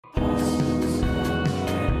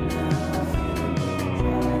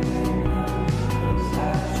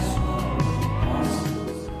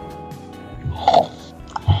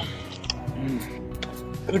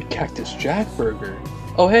Cactus Jack Burger.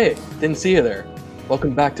 Oh hey, didn't see you there.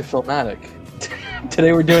 Welcome back to Filmatic.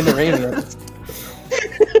 Today we're doing the Raimi episode.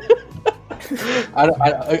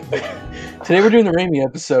 Today we're doing the Raimi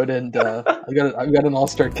episode, and I've got an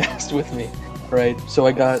all-star cast with me, right? So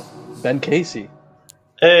I got Ben Casey.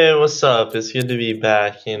 Hey, what's up? It's good to be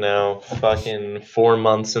back, fucking 4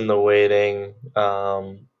 months in the waiting.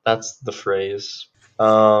 That's the phrase.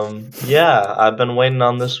 Yeah, I've been waiting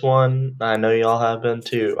on this one. I know y'all have been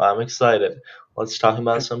too. I'm excited. Let's talk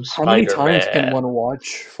about some How many times can Spider-Man. one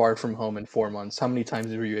watch Far From Home in 4 months? How many times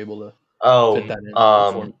were you able to fit that in?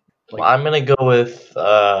 I'm gonna go with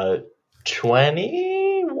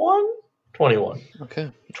 21? 21.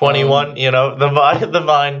 Okay. 21, the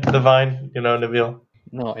vine, Nabil.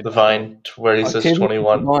 No, I The vine where he says Octavio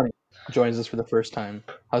 21. Manny joins us for the first time.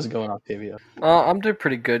 How's it going, Octavio? I'm doing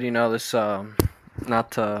pretty good. This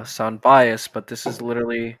not to sound biased, but this is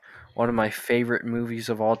literally one of my favorite movies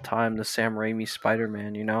of all time, the Sam Raimi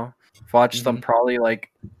Spider-Man. I've watched them probably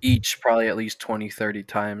at least 20, 30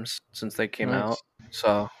 times since they came out.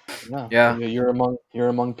 So yeah. You're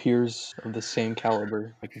among peers of the same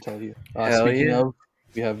caliber, I can tell you. Hell Speaking yeah. of,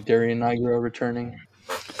 we have Darian Nigro returning.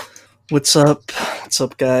 What's up? What's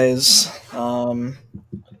up, guys?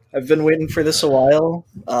 I've been waiting for this a while.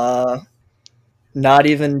 Not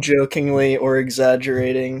even jokingly or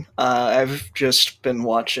exaggerating. I've just been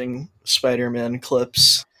watching Spider-Man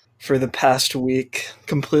clips for the past week,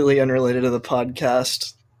 completely unrelated to the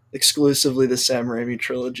podcast, exclusively the Sam Raimi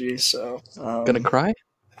trilogy. So, Gonna cry?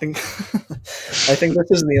 I think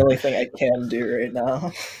this is the only thing I can do right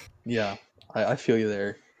now. Yeah, I feel you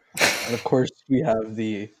there. And of course, we have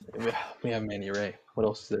Manny Ray. What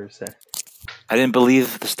else is there to say? I didn't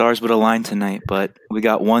believe the stars would align tonight, but we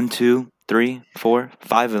got 1, 2, 3, 4,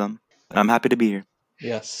 5 of them. And I'm happy to be here.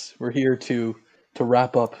 Yes, we're here to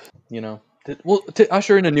wrap up, to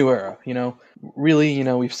usher in a new era, Really,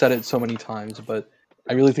 we've said it so many times, but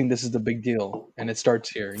I really think this is the big deal, and it starts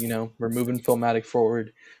here, We're moving Filmatic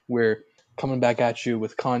forward. We're coming back at you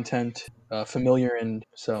with content, familiar, and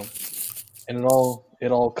it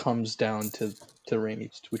all comes down to Raimi,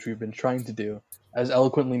 which we've been trying to do, as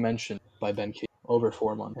eloquently mentioned by Ben Key, over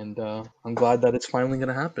 4 months, and I'm glad that it's finally going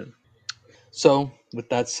to happen. So, with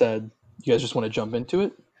that said, you guys just want to jump into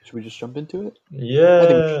it? Should we just jump into it?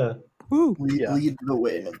 Yeah. Lead the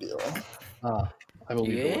way, Nabil. I will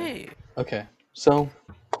lead the way. Okay, so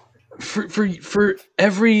for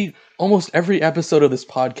almost every episode of this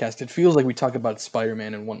podcast, it feels like we talk about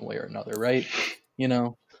Spider-Man in one way or another, right?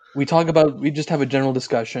 We just have a general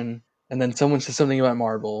discussion, and then someone says something about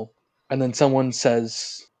Marvel, and then someone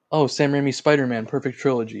says, "Oh, Sam Raimi Spider-Man, perfect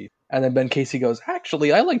trilogy." And then Ben Casey goes,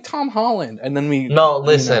 "Actually, I like Tom Holland." And then No,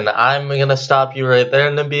 listen, I'm gonna stop you right there,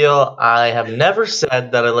 Nabil. I have never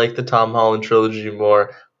said that I like the Tom Holland trilogy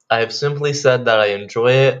more. I have simply said that I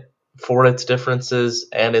enjoy it for its differences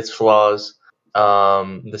and its flaws.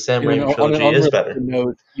 The Sam Raimi trilogy is better.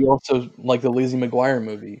 Note, you also like the Lizzie McGuire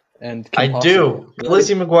movie, and I do. The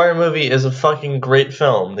Lizzie McGuire movie is a fucking great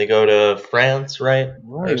film. They go to France, right?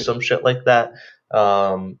 Or some shit like that.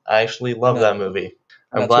 I actually love that movie.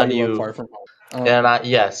 I'm glad you. Far From Home.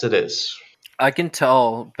 Yes, it is. I can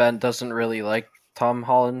tell Ben doesn't really like Tom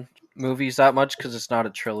Holland movies that much because it's not a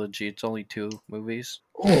trilogy. It's only 2 movies.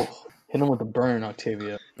 Oh, hit him with a burn,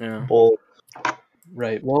 Octavio. Yeah. Well,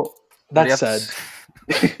 right. Well, that said,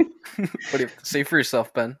 what do you have to say for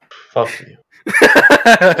yourself, Ben? Fuck you.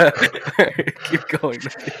 Keep going.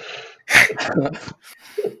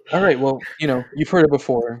 All right. Well, you've heard it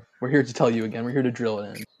before. We're here to tell you again. We're here to drill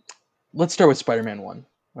it in. Let's start with Spider-Man 1,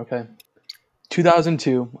 okay?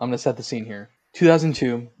 2002, I'm going to set the scene here.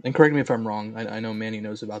 2002, and correct me if I'm wrong, I know Manny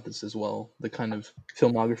knows about this as well, the kind of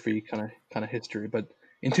filmography kind of history, but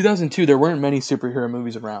in 2002, there weren't many superhero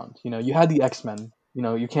movies around. You had the X-Men.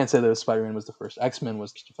 You can't say that Spider-Man was the first. X-Men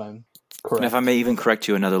was, if I'm correct. And if I may even correct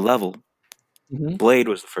you another level, Blade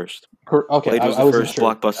was the first. Okay, Blade was the first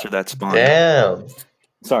blockbuster that spawned. Damn.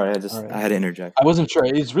 Sorry, I had to interject. I wasn't sure.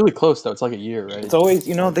 It's really close, though. It's like a year, right? It's always,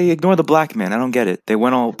 they ignore the black man. I don't get it. They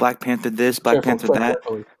went all Black Panther this, Black Panther that.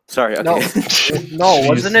 Carefully. Sorry, okay. No,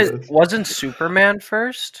 wasn't Superman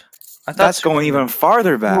first? I thought that's going even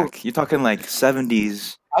farther back. You're talking like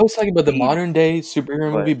 70s. I was talking about the modern day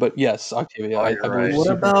superhero movie, but yes, Octavio. I believe.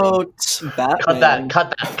 What about Batman?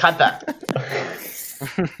 Cut that.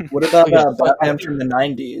 What about Batman from the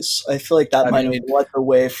 90s? I feel like that might have led the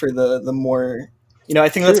way for the more... I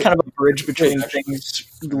think that's kind of a bridge between things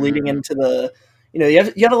leading into the... you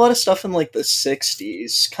had a lot of stuff in like the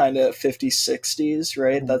 60s, kind of 50s, 60s,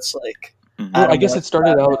 right? That's like... I guess it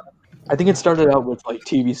started out... I think it started out with like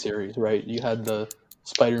TV series, right? You had the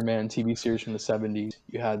Spider-Man TV series from the 70s.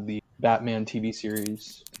 You had the Batman TV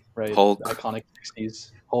series, right? Hulk. The iconic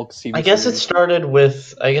 60s Hulk TV I guess it series. started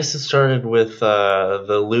with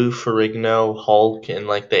the Lou Ferrigno Hulk in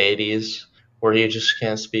like the 80s, where he just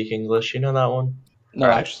can't speak English. You know that one? No,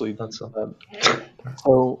 Right. actually, That's a...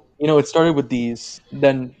 so it started with these.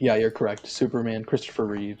 Then, yeah, you're correct. Superman, Christopher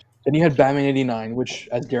Reeve. Then you had Batman '89, which,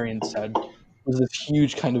 as Darian said, was this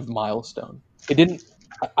huge kind of milestone. It didn't.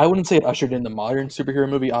 I wouldn't say it ushered in the modern superhero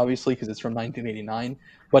movie, obviously, because it's from 1989.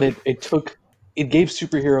 But it gave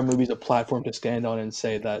superhero movies a platform to stand on and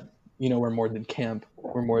say that we're more than camp,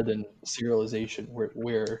 we're more than serialization,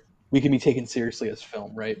 we can be taken seriously as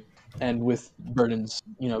film, right? And with Burton's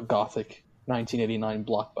gothic 1989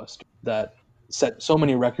 blockbuster that set so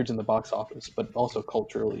many records in the box office, but also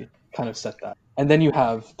culturally kind of set that. And then you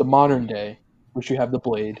have the modern day, which you have the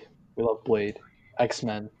Blade. We love Blade,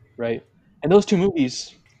 X-Men, right? And those two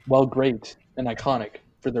movies, while great and iconic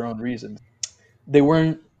for their own reasons, they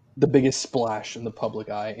weren't the biggest splash in the public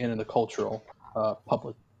eye and in the cultural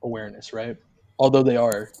public awareness, right? Although they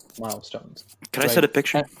are milestones. Can I right? set a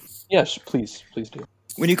picture? And, yes, please do.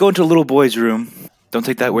 When you go into a little boy's room, don't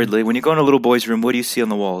take that weirdly. When you go in a little boy's room, what do you see on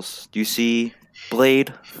the walls? Do you see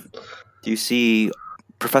Blade? Do you see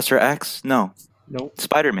Professor X? No. Nope.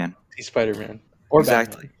 Spider-Man. See Spider-Man. Or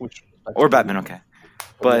Exactly. Batman. Or Batman, okay.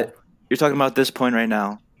 But yeah. you're talking about this point right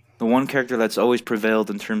now. The one character that's always prevailed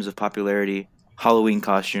in terms of popularity, Halloween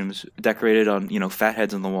costumes, decorated on, fat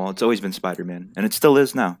heads on the wall. It's always been Spider-Man, and it still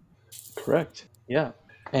is now. Correct. Yeah.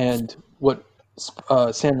 And what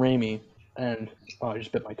Sam Raimi and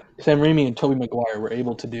Sam Raimi and Tobey Maguire were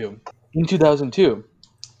able to do in 2002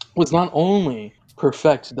 was not only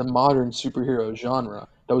perfect the modern superhero genre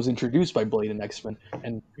that was introduced by Blade and X-Men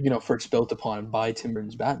and first built upon by Tim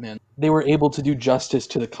Burton's Batman. They were able to do justice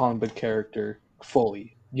to the comic book character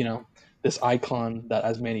fully. This icon that,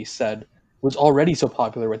 as Manny said, was already so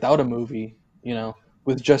popular without a movie,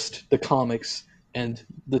 with just the comics and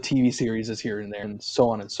the TV series is here and there and so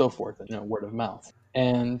on and so forth, and word of mouth.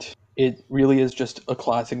 And it really is just a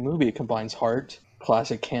classic movie. It combines heart,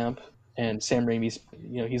 classic camp, and Sam Raimi's,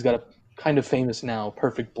 he's got a kind of famous now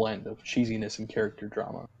perfect blend of cheesiness and character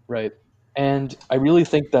drama, right? And I really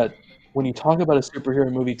think that when you talk about a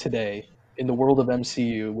superhero movie today in the world of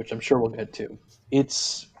MCU, which I'm sure we'll get to,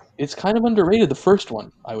 it's kind of underrated, the first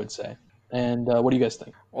one, I would say. And what do you guys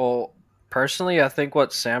think? Well, personally, I think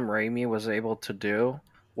what Sam Raimi was able to do,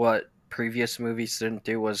 what previous movies didn't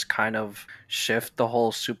do, was kind of shift the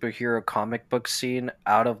whole superhero comic book scene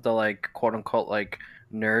out of the quote unquote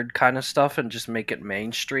nerd kind of stuff and just make it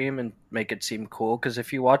mainstream and make it seem cool. Because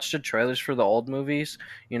if you watch the trailers for the old movies,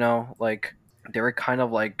 they were kind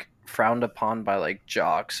of frowned upon by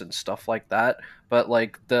jocks and stuff like that. But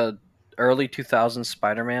the early 2000s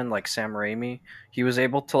Spider-Man, Sam Raimi, he was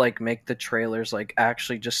able to make the trailers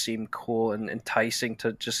actually just seem cool and enticing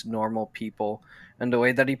to just normal people. And the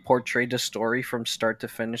way that he portrayed the story from start to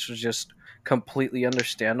finish was just completely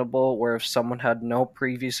understandable, where if someone had no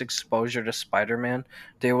previous exposure to Spider-Man,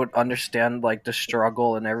 they would understand the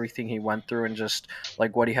struggle and everything he went through and just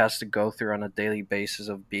what he has to go through on a daily basis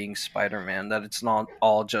of being Spider-Man, that it's not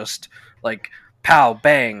all just pow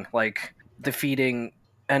bang, defeating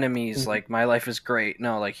enemies, my life is great.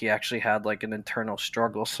 No, he actually had an internal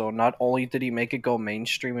struggle. So not only did he make it go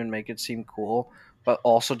mainstream and make it seem cool, but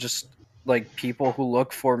also just people who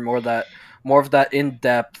look for more of that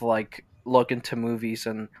in-depth look into movies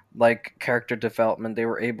and character development, they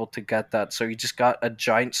were able to get that. So you just got a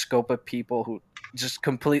giant scope of people who just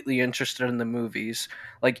completely interested in the movies.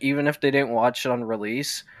 Even if they didn't watch it on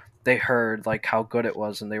release, they heard how good it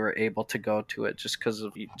was and they were able to go to it just because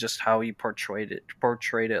of just how he portrayed it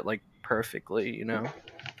perfectly.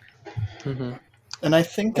 Mm-hmm. And I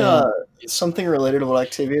think something related to what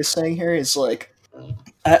Octavio is saying here is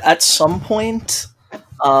at some point,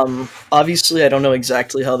 obviously I don't know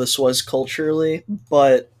exactly how this was culturally,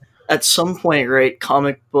 but at some point, right,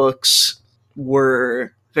 comic books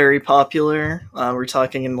were very popular. We're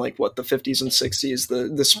talking in the 50s and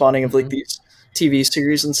 60s, the spawning of these TV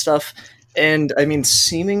series and stuff. And I mean,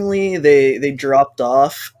 seemingly they dropped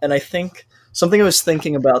off. And I think something I was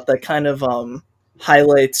thinking about that kind of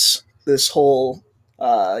highlights this whole,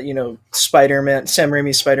 Spider-Man, Sam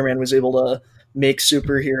Raimi's Spider-Man was able to make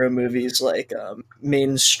superhero movies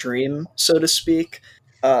mainstream, so to speak.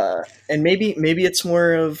 And maybe it's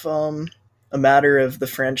more of a matter of the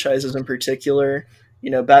franchises in particular.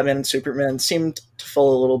 Batman and Superman seemed to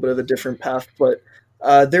follow a little bit of a different path, but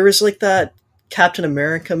there was that Captain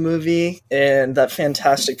America movie and that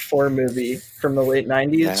Fantastic Four movie from the late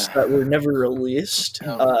 90s that were never released,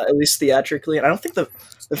 at least theatrically. And I don't think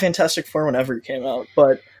the Fantastic Four one ever came out,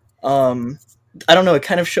 but I don't know, it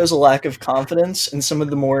kind of shows a lack of confidence in some of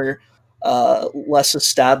the more less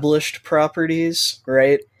established properties,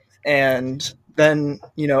 right? And then,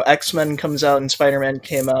 X-Men comes out and Spider-Man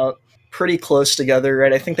came out pretty close together,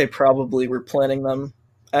 right? I think they probably were planning them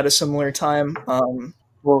at a similar time.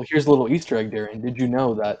 Well, here's a little Easter egg, Darian. Did you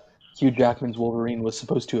know that Hugh Jackman's Wolverine was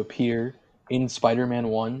supposed to appear in Spider-Man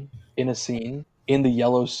 1 in a scene in the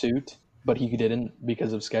yellow suit, but he didn't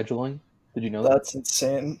because of scheduling? Did you know that? That's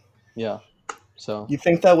insane. Yeah. So You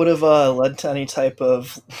think that would have led to any type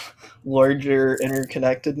of larger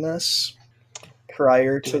interconnectedness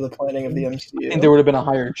prior to the planning of the MCU? I think there would have been a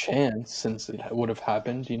higher chance since it would have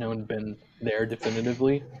happened, and been there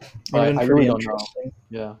definitively. But I really don't know.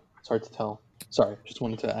 Yeah, it's hard to tell. Sorry, just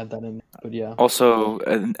wanted to add that in. But yeah. Also,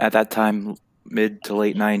 at that time, mid to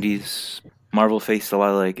late '90s, Marvel faced a lot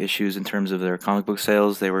of issues in terms of their comic book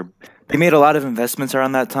sales. They made a lot of investments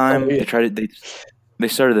around that time. Oh, yeah. They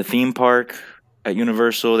started the theme park at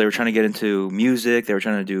Universal. They were trying to get into music.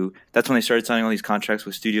 That's when they started signing all these contracts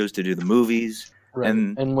with studios to do the movies. Right.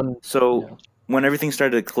 And when everything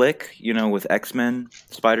started to click, with X-Men,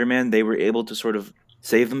 Spider-Man, they were able to sort of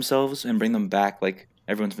save themselves and bring them back, like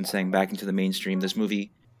everyone's been saying, back into the mainstream. This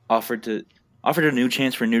movie offered a new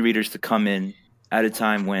chance for new readers to come in at a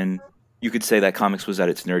time when you could say that comics was at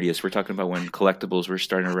its nerdiest. We're talking about when collectibles were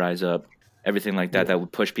starting to rise up, everything like that, that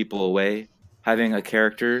would push people away. Having a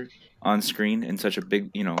character on screen in such a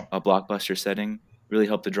big, a blockbuster setting really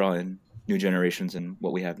helped to draw in new generations and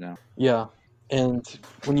what we have now. Yeah. And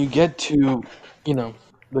when you get to,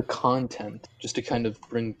 the content, just to kind of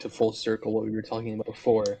bring to full circle what we were talking about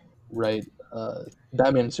before, right?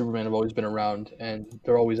 Batman and Superman have always been around, and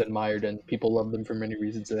they're always admired, and people love them for many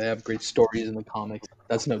reasons. They have great stories in the comics.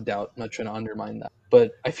 That's no doubt. I'm not trying to undermine that.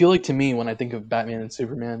 But I feel like, to me, when I think of Batman and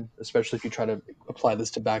Superman, especially if you try to apply this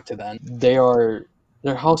to back to then, they're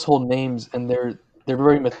household names, and they're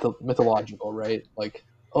very mythological, right? Like,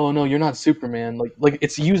 oh no, you're not Superman. Like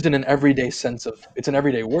it's used in an everyday sense of, it's an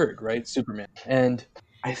everyday word, right? Superman. And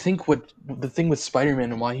I think what the thing with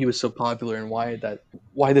Spider-Man and why he was so popular and why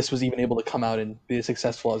this was even able to come out and be as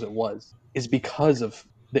successful as it was is because of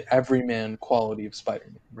the everyman quality of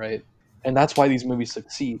Spider-Man, right? And that's why these movies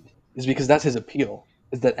succeed, is because that's his appeal,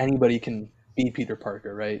 is that anybody can be Peter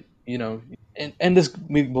Parker, right? And this,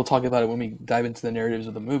 we'll talk about it when we dive into the narratives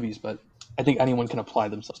of the movies, but I think anyone can apply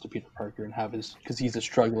themselves to Peter Parker and have because he's a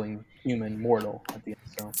struggling human mortal at the end.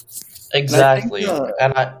 So exactly,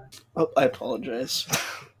 I apologize.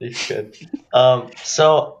 You should.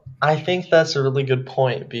 So I think that's a really good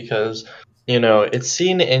point because it's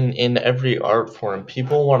seen in every art form.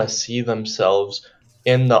 People want to see themselves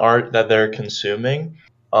in the art that they're consuming.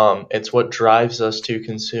 It's what drives us to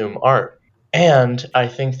consume art, and I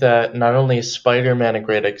think that not only is Spider-Man a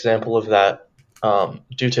great example of that,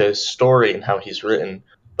 due to his story and how he's written,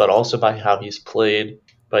 but also by how he's played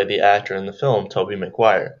by the actor in the film, Tobey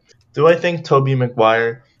Maguire. Do I think Tobey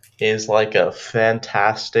Maguire is like a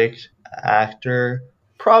fantastic actor?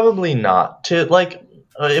 Probably not.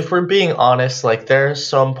 If we're being honest, there are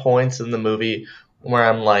some points in the movie where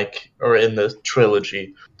I'm or in the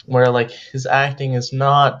trilogy, where his acting is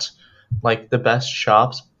not the best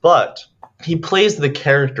chops, but he plays the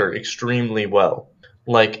character extremely well.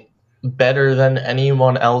 Better than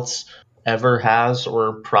anyone else ever has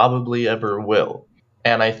or probably ever will.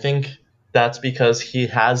 And I think that's because he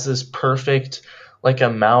has this perfect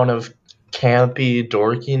amount of campy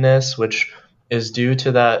dorkiness, which is due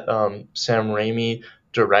to that Sam Raimi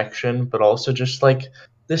direction, but also just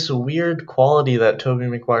this weird quality that Tobey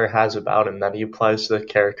Maguire has about him that he applies to the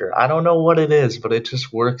character. I don't know what it is, but it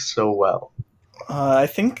just works so well. I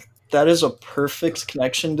think that is a perfect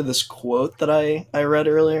connection to this quote that I read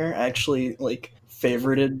earlier. I actually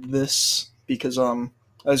favorited this because I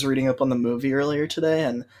was reading up on the movie earlier today,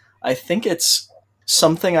 and I think it's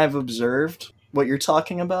something I've observed what you're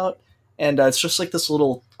talking about, and it's just this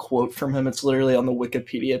little quote from him. It's literally on the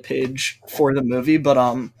Wikipedia page for the movie, but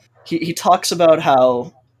he talks about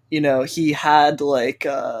how he had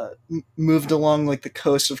moved along the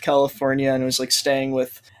coast of California and was staying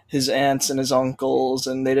with his aunts and his uncles,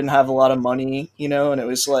 and they didn't have a lot of money, and it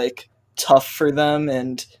was tough for them,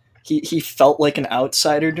 and he felt like an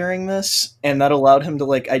outsider during this, and that allowed him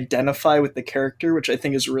to identify with the character, which I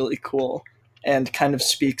think is really cool and kind of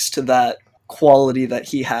speaks to that quality that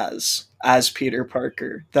he has as Peter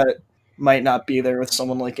Parker that might not be there with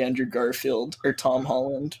someone like Andrew Garfield or Tom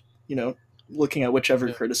Holland, looking at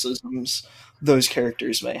whichever criticisms those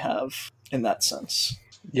characters may have. in that sense.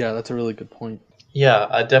 Yeah, that's a really good point. Yeah,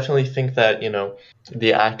 I definitely think that,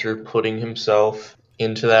 the actor putting himself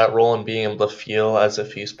into that role and being able to feel as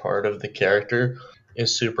if he's part of the character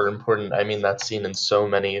is super important. I mean, that's seen in so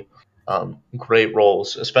many great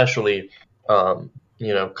roles, especially,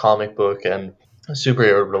 comic book and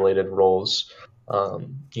superhero related roles. You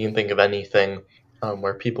can think of anything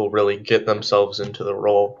where people really get themselves into the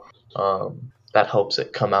role that helps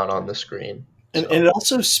it come out on the screen. And it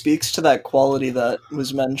also speaks to that quality that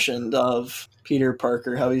was mentioned of Peter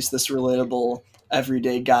Parker, how he's this relatable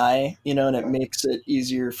everyday guy, and it makes it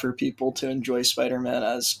easier for people to enjoy Spider-Man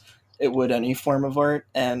as it would any form of art.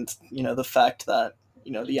 And, the fact that,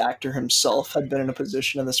 the actor himself had been in a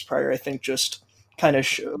position of this prior, I think just kind of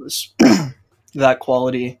shows that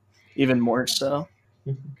quality even more so.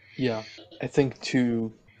 Yeah, I think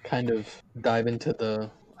to kind of dive into the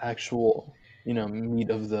actual, meat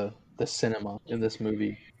of the cinema in this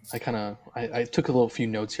movie, I took a little few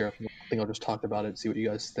notes here. I think I'll just talk about it, see what you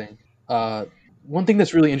guys think. One thing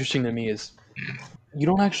that's really interesting to me is you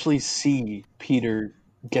don't actually see Peter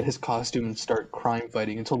get his costume and start crime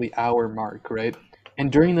fighting until the hour mark, right?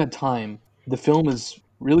 And during that time, the film is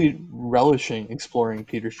really relishing exploring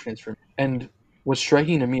Peter's transformation. And what's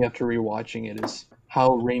striking to me after rewatching it is how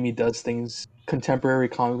Raimi does things contemporary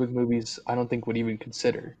comic book movies I don't think would even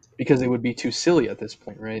consider because it would be too silly at this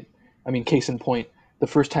point, right? I mean, case in point, the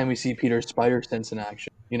first time we see Peter's spider sense in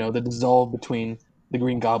action, the dissolve between the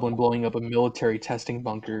Green Goblin blowing up a military testing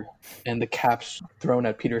bunker and the caps thrown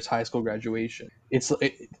at Peter's high school graduation.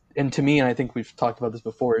 And to me, and I think we've talked about this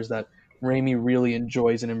before, is that Raimi really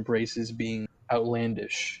enjoys and embraces being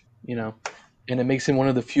outlandish, and it makes him one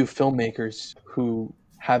of the few filmmakers who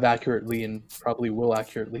have accurately and probably will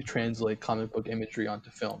accurately translate comic book imagery onto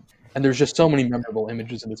film. And there's just so many memorable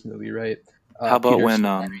images in this movie, right? How about Peter's-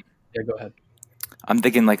 when Yeah, go ahead. I'm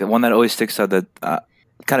thinking like one that always sticks out that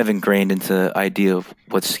kind of ingrained into the idea of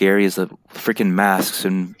what's scary is the freaking masks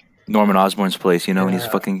in Norman Osborn's place, and he's Yeah.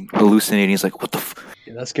 fucking hallucinating. He's like, "What the?"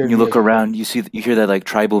 Yeah, that scared You me look as well. around, you hear that like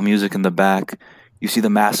tribal music in the back. You see the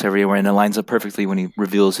masks everywhere, and it lines up perfectly when he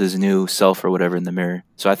reveals his new self or whatever in the mirror.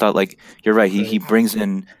 So I thought, like, you're right. He brings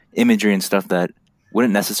in imagery and stuff that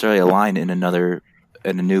wouldn't necessarily align in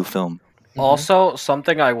a new film. Also,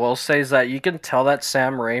 something I will say is that you can tell that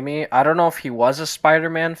Sam Raimi, I don't know if he was a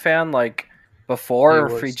Spider-Man fan like before, He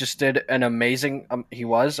or if he was. just did an amazing. He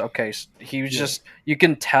was okay. He was Yeah. just you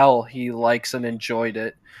can tell he likes and enjoyed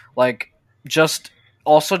it. Like just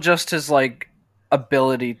also just his like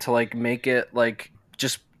ability to like make it like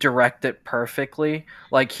just direct it perfectly.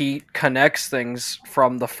 Like he connects things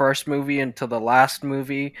from the first movie into the last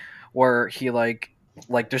movie, where he like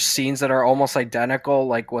there's scenes that are almost identical,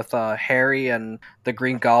 like with Harry and the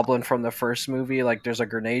Green Goblin from the first movie. Like there's a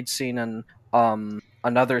grenade scene and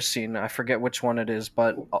another scene, I forget which one it is,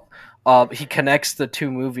 but he connects the two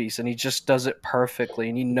movies and he just does it perfectly,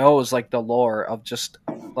 and he knows like the lore of just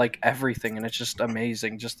like everything, and it's just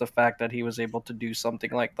amazing, just the fact that he was able to do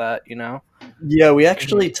something like that. Yeah, we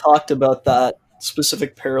actually talked about that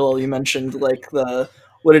specific parallel you mentioned, like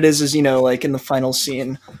what it is, like in the final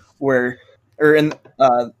scene where, or in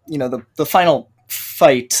the final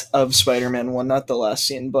fight of Spider-Man 1, not the last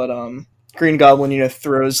scene, but Green Goblin,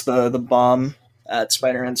 throws the bomb at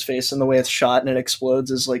Spider-Man's face, and the way it's shot and it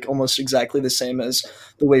explodes is like almost exactly the same as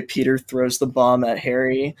the way Peter throws the bomb at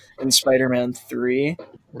Harry in Spider-Man 3.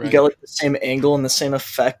 Right. You get like the same angle and the same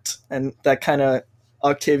effect, and that kind of,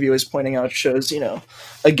 Octavio is pointing out, shows,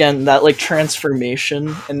 again, that like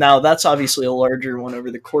transformation. And now that's obviously a larger one over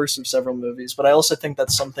the course of several movies, but I also think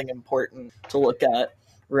that's something important to look at,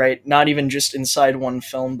 right? Not even just inside one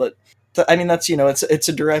film, but that's, it's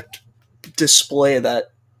a direct display that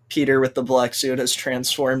Peter with the black suit has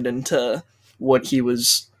transformed into what he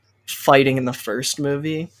was fighting in the first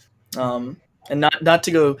movie. And not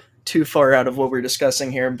to go too far out of what we're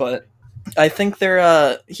discussing here, but I think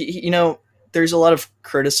there's a lot of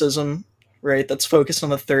criticism, right, that's focused on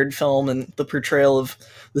the third film and the portrayal of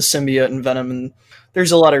the symbiote and Venom, and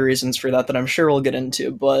there's a lot of reasons for that I'm sure we'll get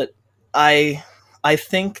into. But I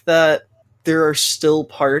think that there are still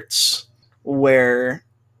parts where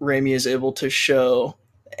Raimi is able to show,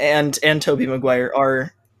 and Tobey Maguire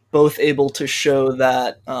are both able to show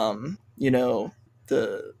that the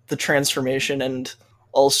transformation, and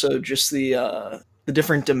also just the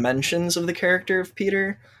different dimensions of the character of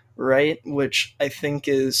Peter, right? Which I think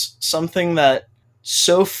is something that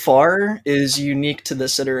so far is unique to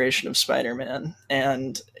this iteration of Spider-Man.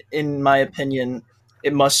 And in my opinion,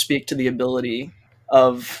 it must speak to the ability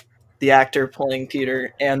of the actor playing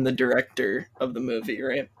Peter and the director of the movie,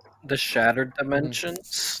 right? The shattered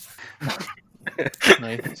dimensions.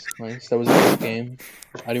 Nice. That was a good game.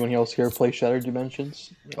 Anyone else here play Shattered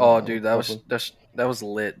Dimensions? Oh, dude, Lovely. that was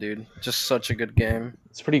lit, dude. Just such a good game.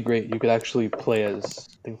 It's pretty great. You could actually play as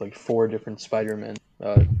I think like 4 different Spider-Man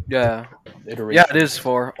Yeah, iterations. it is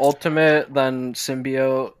for Ultimate, then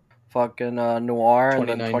Symbiote, fucking Noir, and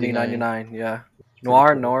then 2099. 2099. Yeah, It's Noir,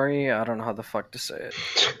 pretty cool. Nori. I don't know how the fuck to say it.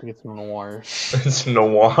 I think it's Noir. It's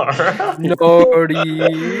noir. Nori.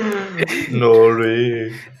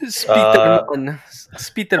 Nori. Spiderman.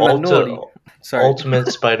 Spiderman Nori. Sorry. Ultimate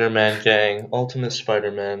Spider-Man gang. Ultimate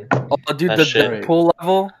Spider-Man. Oh, dude, That the shit. Deadpool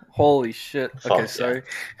level. Holy shit. Fuck Okay, yeah. sorry.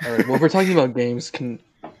 All right. Well, if we're talking about games, can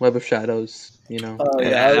Web of Shadows, Oh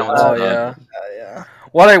Yeah, yeah. what's Oh up? yeah. Yeah.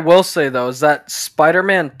 What I will say though is that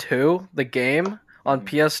Spider-Man 2, the game on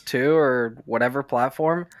PS2 or whatever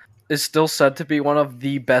platform, is still said to be one of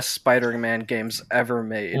the best Spider-Man games ever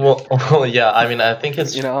made. Well, yeah. I mean, I think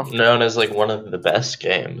it's You know? known as like one of the best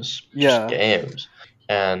games. Yeah. Just games,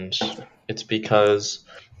 and it's because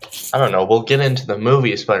I don't know. We'll get into the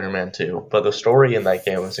movie Spider-Man 2, but the story in that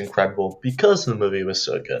game was incredible because the movie was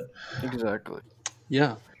so good. Exactly.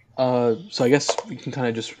 Yeah. So I guess we can kind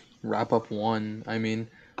of just wrap up one. I mean,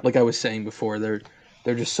 like I was saying before, there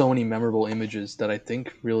are just so many memorable images that I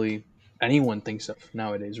think really anyone thinks of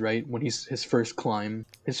nowadays, right? When his first climb,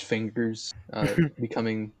 his fingers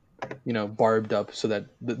becoming, barbed up so that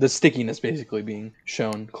the stickiness basically being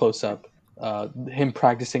shown close up. Him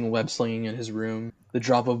practicing web slinging in his room. The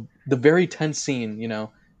drop of the very tense scene,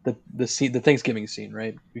 the scene, the Thanksgiving scene,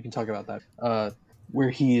 right? We can talk about that. Where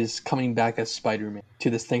he is coming back as Spider-Man to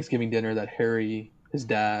this Thanksgiving dinner that Harry, his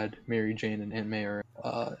dad, Mary Jane, and Aunt May are,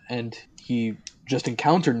 and he just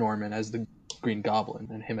encountered Norman as the Green Goblin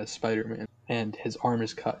and him as Spider-Man, and his arm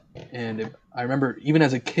is cut. And I remember even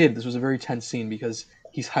as a kid, this was a very tense scene because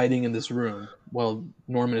he's hiding in this room while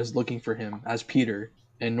Norman is looking for him as Peter.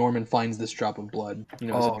 And Norman finds this drop of blood, as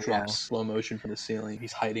Oh, it drops yeah. slow motion from the ceiling.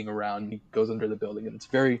 He's hiding around. He goes under the building, and it's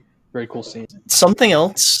very, very cool scene. Something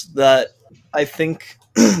else that I think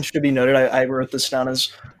should be noted, I wrote this down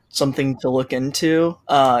as something to look into.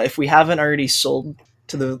 If we haven't already sold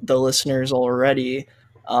to the listeners already,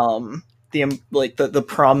 the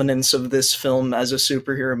prominence of this film as a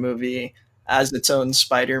superhero movie, as its own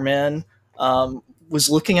Spider-Man, was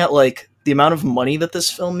looking at like the amount of money that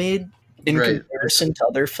this film made in Right. comparison to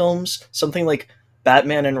other films. Something like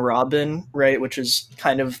Batman and Robin, right, which is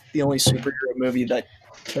kind of the only superhero movie that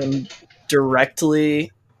came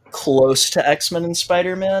directly close to X-Men and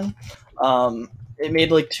Spider-Man. It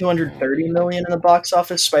made like 230 million in the box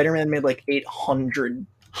office. Spider-Man made like 800,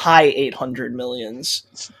 high 800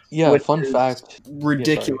 millions. Yeah, Which fun is fact.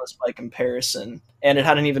 ridiculous by comparison, and it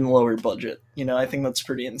had an even lower budget. I think that's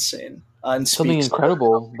pretty insane. And Something speaks to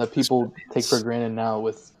incredible how that this people movie take is. for granted now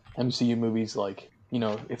with MCU movies, like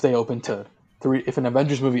if they open to if an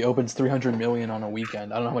Avengers movie opens 300 million on a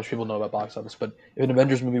weekend, I don't know how much people know about box office, but if an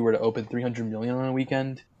Avengers movie were to open 300 million on a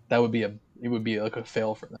weekend, it would be like a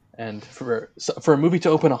fail for them. And for a movie to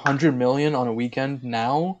open 100 million on a weekend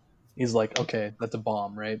now is like, okay, that's a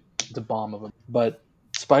bomb, right? It's a bomb of a. But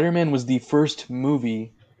Spider-Man was the first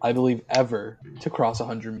movie, I believe, ever to cross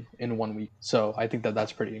 100 in 1 week. So I think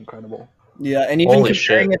that's pretty incredible. Yeah, and even Holy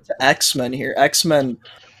comparing shit. it to X-Men here, X-Men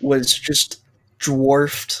was just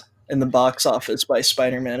dwarfed in the box office by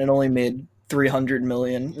Spider-Man. It only made 300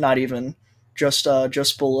 million, not even, just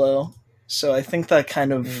below. So I think that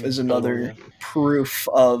kind of is another Totally. proof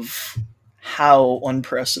of how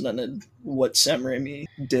unprecedented what Sam Raimi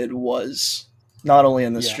did was, not only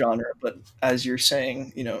in this Yeah. genre, but as you're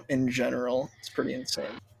saying, in general, it's pretty insane.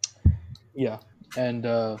 Yeah,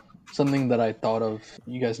 and something that I thought of,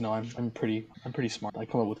 you guys know, I'm pretty smart. I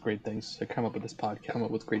come up with great things. I come up with this podcast. Come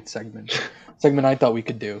up with great segments. Segment I thought we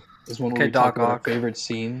could do is one where Okay, we talk Doc about our Ock. favorite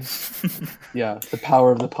scenes. Yeah, the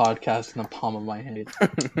power of the podcast in the palm of my hand.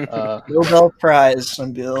 Nobel Prize,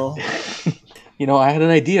 Nabil. I had an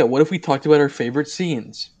idea. What if we talked about our favorite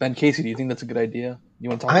scenes? Ben Casey, do you think that's a good idea? You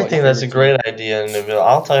want to talk I about think your that's a favorite great idea, Nabil.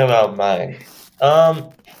 I'll talk about mine.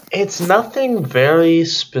 It's nothing very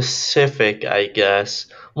specific, I guess.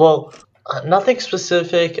 Well, nothing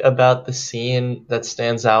specific about the scene that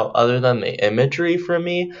stands out other than the imagery for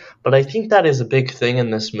me, but I think that is a big thing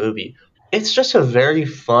in this movie. It's just a very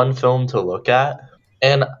fun film to look at,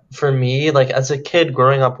 and for me, like as a kid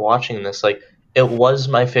growing up watching this, like it was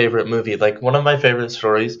my favorite movie. Like one of my favorite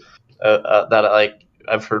stories that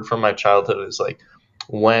I've heard from my childhood is like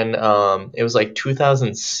when it was like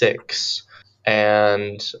 2006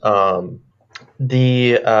 and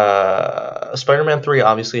the Spider-Man 3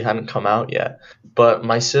 obviously hadn't come out yet, but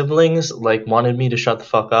my siblings like wanted me to shut the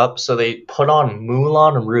fuck up, so they put on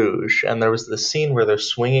Moulin Rouge, and there was this scene where they're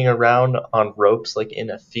swinging around on ropes like in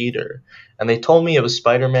a theater, and they told me it was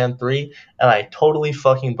Spider-Man 3, and I totally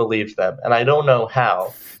fucking believed them, and I don't know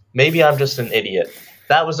how. Maybe I'm just an idiot.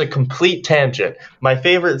 That was a complete tangent. My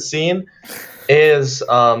favorite scene is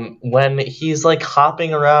when he's like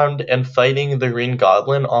hopping around and fighting the Green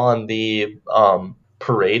Goblin on the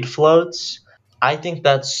parade floats. I think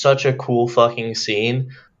that's such a cool fucking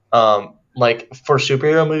scene. Like for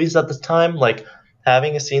superhero movies at the time, like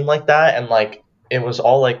having a scene like that, and like it was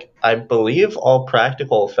all like I believe all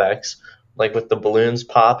practical effects, like with the balloons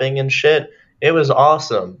popping and shit. It was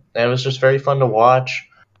awesome. And it was just very fun to watch.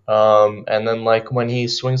 And then like when he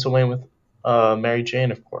swings away with Mary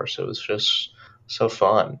Jane, of course, it was just so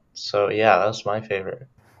fun. So yeah, that's my favorite.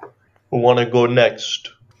 Who wanna go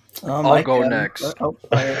next? I'll I go can. next. Oh, all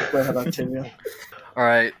right. Go ahead, Octavio. All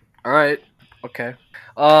right, okay.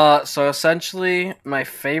 So essentially, my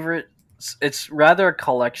favorite, it's rather a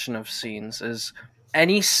collection of scenes, is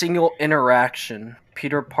any single interaction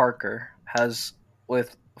Peter Parker has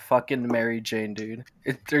with fucking Mary Jane, dude.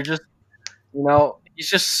 They're just, he's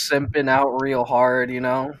just simping out real hard.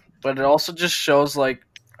 But it also just shows, like,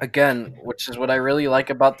 again, which is what I really like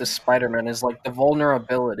about this Spider-Man, is like the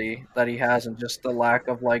vulnerability that he has and just the lack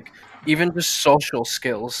of like even just social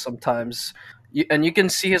skills sometimes. And you can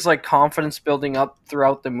see his like confidence building up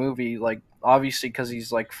throughout the movie, like obviously because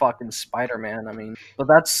he's like fucking Spider-Man. I mean, but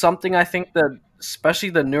that's something I think that especially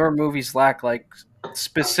the newer movies lack, like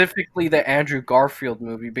specifically the Andrew Garfield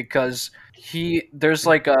movie, because there's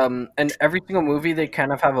like in every single movie they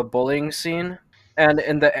kind of have a bullying scene. And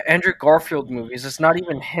in the Andrew Garfield movies, it's not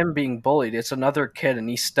even him being bullied. It's another kid, and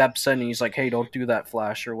he steps in and he's like, "Hey, don't do that,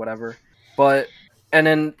 Flash," or whatever. But and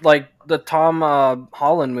in like the Tom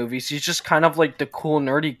Holland movies, he's just kind of like the cool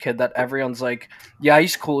nerdy kid that everyone's like, "Yeah,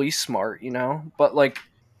 he's cool, he's smart." But like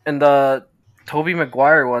in the Tobey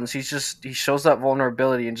Maguire ones, he shows that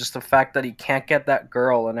vulnerability, and just the fact that he can't get that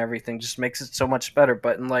girl and everything just makes it so much better.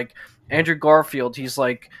 But in like Andrew Garfield, he's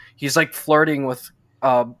like flirting with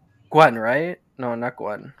uh Gwen, right? No, not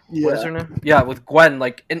Gwen. What is Yeah. her name? Yeah, with Gwen.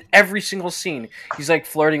 Like in every single scene, he's like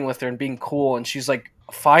flirting with her and being cool, and she's like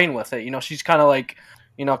fine with it. She's kind of like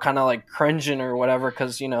cringing or whatever,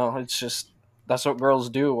 because it's just that's what girls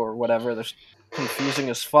do or whatever. They're confusing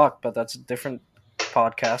as fuck, but that's a different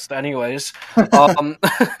podcast, anyways. Um,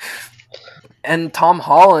 and Tom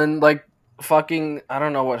Holland, like fucking, I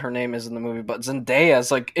don't know what her name is in the movie, but Zendaya's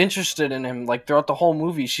like interested in him like throughout the whole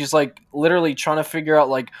movie. She's like literally trying to figure out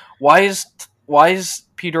like why is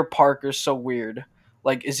Peter Parker so weird?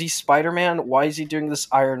 Like, is he Spider-Man? Why is he doing this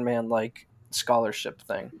Iron Man like scholarship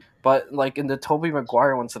thing? But like in the Tobey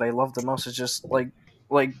Maguire ones that I love the most is just like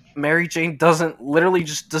Mary Jane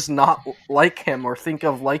does not like him or think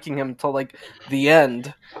of liking him until like the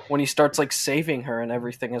end, when he starts like saving her and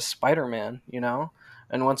everything as Spider-Man.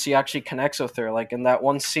 And once he actually connects with her, like in that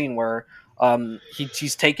one scene where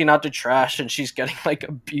he's taking out the trash and she's getting like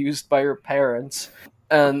abused by her parents,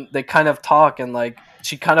 and they kind of talk, and like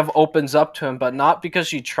she kind of opens up to him, but not because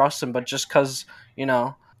she trusts him, but just because you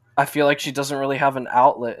know I feel like she doesn't really have an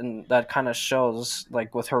outlet, and that kind of shows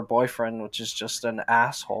like with her boyfriend, which is just an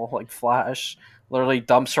asshole. Like Flash literally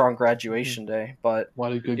dumps her on graduation day. But Why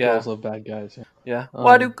do good yeah. girls love bad guys? yeah,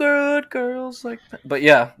 why do good girls like that? But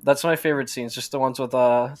yeah, that's my favorite scenes, just the ones with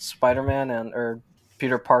Spider-Man or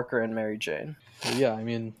Peter Parker and Mary Jane. Well, yeah, I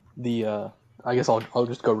mean I guess I'll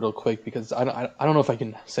just go real quick because I don't know if I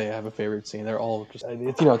can say I have a favorite scene. They're all just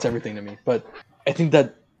it's everything to me. But I think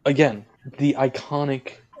that again the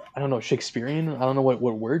iconic, I don't know, Shakespearean, I don't know what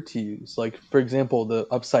word to use. Like for example, the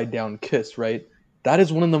upside down kiss, right? That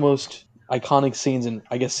is one of the most iconic scenes in,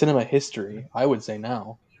 I guess, cinema history. I would say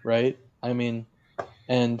now, right? I mean,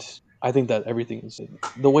 and I think that everything is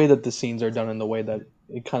the way that the scenes are done and the way that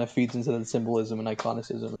it kind of feeds into the symbolism and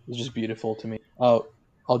iconicism is just beautiful to me.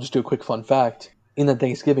 I'll just do a quick fun fact. In the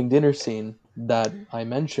Thanksgiving dinner scene that I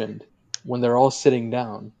mentioned, when they're all sitting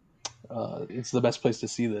down, it's the best place to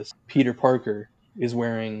see this. Peter Parker is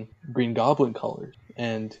wearing Green Goblin colors,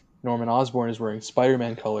 and Norman Osborn is wearing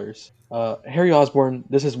Spider-Man colors. Harry Osborn,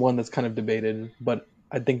 this is one that's kind of debated, but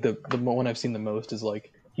I think the one I've seen the most is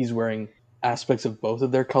like he's wearing aspects of both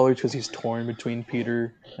of their colors because he's torn between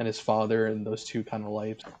Peter and his father and those two kind of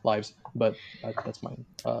lives. But that's mine.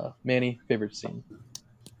 Manny, favorite scene?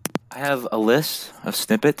 I have a list of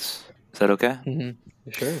snippets. Is that okay?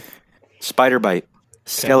 Mm-hmm. Sure. Spider bite,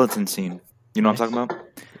 skeleton scene. You know what I'm talking about?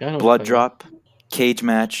 Yeah, I know Blood what you're talking drop, cage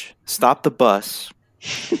match, stop the bus,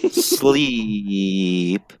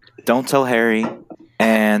 sleep, Don't Tell Harry,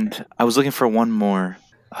 and I was looking for one more.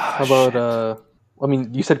 How about I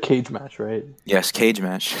mean, you said cage match, right? Yes, cage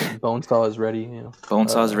match. Bonesaw is ready. You know.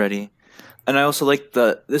 Bonesaw's ready. And I also like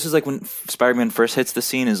this is like when Spider-Man first hits the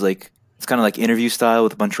scene is like it's kind of like interview style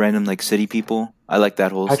with a bunch of random like city people. I like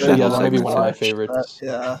that whole Actually, yeah, whole that may be segment. one of my favorites.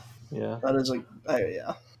 Yeah, Yeah, that is like,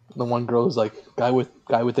 yeah. the one girl is like guy with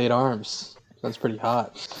 8 arms. That's pretty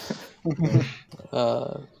hot.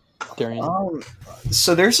 Darian.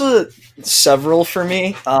 So there's several for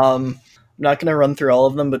me. I'm not going to run through all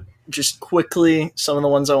of them, but just quickly, some of the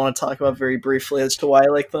ones I want to talk about very briefly as to why I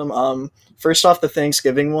like them. First off, the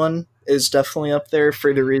Thanksgiving one is definitely up there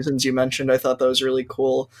for the reasons you mentioned. I thought that was really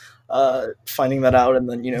cool. Finding that out and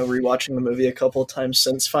then, rewatching the movie a couple of times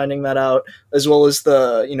since finding that out, as well as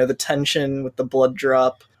the, the tension with the blood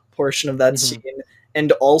drop portion of that scene.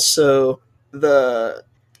 And also the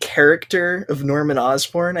character of Norman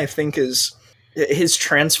Osborn, I think his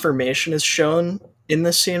transformation is shown in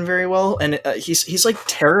this scene very well, and he's like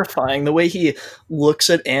terrifying the way he looks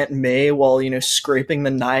at Aunt May while scraping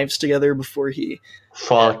the knives together before he.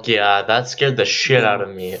 Fuck yeah, that scared the shit out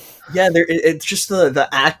of me. Yeah, it's just the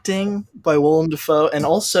acting by Willem Dafoe, and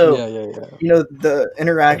also the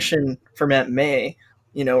interaction from Aunt May,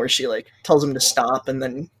 where she like tells him to stop, and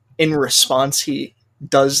then in response he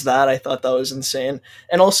does that. I thought that was insane,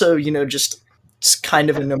 and also just it's kind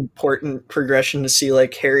of an important progression to see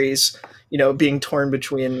like Harry's being torn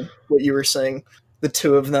between what you were saying, the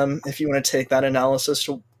two of them, if you want to take that analysis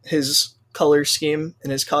to his color scheme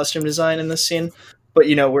and his costume design in this scene, but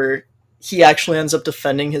where he actually ends up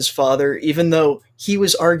defending his father, even though he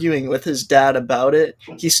was arguing with his dad about it,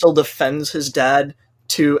 he still defends his dad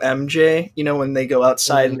to MJ, when they go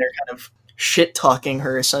outside and they're kind of shit talking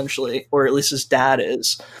her essentially, or at least his dad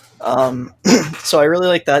is. So I really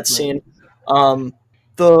like that scene.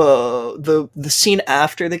 The scene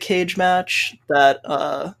after the cage match that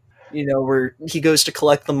where he goes to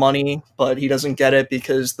collect the money but he doesn't get it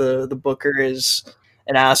because the booker is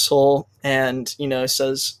an asshole and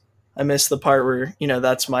says, I missed the part where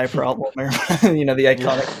that's my problem, or the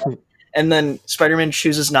iconic and then Spider-Man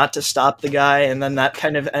chooses not to stop the guy, and then that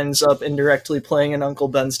kind of ends up indirectly playing in Uncle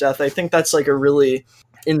Ben's death. I think that's like a really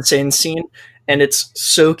insane scene, and it's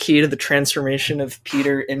so key to the transformation of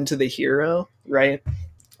Peter into the hero, right?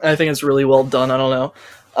 I think it's really well done. I don't know.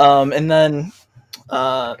 And then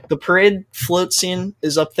the parade float scene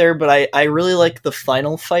is up there, but I really like the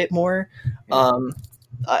final fight more.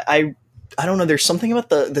 I don't know. There's something about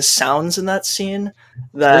the sounds in that scene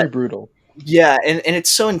that very brutal. Yeah, and it's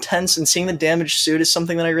so intense, and seeing the damaged suit is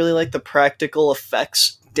something that I really like. The practical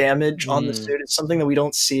effects damage on the suit is something that we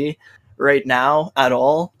don't see right now at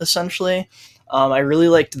all, essentially. I really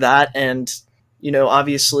liked that, and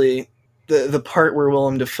obviously the part where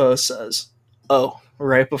Willem Dafoe says, "Oh,"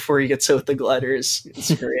 right before he gets hit with the glider is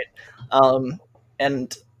great.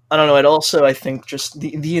 And I don't know. It also, I think, just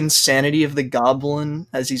the insanity of the Goblin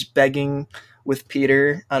as he's begging with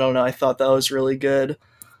Peter. I don't know. I thought that was really good.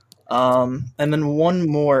 And then one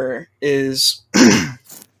more is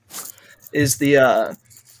the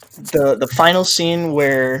final scene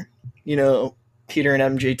where Peter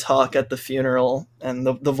and MJ talk at the funeral, and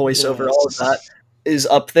the voiceover, all of that is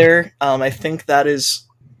up there. I think that is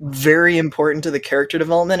very important to the character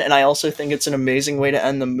development, and I also think it's an amazing way to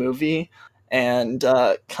end the movie. And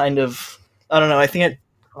kind of, I don't know. I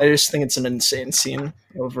just think it's an insane scene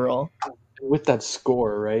overall. With that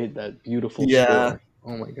score, right? That beautiful score.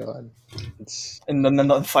 Oh my god. And then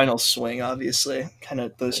the final swing, obviously. Kind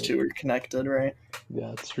of those two are connected, right?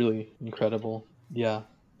 Yeah, it's really incredible. Yeah,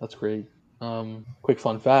 that's great. Quick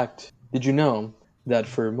fun fact. Did you know that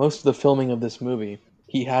for most of the filming of this movie,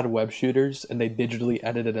 he had web shooters and they digitally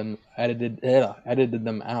edited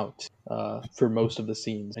them out for most of the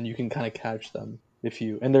scenes, and you can kind of catch them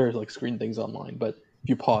and there's like screen things online, but if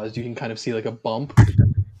you pause, you can kind of see like a bump.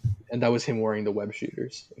 And that was him wearing the web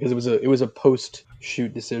shooters, because it was a post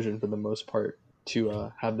shoot decision for the most part to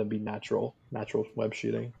have them be natural web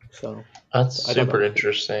shooting. So that's super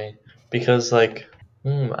interesting, because like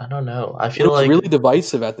I don't know, I feel it was like really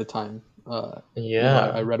divisive at the time.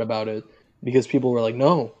 I read about it because people were like,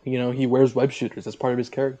 no, he wears web shooters as part of his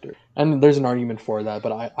character, and there's an argument for that.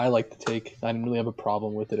 But I like the take. I didn't really have a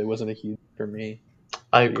problem with it. It wasn't a huge for me.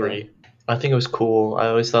 I agree. Yeah. I think it was cool. I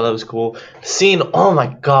always thought that was cool. Scene, oh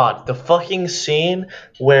my god, the fucking scene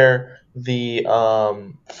where the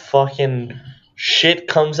fucking shit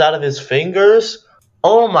comes out of his fingers.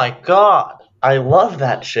 Oh my god, I love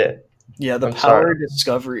that shit. Yeah, the power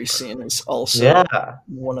discovery scene is also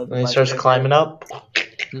one of the. When he starts climbing up.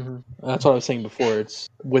 Mm-hmm. That's what I was saying before. It's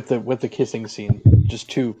with the kissing scene.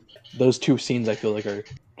 Just those two scenes I feel like are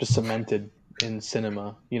just cemented in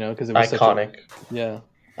cinema. You know, because it was Iconic. Yeah.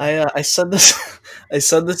 I said this I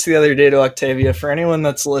said this the other day to Octavia. For anyone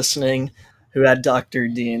that's listening who had Dr.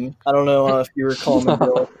 Dean, I don't know if you recall him,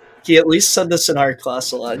 Bill. He at least said this in our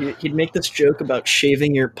class a lot. He'd make this joke about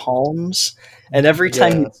shaving your palms, and every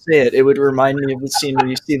time he'd say it, it would remind me of the scene where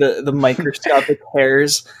you see the microscopic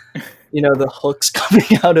hairs, the hooks coming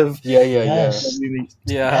out of Yes.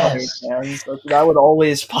 hands. That would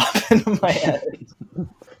always pop into my head.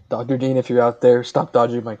 Dr. Dean, if you're out there, stop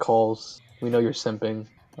dodging my calls. We know you're simping.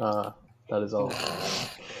 That is all.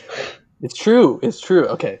 It's true. It's true.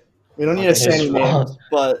 Okay. We don't need to say any names,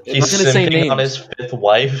 but he's simping on his 5th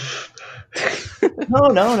wife.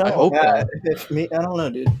 No. I hope not. I don't know,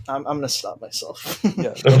 dude. I'm gonna stop myself.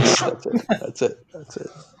 Yeah, that's it.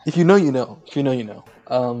 If you know, you know. If you know, you know.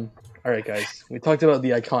 All right, guys. We talked about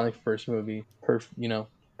the iconic first movie.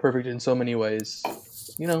 Perfect in so many ways.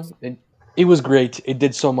 It was great. It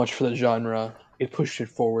did so much for the genre. It pushed it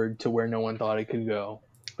forward to where no one thought it could go.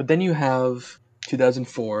 But then you have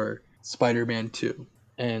 2004 Spider-Man 2.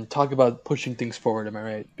 And talk about pushing things forward, am I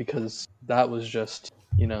right? Because that was just,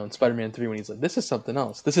 in Spider-Man 3 when he's like, this is something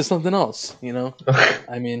else.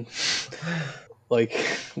 I mean, like,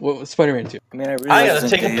 what was Spider-Man 2? I mean, I gotta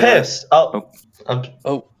take a piss. I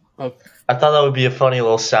thought that would be a funny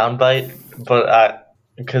little soundbite, but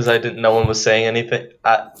because no one was saying anything.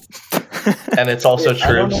 And it's also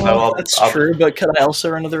true. I don't know if that's true, but could I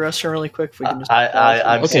also run to the restroom really quick? If we can just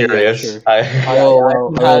I'm serious. Yeah, sure. I'll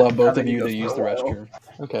allow both of you to use the restroom.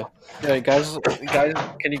 Okay. Yeah, guys,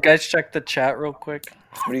 can you guys check the chat real quick?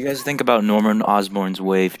 What do you guys think about Norman Osborn's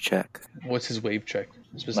wave check? What's his wave check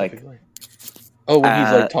specifically? When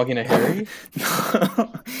he's talking to Harry.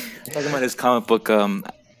 Talking about his comic book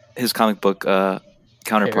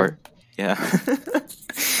counterpart. Hair? Yeah.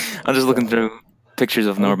 I'm just looking through pictures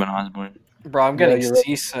of Norman Osborn. Bro, I'm getting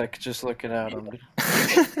seasick just looking at him.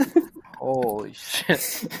 Holy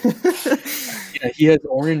shit. Yeah, he has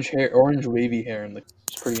orange wavy hair, and it's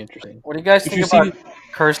pretty interesting. What do you guys think about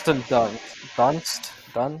Kirsten Dunst?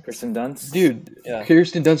 Kirsten Dunst? Dude, Yeah.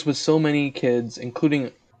 Kirsten Dunst with so many kids,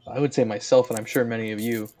 including, I would say myself, and I'm sure many of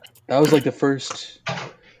you. That was like the first...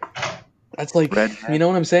 That's like, you know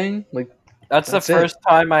what I'm saying? Like, That's the first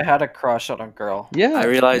time I had a crush on a girl. Yeah. I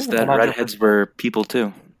realized that 100%. redheads were people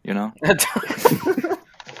too, We're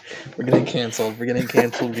getting canceled.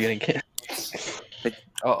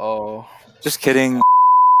 Uh-oh. Just kidding.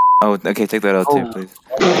 Oh, okay, take that out too, please.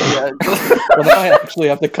 Well, now I actually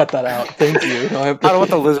have to cut that out. Thank you. I don't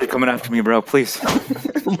want the lizard coming after me, bro. Please.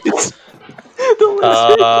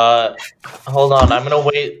 Hold on. I'm gonna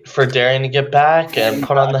wait for Darian to get back and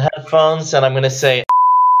put on the headphones, and I'm gonna say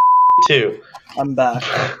too. I'm back.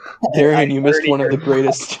 Darian, you missed one of the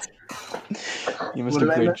greatest. You missed a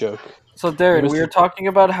great joke. So, Darian, we were talking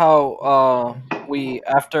about how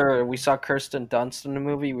after we saw Kirsten Dunst in the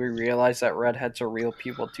movie, we realized that redheads are real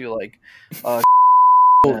people too. Like, oh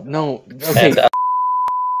no. Okay.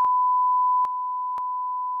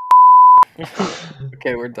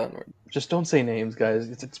 Okay, we're done. Just don't say names, guys.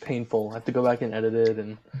 It's painful. I have to go back and edit it,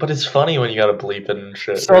 and. But it's funny when you gotta bleep it and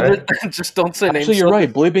shit. So right? just don't say names. Actually, you're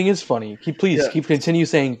right. Bleeping is funny. Keep continue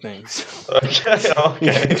saying things. Okay.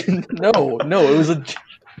 No, it was a.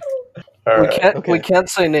 We can't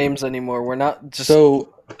say names anymore. We're not just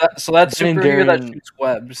so that's superhero that shoots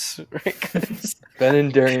webs, right, guys? Ben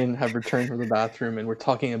and Darian have returned from the bathroom, and we're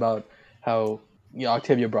talking about how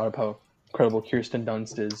Octavio brought up how incredible Kirsten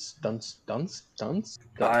Dunst is. Kirsten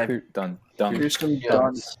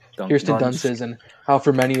Dunst is, and how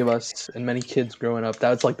for many of us and many kids growing up,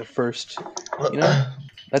 that's like the first.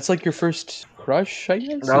 That's like your first crush, I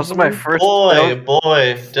guess. That was my first.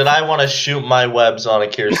 Boy, did I want to shoot my webs on a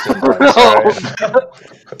Kirsten Dunst.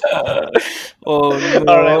 Oh no!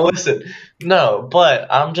 All right, listen. No, but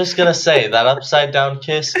I'm just gonna say that upside down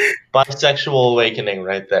kiss, bisexual awakening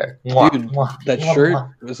right there. Dude,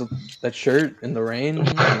 that shirt in the rain.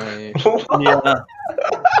 Yeah.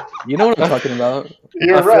 You know what I'm talking about.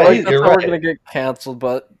 You're right. We're gonna get canceled,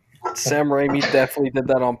 but Sam Raimi definitely did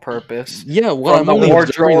that on purpose. Yeah, well, from the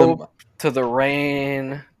wardrobe to the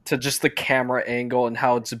rain to just the camera angle and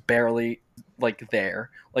how it's barely like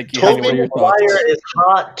there. Like you Tobey Maguire is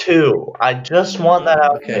hot too. I just want that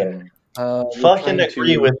out there. Fucking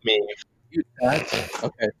agree with me.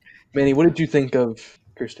 Okay, Manny, what did you think of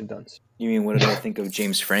Kirsten Dunst? You mean what did I think of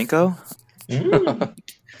James Franco?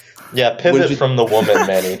 Yeah, pivot from the woman,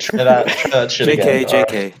 Manny. Try that shit again.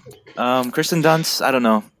 JK. Kirsten Dunst, I don't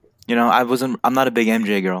know. I'm not a big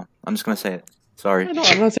MJ girl. I'm just gonna say it. Sorry. I'm not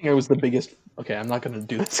saying I was the biggest. Okay, I'm not gonna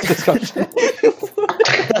do this discussion.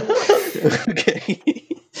 Okay.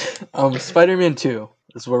 Spider-Man 2.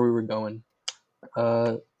 This is where we were going.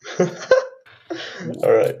 All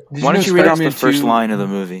right. Did Why know don't you read off Spider-Man the first 2 line of the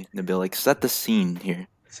movie? They'll be like, set the scene here.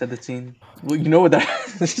 Set the scene. Well, you know what that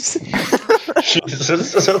is.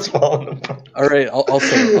 Jesus, that's falling apart. All right, I'll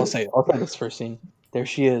say it. I'll say this first scene. There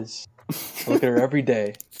she is. I look at her every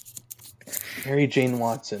day. Mary Jane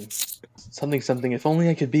Watson. Something. If only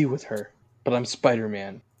I could be with her. But I'm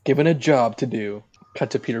Spider-Man. Given a job to do.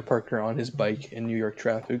 Cut to Peter Parker on his bike in New York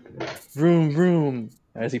traffic. Vroom, vroom.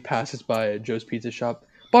 As he passes by Joe's Pizza Shop.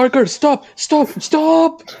 Parker, stop!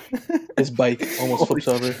 His bike almost flips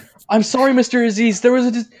over. I'm sorry, Mr. Aziz. There was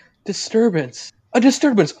a disturbance. A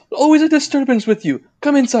disturbance. Always a disturbance with you.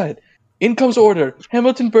 Come inside. In comes order.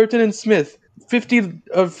 Hamilton, Burton, and Smith.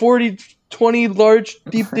 40, 20 large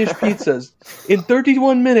deep dish pizzas. In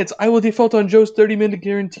 31 minutes, I will default on Joe's 30-minute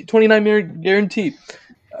guarantee, 29-minute guarantee.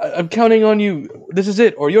 I'm counting on you. This is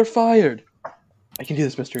it, or you're fired. I can do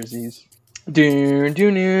this, Mr. Aziz.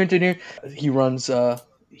 He runs,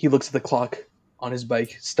 he looks at the clock on his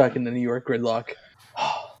bike, stuck in the New York gridlock.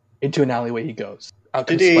 Into an alleyway he goes. Out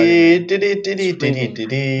comes Spider-Man, screaming, with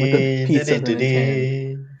the pizza in his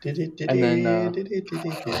hand. And then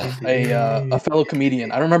a fellow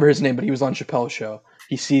comedian, I don't remember his name, but he was on Chappelle's show.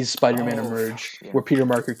 He sees Spider-Man emerge where Peter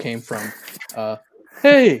Parker came from.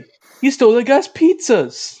 Hey, you stole the guy's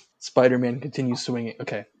pizzas! Spider-Man continues swinging.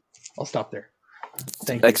 Okay, I'll stop there.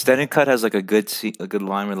 Thank you. Extended cut has like a good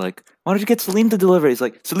line where like, why don't you get Salim to deliver? He's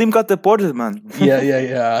like, Salim got deported, man.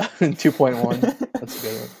 Yeah. 2.1. That's a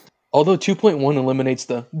good one. Although 2.1 eliminates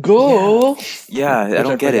the go. Yeah, I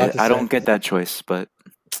don't get it. I don't get that choice, but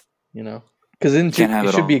you know, because it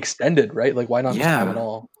should be extended, right? Like, why not just have it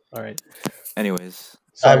all? All right. Anyways,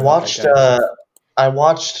 I watched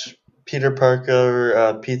Peter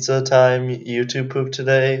Parker Pizza Time YouTube poop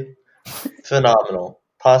today. Phenomenal.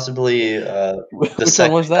 Possibly the Which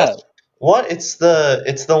second one was that? best. What? It's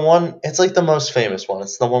the one. It's like the most famous one.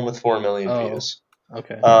 It's the one with 4 million views.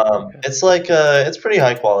 Okay. It's like it's pretty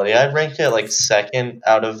high quality. I'd rank it like second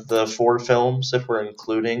out of the 4 films if we're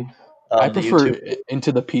including. I prefer YouTube.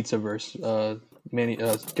 Into the Pizzaverse. Manny,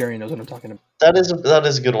 Darian knows what I'm talking about. That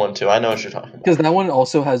is a good one too. I know what you're talking about. Because that one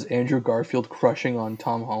also has Andrew Garfield crushing on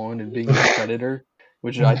Tom Holland and being a predator,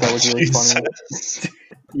 which I thought was really funny.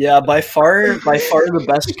 Yeah, by far the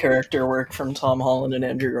best character work from Tom Holland and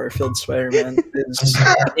Andrew Garfield Spider-Man is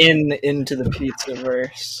Into the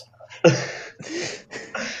Pizzaverse.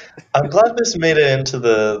 I'm glad this made it into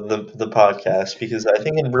the podcast because I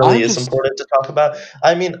think it really is important to talk about.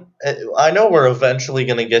 I mean, I know we're eventually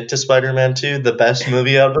going to get to Spider-Man 2, the best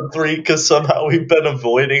movie out of the 3, because somehow we've been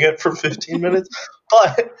avoiding it for 15 minutes.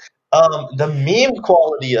 But the meme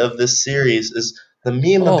quality of this series is the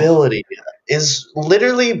memeability is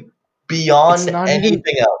literally beyond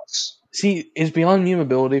anything else. See, it's beyond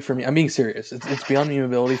memeability for me. I'm being serious. It's beyond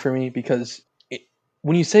memeability for me because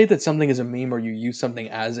when you say that something is a meme or you use something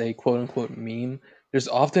as a quote-unquote meme, there's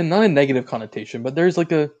often not a negative connotation, but there's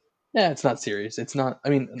like it's not serious. It's not, I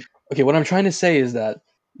mean, okay, what I'm trying to say is that,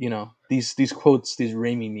 you know, these quotes, these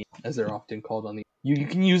Raimi memes, as they're often called on you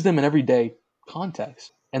can use them in everyday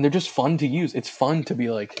context, and they're just fun to use. It's fun to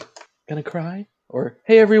be like, gonna cry? Or,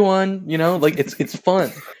 hey everyone, you know, like it's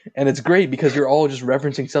fun. And it's great because you're all just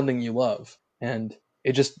referencing something you love. And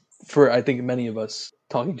it just, for I think many of us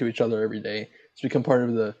talking to each other every day, it's become part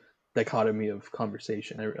of the dichotomy of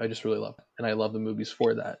conversation. I just really love it. And I love the movies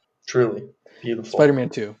for that. Truly. Beautiful. Spider-Man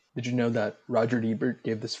 2. Did you know that Roger Ebert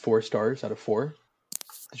gave this 4 stars out of 4?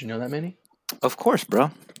 Did you know that, Manny? Of course,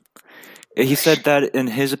 bro. He said that in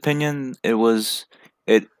his opinion,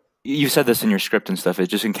 you said this in your script and stuff. It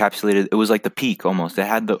just encapsulated. It was like the peak almost. It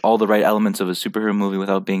had all the right elements of a superhero movie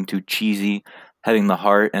without being too cheesy, having the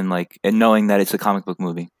heart and knowing that it's a comic book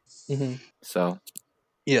movie. Mm-hmm. So,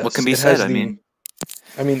 yes, what can be said? I mean,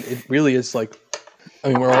 it really is like. I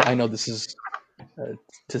mean, I know this is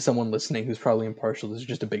to someone listening who's probably impartial. This is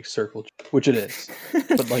just a big circle, which it is.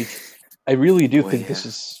 But I really do think this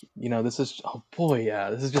is. You know, this is. Oh boy,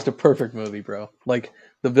 yeah, this is just a perfect movie, bro. Like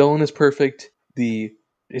the villain is perfect.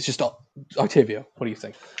 It's just Octavio. What do you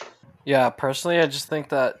think? Yeah, personally, I just think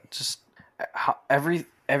that just every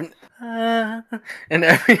and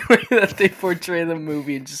every way that they portray the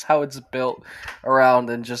movie, and just how it's built around,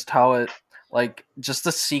 and just how it just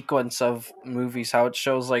the sequence of movies, how it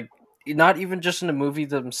shows not even just in the movie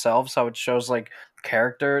themselves, how it shows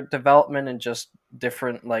character development and just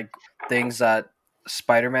different things that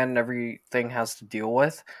Spider-Man and everything has to deal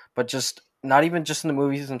with, but just not even just in the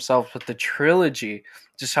movies themselves, but the trilogy,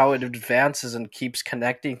 just how it advances and keeps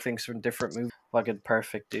connecting things from different movies. Fucking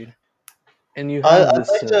perfect, dude. And you have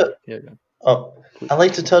I'd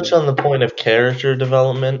like to touch on the point of character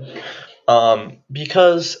development.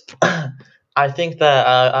 Because I think that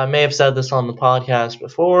I may have said this on the podcast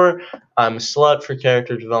before. I'm a slut for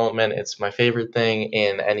character development. It's my favorite thing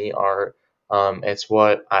in any art. It's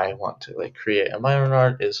what I want to like create in my own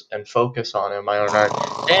art is and focus on in my own art,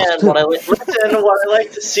 and what I listen, what I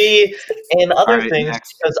like to see in All other right, things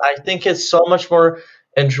next. because I think it's so much more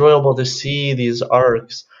enjoyable to see these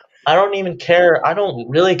arcs. I don't even care. I don't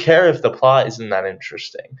really care if the plot isn't that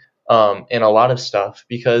interesting. In a lot of stuff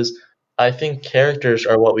because I think characters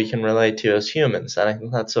are what we can relate to as humans, and I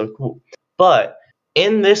think that's so cool. But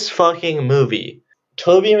in this fucking movie,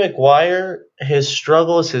 Tobey Maguire, his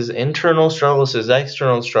struggles, his internal struggles, his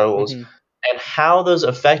external struggles, Mhm. and how those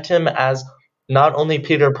affect him as not only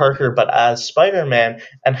Peter Parker but as Spider-Man,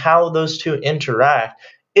 and how those two interact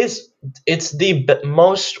is it's the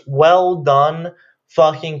most well done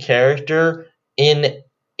fucking character in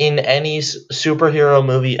any superhero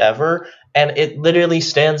movie ever, and it literally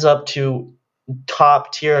stands up to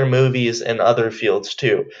top tier movies in other fields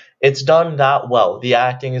too. It's done that well. The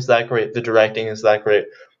acting is that great. The directing is that great.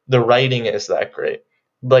 The writing is that great.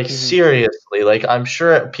 Like Mhm. seriously, like I'm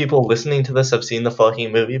sure people listening to this have seen the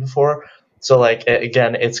fucking movie before. So like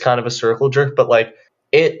again, it's kind of a circle jerk, but like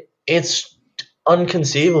it's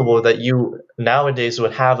unconceivable that you nowadays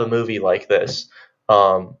would have a movie like this.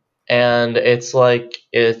 And it's like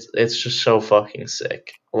it's just so fucking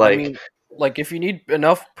sick. I Like mean, like if you need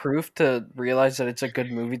enough proof to realize that it's a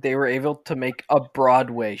good movie, they were able to make a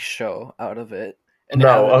Broadway show out of it and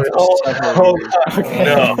have no, it for several years.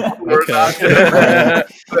 no, we're not gonna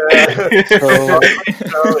Okay. So the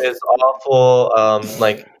show is awful.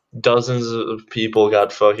 Like dozens of people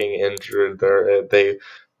got fucking injured.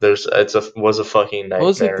 There's was a fucking what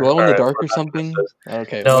was it? nightmare. Glow in the Alright, dark we're or not gonna something? say-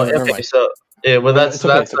 Okay, No, never okay, mind. so yeah, well No, that's it's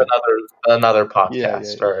okay. It's okay. another Yeah,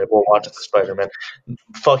 podcast. yeah. All right, we'll watch the Yes. Spider-Man.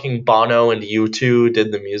 Fucking Bono and U2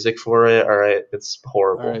 did the music for it. All right, it's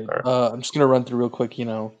horrible. All right. All right. I'm just gonna run through real quick.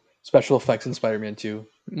 Special effects in Spider-Man 2.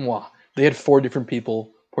 Mwah. They had 4 different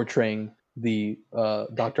people portraying the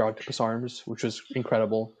Doctor Octopus arms, which was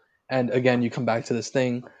incredible. And again, you come back to this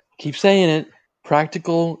thing. Keep saying it.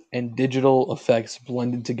 Practical and digital effects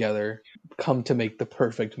blended together come to make the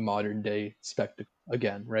perfect modern day spectacle.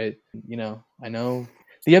 Again, right? I know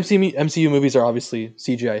the MCU movies are obviously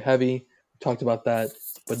CGI heavy. We talked about that,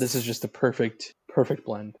 but this is just a perfect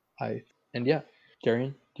blend. And yeah,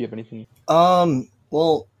 Darian, do you have anything?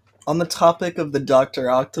 Well, on the topic of the Doctor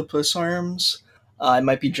Octopus arms, I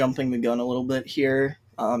might be jumping the gun a little bit here,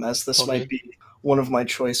 as this Okay. might be one of my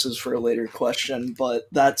choices for a later question. But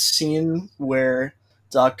that scene where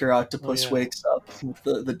Doctor Octopus yeah. wakes up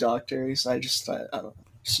with the doctors, I don't know.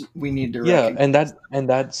 We need to Yeah, recognize. and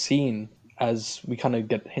that scene, as we kind of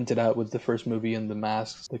get hinted at with the first movie and the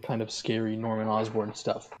masks, the kind of scary Norman Osborn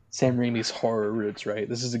stuff. Sam Raimi's horror roots, right?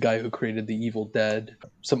 This is the guy who created The Evil Dead,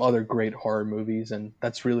 some other great horror movies, and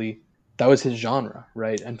that was his genre,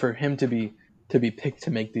 right? And for him to be picked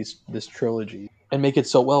to make this trilogy and make it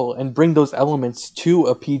so well and bring those elements to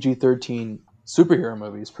a PG-13 superhero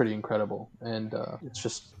movie is pretty incredible. And it's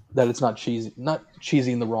just that it's not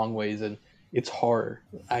cheesy in the wrong ways, and it's horror,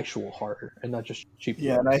 actual horror, and not just cheap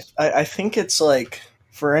Yeah, and tropes. I think it's like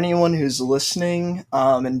for anyone who's listening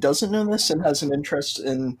and doesn't know this and has an interest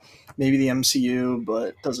in maybe the MCU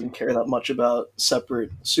but doesn't care that much about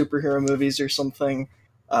separate superhero movies or something.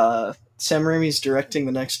 Sam Raimi's directing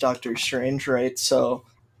the next Doctor Strange, right? So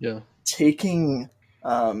Yeah, taking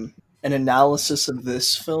an analysis of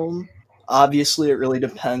this film, obviously it really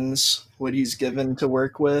depends what he's given to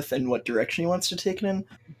work with and what direction he wants to take it in.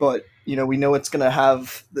 But we know it's gonna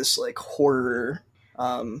have this like horror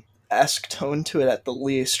esque tone to it at the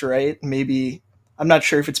least, right? Maybe I'm not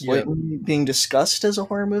sure if it's yeah, blatantly being discussed as a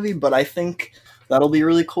horror movie, but I think that'll be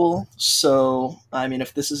really cool. So I mean,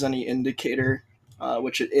 if this is any indicator,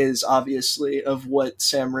 which it is obviously, of what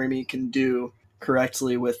Sam Raimi can do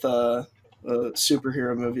correctly with a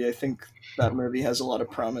superhero movie, I think that movie has a lot of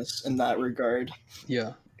promise in that regard.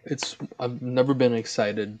 yeah. I've never been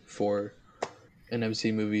excited for an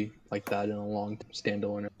MC movie like that in a long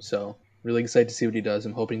standalone. So really excited to see what he does.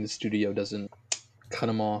 I'm hoping the studio doesn't cut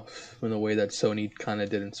him off in the way that Sony kind of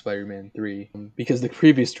did in Spider-Man 3. Because the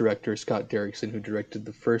previous director, Scott Derrickson, who directed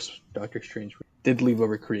the first Doctor Strange, did leave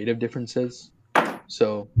over creative differences.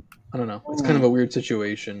 So, I don't know. It's kind of a weird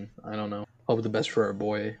situation. I don't know. Hope the best for our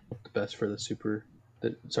boy. Hope the best for the future.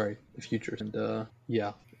 And,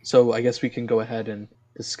 yeah. So, I guess we can go ahead and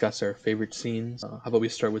discuss our favorite scenes. How about we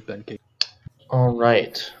start with Ben K? All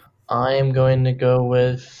right. I'm going to go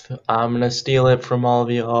with. I'm gonna steal it from all of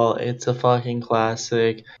you all. It's a fucking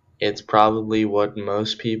classic. It's probably what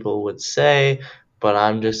most people would say, but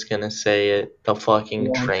I'm just gonna say it. The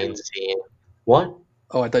fucking train scene. What?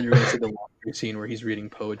 Oh, I thought you were gonna say the laundry scene where he's reading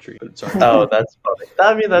poetry. But sorry. Oh, that's funny.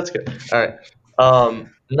 I mean, that's good. All right.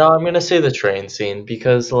 No, I'm gonna say the train scene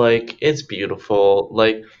because like it's beautiful.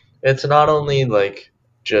 Like it's not only like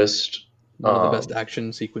just One of the best um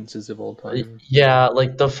action sequences of all time. yeah,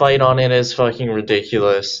 like the fight on it is fucking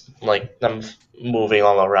ridiculous. Like them moving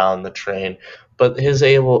all around the train, but his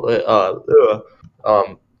the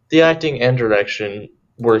acting and direction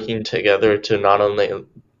working together to not only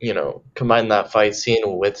combine that fight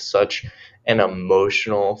scene with such an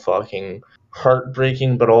emotional fucking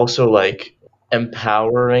heartbreaking, but also like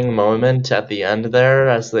empowering moment at the end there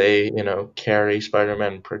as they carry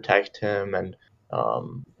Spider-Man, protect him, and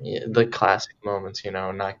yeah, the classic moments,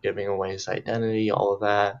 not giving away his identity, all of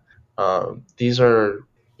that. These are,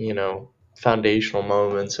 foundational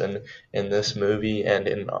moments in this movie and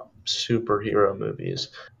in superhero movies.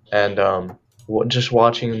 And just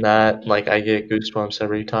watching that, like, I get goosebumps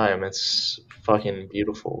every time. It's fucking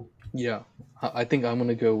beautiful. Yeah, I think I'm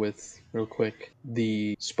gonna go with real quick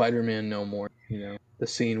the Spider-Man No More. The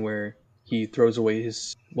scene where he throws away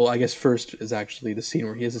his. Well, I guess first is actually the scene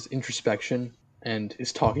where he has this introspection and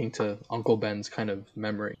is talking to Uncle Ben's kind of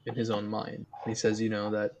memory in his own mind. And he says,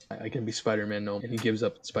 that I can be Spider-Man no more. And he gives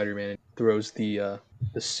up Spider-Man and throws the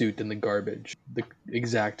suit in the garbage. The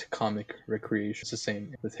exact comic recreation. It's the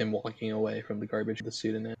same with him walking away from the garbage with the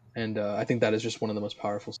suit in it. And I think that is just one of the most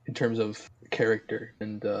powerful in terms of character.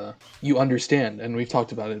 And you understand, and we've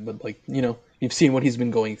talked about it, but like, you've seen what he's been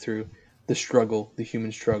going through, the struggle, the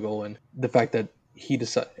human struggle, and the fact that he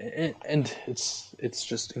decided, and it's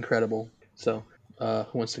just incredible. So,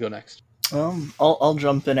 who wants to go next? I'll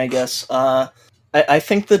jump in, I guess. I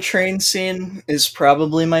think the train scene is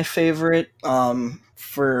probably my favorite,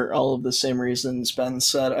 for all of the same reasons Ben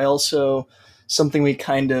said. I also, something we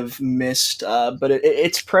kind of missed, but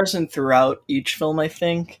it's present throughout each film, I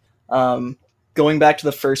think. Going back to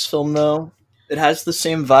the first film, though, it has the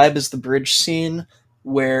same vibe as the bridge scene,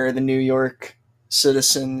 where the New York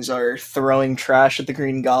citizens are throwing trash at the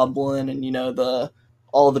Green Goblin, and,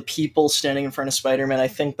 all the people standing in front of Spider-Man. I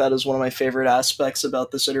think that is one of my favorite aspects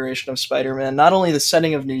about this iteration of Spider-Man. Not only the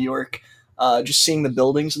setting of New York, just seeing the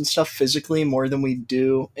buildings and stuff physically more than we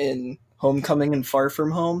do in Homecoming and Far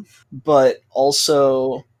From Home, but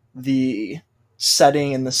also the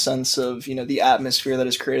setting in the sense of, the atmosphere that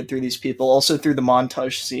is created through these people, also through the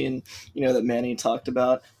montage scene, that Manny talked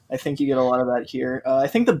about. I think you get a lot of that here. I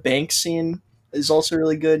think the bank scene is also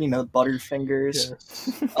really good, Butterfingers.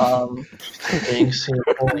 Thanks.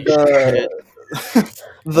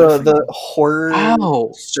 The horror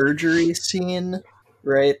Ow! surgery scene,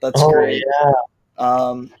 right? That's Oh great. yeah.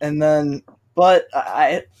 And then, but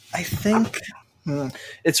I think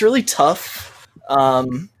it's really tough.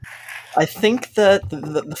 I think that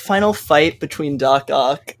the final fight between Doc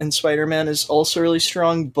Ock and Spider-Man is also really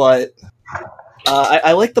strong, but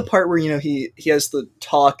I like the part where he has the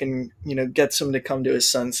talk and gets him to come to his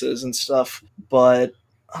senses and stuff. But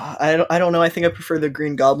I don't know. I think I prefer the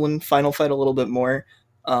Green Goblin final fight a little bit more.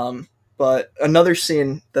 But another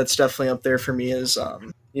scene that's definitely up there for me is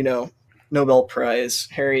Nobel Prize.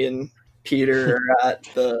 Harry and Peter are at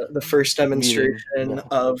the first demonstration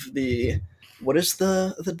of the. What is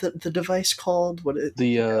the device called?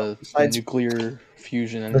 The nuclear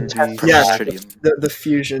fusion energy. Yeah, the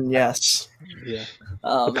fusion. Yes. Yeah.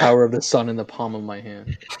 The power of the sun in the palm of my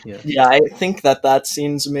hand. Yeah. Yeah, I think that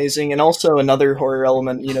scene's amazing, and also another horror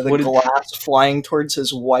element. The glass flying towards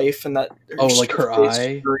his wife, and that like her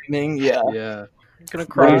eye screaming. Yeah. Yeah. I'm gonna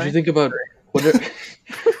cry. What did you think about?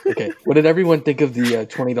 Okay. What did everyone think of the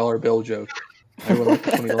 $20 bill joke? Everyone liked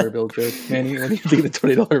the $20 bill joke. Manny, what do you think of the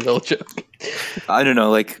 $20 bill joke? I don't know.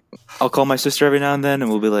 Like, I'll call my sister every now and then, and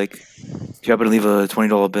we'll be like, "Do you happen to leave a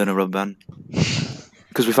 $20 bill in a rubber band?"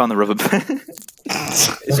 Because we found the rubber band.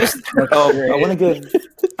 It's just. I want to give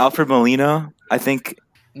Alfred Molina. I think.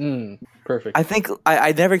 Perfect. I think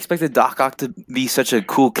I never expected Doc Ock to be such a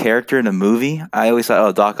cool character in a movie. I always thought,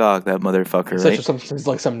 oh, Doc Ock, that motherfucker, right? He's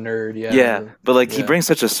like some nerd, yeah. Yeah, but like he brings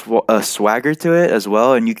such a swagger to it as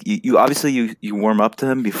well, and you obviously you warm up to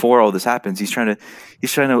him before all this happens. He's trying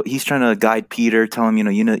to guide Peter, tell him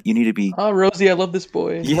you need to be. Oh, Rosie, I love this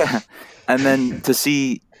boy. Yeah, and then to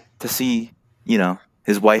see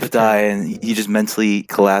his wife die, and he just mentally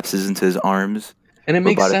collapses into his arms. And it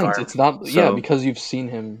makes sense. It's not because you've seen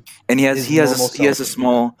him. And he has a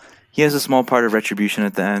small part of retribution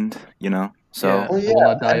at the end, So will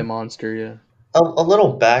not die a monster. Yeah. A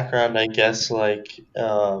little background, I guess, like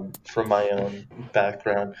from my own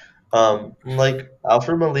background, like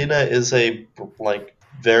Alfred Molina is a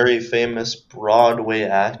very famous Broadway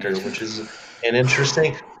actor, which is an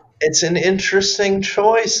interesting. It's an interesting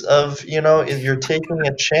choice of you're taking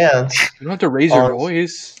a chance You don't have to raise your on.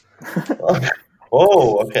 voice.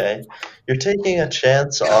 Oh, okay. You're taking a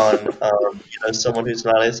chance on someone who's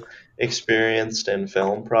not as experienced in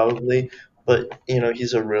film probably, but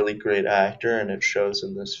he's a really great actor and it shows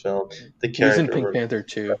in this film. The He was in character Pink was Panther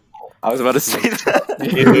too. I was about to say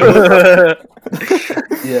He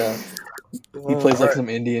Yeah, he plays like Alright, some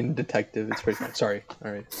Indian detective. It's pretty fun. Sorry.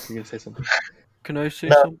 All right, you're gonna say something. can I say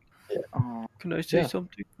no, something? Oh, Can I say Yeah.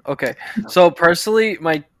 something? Okay. So personally,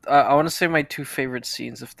 my I want to say my two favorite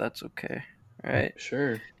scenes, if that's okay. Right.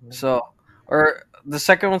 Sure. So, or the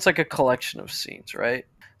second one's like a collection of scenes, right?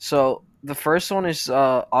 So the first one is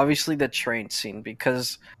obviously the train scene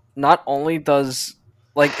because not only does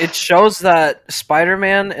like it shows that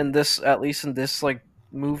Spider-Man in this, at least in this like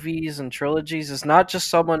movies and trilogies, is not just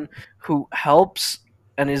someone who helps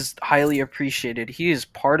and is highly appreciated. He is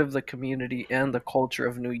part of the community and the culture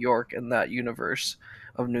of New York and that universe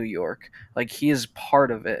of New York. Like he is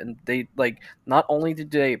part of it, and they like not only do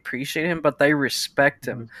they appreciate him, but they respect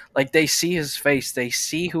him. Like they see his face, they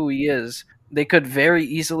see who he is. They could very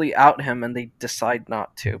easily out him, and they decide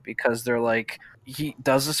not to because they're like, he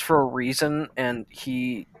does this for a reason, and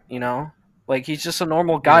he, like he's just a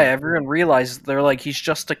normal guy. Yeah. Everyone realizes they're like he's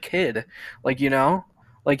just a kid, like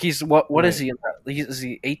like he's what is Right. he? Is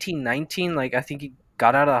he 18, 19? Like I think he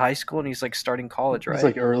got out of high school and he's like starting college, He's right?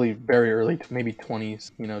 like early, very early, maybe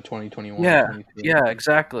 20s. 20, 21, Yeah, 22. yeah,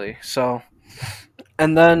 exactly. So,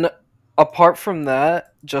 and then apart from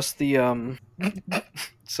that, just the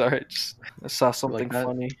sorry, just I saw something that?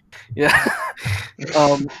 funny. Yeah.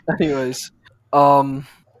 Anyways,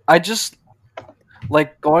 I just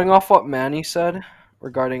like going off what Manny said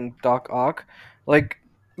regarding Doc Ock. Like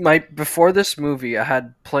my before this movie, I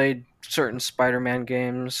had played certain Spider-Man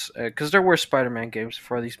games because there were Spider-Man games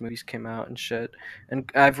before these movies came out and shit. And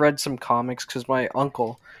I've read some comics because my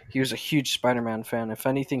uncle, he was a huge Spider-Man fan. If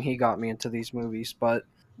anything, he got me into these movies. But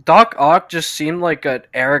Doc Ock just seemed like an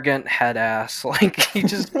arrogant head ass. Like he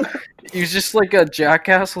was just like a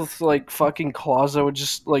jackass with like fucking claws that would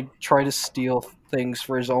just like try to steal things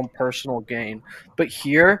for his own personal gain. But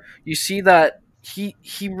here you see that he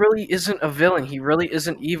really isn't a villain. He really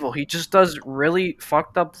isn't evil. He just does really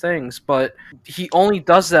fucked up things, but he only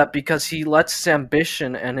does that because he lets his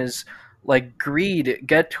ambition and his like greed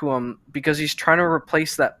get to him because he's trying to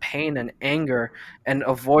replace that pain and anger and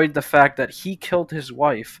avoid the fact that he killed his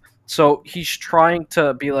wife. So he's trying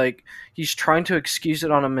to be like he's trying to excuse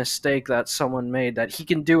it on a mistake that someone made that he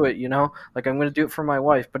can do it, like I'm going to do it for my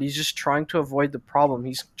wife, but he's just trying to avoid the problem.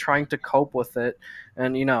 He's trying to cope with it.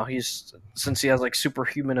 And he's since he has like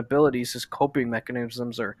superhuman abilities, his coping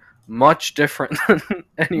mechanisms are much different than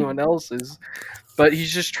anyone else's. But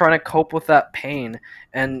he's just trying to cope with that pain,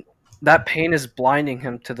 and that pain is blinding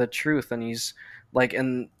him to the truth, and he's like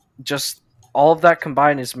and just all of that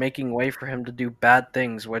combined is making way for him to do bad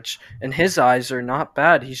things, which in his eyes are not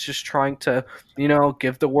bad. He's just trying to,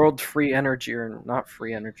 give the world free energy, or not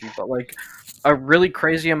free energy, but like a really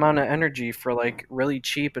crazy amount of energy for like really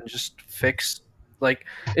cheap and just fix like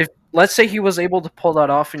if let's say he was able to pull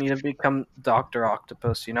that off and he didn't become Dr.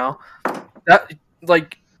 Octopus, that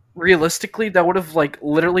like realistically that would have like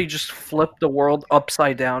literally just flipped the world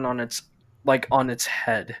upside down on its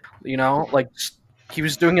head, like he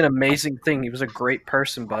was doing an amazing thing. He was a great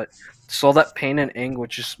person, but so that pain and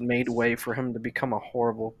anguish just made way for him to become a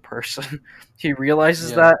horrible person. He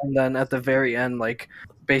realizes Yeah. that, and then at the very end, like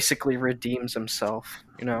basically redeems himself.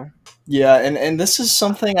 Yeah, and this is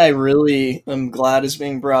something I really am glad is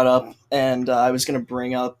being brought up, and I was going to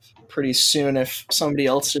bring up pretty soon if somebody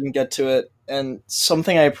else didn't get to it, and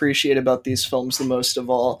something I appreciate about these films the most of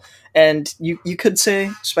all. And you could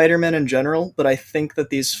say Spider-Man in general, but I think that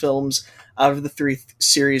these films, out of the three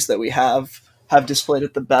series that we have displayed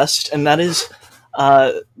it the best, and that is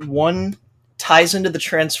one ties into the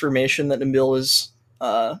transformation that Nabil was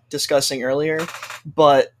discussing earlier,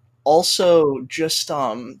 but also just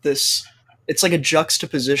this it's like a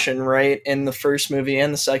juxtaposition, right, in the first movie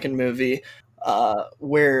and the second movie,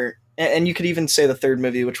 where and you could even say the third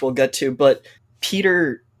movie, which we'll get to, but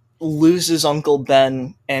Peter loses Uncle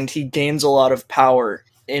Ben and he gains a lot of power.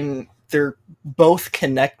 In they're both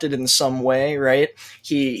connected in some way, right?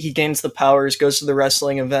 He gains the powers, goes to the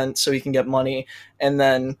wrestling event so he can get money, and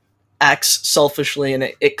then acts selfishly, and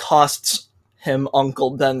it costs him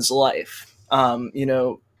Uncle Ben's life.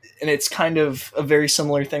 And it's kind of a very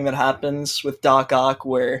similar thing that happens with Doc Ock,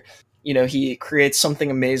 where he creates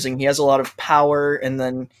something amazing. He has a lot of power, and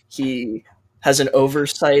then he has an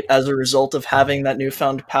oversight as a result of having that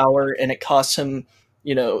newfound power, and it costs him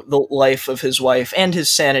the life of his wife and his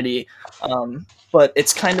sanity. But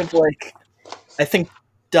it's kind of like, I think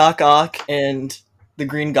Doc Ock and the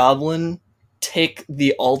Green Goblin take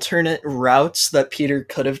the alternate routes that Peter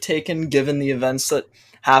could have taken given the events that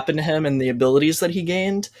happened to him and the abilities that he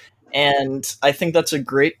gained. And I think that's a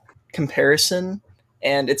great comparison.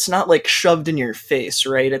 And it's not like shoved in your face,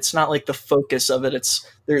 right? It's not like the focus of it.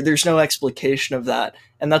 There's no explication of that.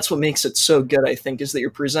 And that's what makes it so good, I think, is that you're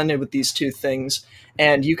presented with these two things.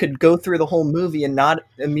 And you could go through the whole movie and not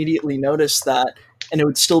immediately notice that, and it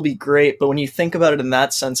would still be great. But when you think about it in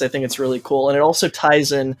that sense, I think it's really cool. And it also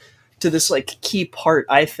ties in to this like key part,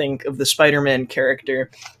 I think, of the Spider-Man character.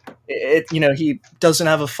 He doesn't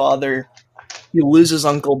have a father. He loses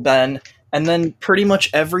Uncle Ben, and then pretty much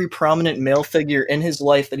every prominent male figure in his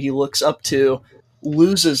life that he looks up to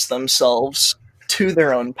loses themselves to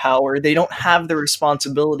their own power. They don't have the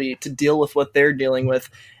responsibility to deal with what they're dealing with,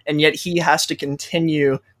 and yet he has to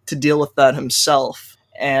continue to deal with that himself,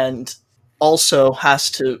 and also has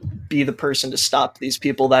to be the person to stop these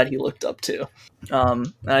people that he looked up to.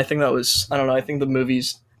 And I think I don't know, I think the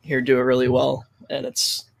movies here do it really well, and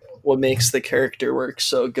it's what makes the character work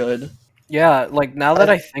so good. Yeah, like now that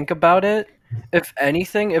I think about it, if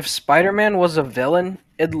anything, if Spider-Man was a villain,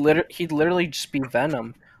 he'd literally just be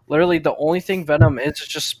Venom. Literally, the only thing Venom is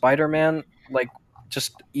just Spider-Man, like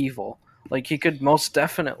just evil. Like he could most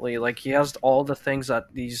definitely, like he has all the things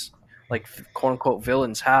that these like quote unquote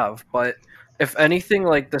villains have. But if anything,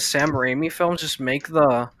 like the Sam Raimi films just make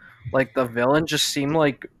the villain just seem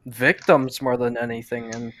like victims more than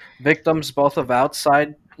anything, and victims both of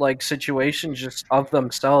outside like situations just of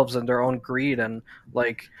themselves and their own greed and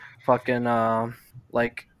like fucking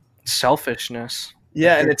like selfishness.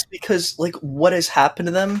 Yeah, and it's because like what has happened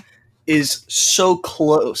to them is so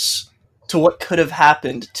close to what could have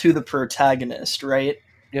happened to the protagonist, right?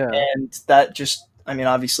 Yeah. And that just, I mean,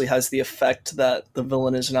 obviously has the effect that the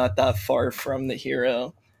villain is not that far from the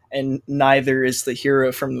hero, and neither is the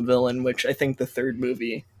hero from the villain, which I think the third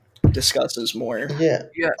movie discusses more. Yeah,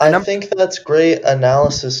 Yeah, I and think that's great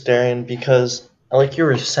analysis, Darian, because, like you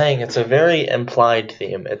were saying, it's a very implied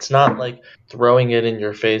theme. It's not like throwing it in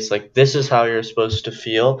your face, like this is how you're supposed to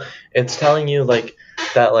feel. It's telling you like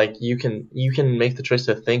that, like you can make the choice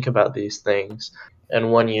to think about these things,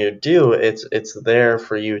 and when you do, it's there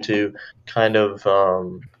for you to kind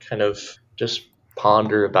of just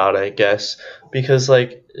ponder about, I guess, because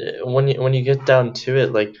like when you get down to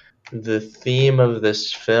it, like the theme of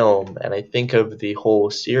this film, and I think of the whole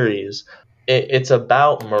series, it's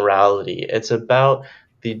about morality. It's about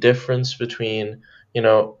the difference between, you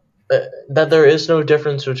know, that there is no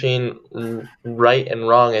difference between right and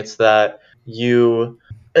wrong. It's that no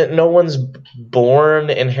one's born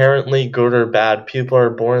inherently good or bad. People are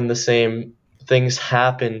born the same. Things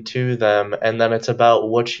happen to them, and then it's about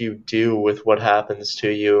what you do with what happens to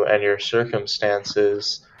you and your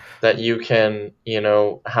circumstances, that you can,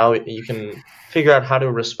 how you can figure out how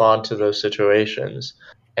to respond to those situations.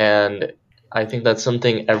 And I think that's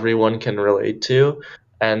something everyone can relate to,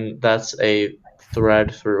 and that's a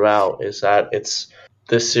thread throughout, is that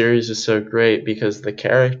this series is so great because the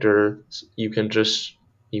characters, you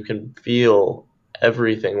can feel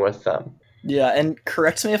everything with them. Yeah, and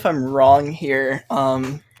correct me if I'm wrong here,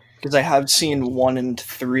 because I have seen 1 and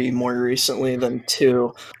 3 more recently than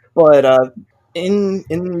 2. But in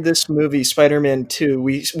this movie, Spider-Man 2,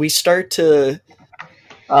 we start to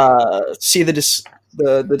see the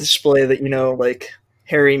display that, like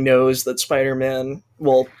Harry knows that Spider-Man,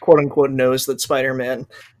 well, quote unquote, knows that Spider-Man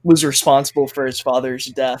was responsible for his father's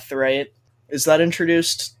death, right? Is that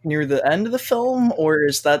introduced near the end of the film, or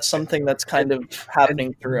is that something that's kind of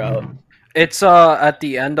happening throughout? it's at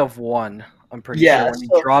the end of 1, I'm pretty Yeah, sure, when he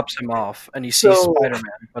so drops him off and he sees so Spider-Man,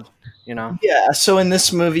 but you know. yeah, so in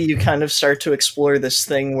this movie you kind of start to explore this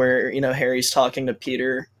thing where, Harry's talking to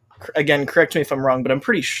Peter. Again, correct me if I'm wrong, but I'm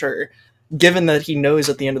pretty sure, given that he knows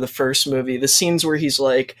at the end of the first movie, the scenes where he's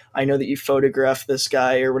like, I know that you photographed this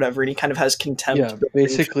guy or whatever, and he kind of has contempt Yeah, built in for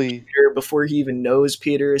basically, Peter before he even knows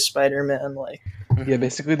Peter is Spider-Man. Like, yeah,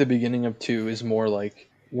 basically the beginning of 2 is more like,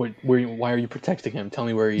 why are you protecting him? Tell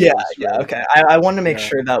me where he yeah, is, yeah, right? okay. I wanted to make Yeah,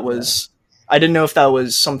 sure that was. I didn't know if that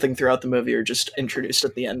was something throughout the movie or just introduced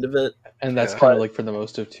at the end of it. and that's Yeah. kind of like for the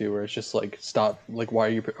most of 2, where it's just like, stop, like,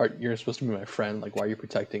 you're supposed to be my friend, like, why are you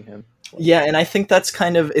protecting him? Like, Yeah, and I think that's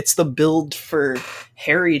kind of it's the build for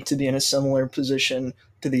Harry to be in a similar position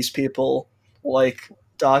to these people like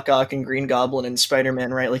Doc Ock and Green Goblin and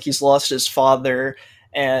Spider-Man, right? Like he's lost his father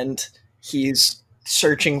and he's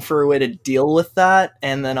searching for a way to deal with that,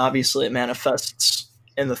 and then obviously it manifests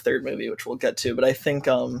in the third movie, which we'll get to. But I think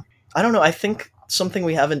I don't know, I think something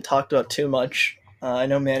we haven't talked about too much I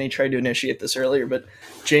know Manny tried to initiate this earlier, but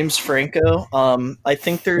James Franco. I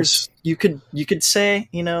think there's you could say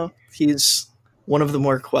he's one of the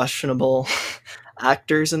more questionable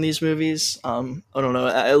actors in these movies. I don't know.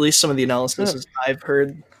 At least some of the analysis I've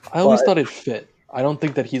heard. I always But thought it fit. I don't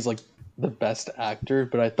think that he's like the best actor,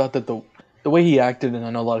 but I thought that the way he acted, and I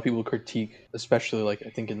know a lot of people critique, especially like I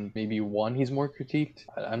think in maybe one he's more critiqued.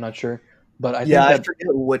 I'm not sure, but I yeah, think I that forget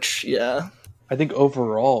which. Yeah, I think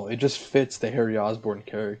overall it just fits the Harry Osborn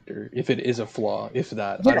character. If it is a flaw, if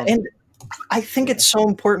that, I yeah, don't. and I think Yeah. it's so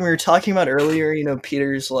important. We were talking about earlier.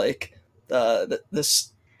 Peter's like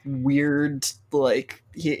this weird like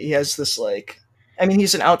he has this like. I mean,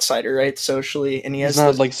 he's an outsider, right, socially, and he He's has not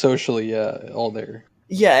this. like socially, all there.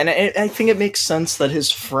 Yeah, and I think it makes sense that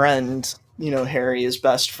his friend, Harry, his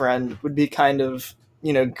best friend, would be kind of,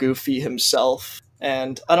 goofy himself.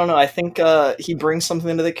 And I don't know, I think he brings something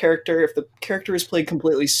into the character. If the character is played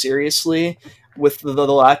completely seriously, with the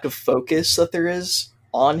lack of focus that there is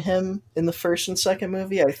on him in the first and second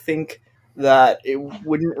movie, I think that he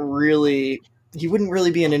wouldn't really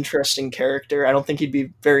be an interesting character. I don't think he'd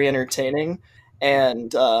be very entertaining.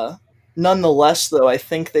 And nonetheless, though, I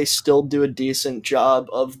think they still do a decent job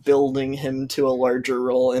of building him to a larger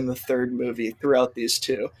role in the third movie throughout these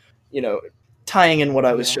two. You know, tying in what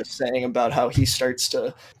I was Yeah. just saying about how he starts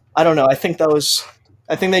to. I don't know. I think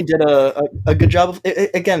they did a good job of.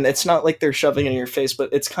 Again, it's not like they're shoving it in your face, but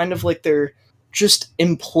it's kind of like they're just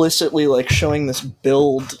implicitly like showing this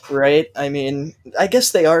build, right? I mean, I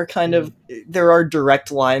guess they are kind of. There are direct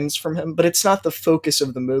lines from him, but it's not the focus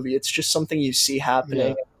of the movie. It's just something you see happening.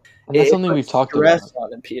 Yeah, and that's something we've puts talked stress about.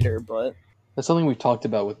 on it, Peter, but That's something we've talked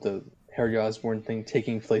about with the Harry Osborn thing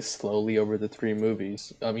taking place slowly over the three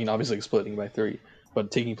movies. I mean, obviously splitting by three,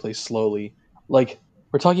 but taking place slowly. Like,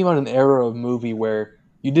 we're talking about an era of movie where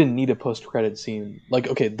you didn't need a post-credit scene. Like,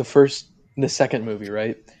 okay, the second movie,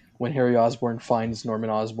 right? When Harry Osborn finds Norman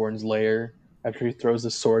Osborn's lair after he throws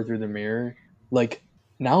the sword through the mirror. Like,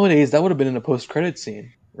 nowadays, that would have been in a post-credit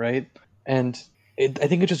scene, right? And I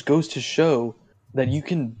think it just goes to show that you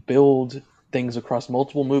can build things across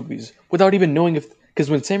multiple movies without even knowing if, because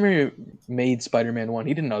when Sam Raimi made Spider-Man 1,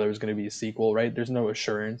 he didn't know there was going to be a sequel, right? There's no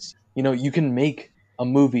assurance. You can make a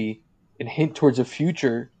movie and hint towards a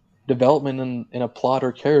future development in a plot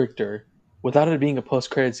or character without it being a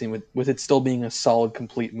post-credit scene, with it still being a solid,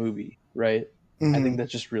 complete movie, right? I think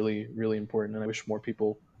that's just really, really important, and I wish more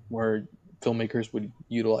filmmakers would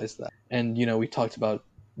utilize that. And we talked about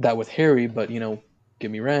that with Harry, but give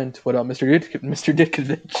me rent. What about Mr.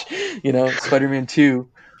 Ditkovich? Spider-Man 2.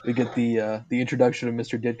 We get the introduction of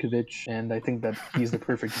Mr. Ditkovich, and I think that he's the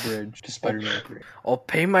perfect bridge to Spider-Man 3. I'll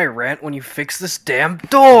pay my rent when you fix this damn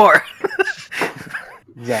door.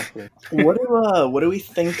 Exactly. what do we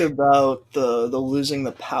think about the losing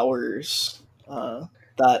the powers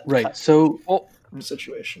that Right. So, Well,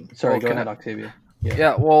 situation? sorry. Well, Go can ahead, I- Octavia.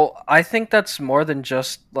 yeah, well, I think that's more than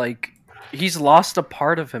just like he's lost a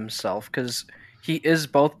part of himself because he is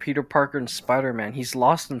both Peter Parker and Spider-Man. He's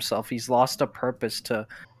lost himself. He's lost a purpose to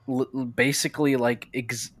basically like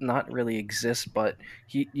not really exist, but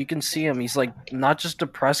you can see him. He's like not just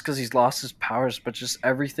depressed because he's lost his powers, but just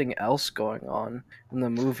everything else going on in the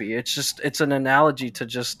movie. It's an analogy to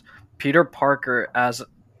just Peter Parker as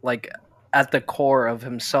like at the core of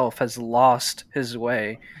himself has lost his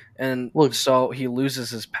way, and Look, so he loses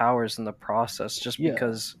his powers in the process just Yeah.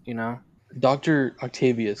 because Dr.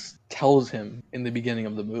 Octavius tells him in the beginning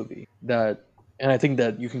of the movie that, and I think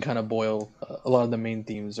that you can kind of boil a lot of the main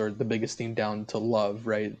themes or the biggest theme down to love,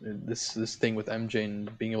 right? This thing with MJ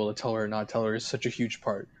and being able to tell her or not tell her is such a huge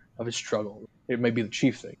part of his struggle. It might be the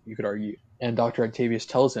chief thing, you could argue. And Dr. Octavius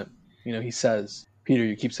tells him, he says, Peter,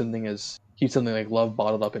 you keep something like love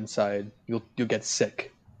bottled up inside, you'll get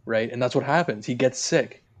sick, right? And that's what happens. He gets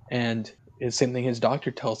sick, and the same thing his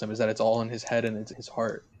doctor tells him is that it's all in his head and it's his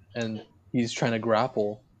heart. And he's trying to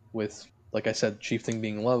grapple with, like I said, chief thing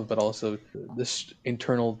being love, but also this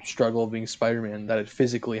internal struggle of being Spider-Man, that it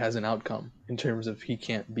physically has an outcome in terms of he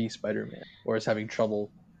can't be Spider-Man or is having trouble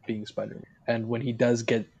being Spider-Man. And when he does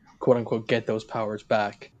get, quote unquote, get those powers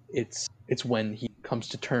back, it's when he comes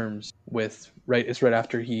to terms with, it's right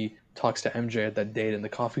after he talks to MJ at that date in the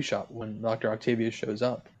coffee shop when Dr. Octavius shows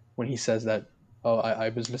up, when he says that, oh, I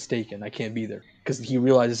was mistaken, I can't be there, because he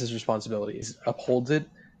realizes his responsibility, he upholds it,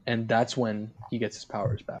 and that's when he gets his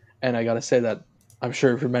powers back. And I gotta say that I'm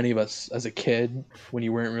sure for many of us as a kid, when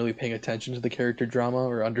you weren't really paying attention to the character drama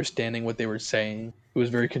or understanding what they were saying, it was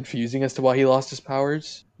very confusing as to why he lost his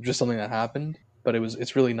powers. Just something that happened. But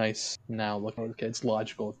it's really nice now looking at it. It's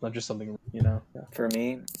logical. It's not just something, Yeah. For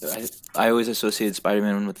me, I always associated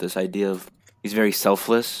Spider-Man with this idea of he's very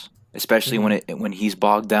selfless. especially when he's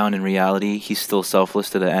bogged down in reality. He's still selfless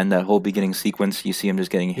to the end. That whole beginning sequence, you see him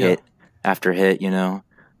just getting hit after hit.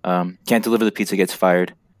 Can't deliver the pizza, gets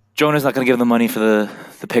fired. Jonah's not gonna give him the money for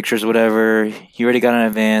the pictures, or whatever. He already got an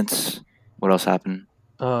advance. What else happened?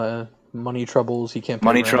 Money troubles. He can't pay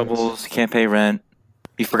Money rent. troubles. He can't pay rent.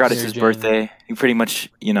 He forgot it's his birthday. He pretty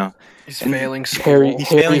much, He's failing school. He's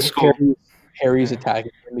failing school. Harry's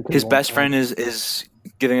attacking him because His he best won't friend is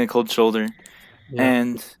giving a cold shoulder, Yeah.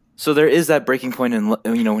 and so there is that breaking point in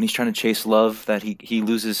when he's trying to chase love, that he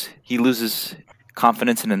loses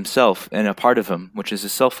confidence in himself and a part of him, which is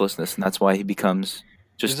his selflessness, and that's why he becomes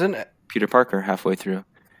just Peter Parker halfway through.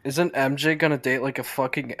 Isn't MJ gonna date like a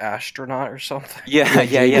fucking astronaut or something? Yeah.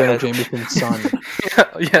 Jameson's son.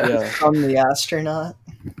 yeah. From the astronaut.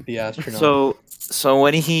 The astronaut. So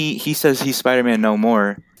when he says he's Spider-Man no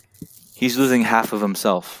more, he's losing half of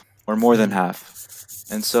himself, or more than half.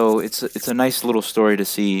 And so it's a nice little story to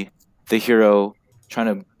see the hero trying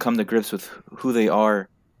to come to grips with who they are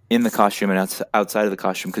in the costume and outside of the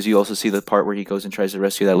costume, because you also see the part where he goes and tries to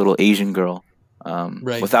rescue that little Asian girl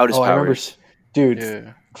without his powers.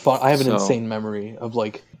 Dude, I have an insane memory of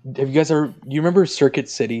have you guys you remember Circuit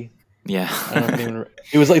City? Yeah. I don't know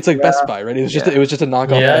it's like Best Buy, right? It was just a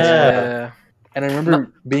knockoff. Yeah. And I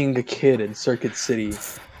remember being a kid in Circuit City.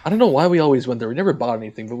 I don't know why we always went there. We never bought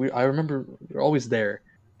anything, but I remember we were always there.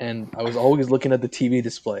 And I was always looking at the TV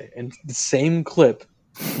display. And the same clip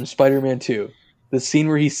from Spider-Man 2, the scene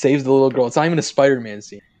where he saves the little girl. It's not even a Spider-Man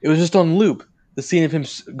scene. It was just on loop. The scene of him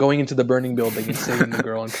going into the burning building and saving the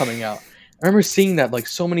girl and coming out. I remember seeing that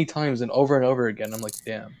so many times and over again. I'm like,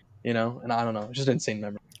 damn, and I don't know, it's just an insane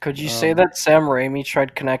memory. Could you say that Sam Raimi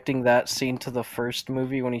tried connecting that scene to the first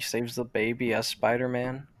movie when he saves the baby as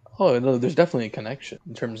Spider-Man? Oh no, there's definitely a connection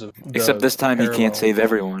in terms of. Except this time he can't save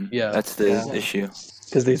everyone. Yeah, that's the issue.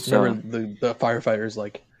 Because remember the firefighters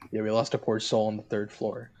we lost a poor soul on the 3rd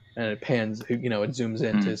floor, and it pans, it zooms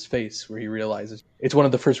into his face where he realizes it's one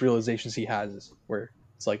of the first realizations he has, where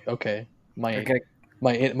it's like, okay, my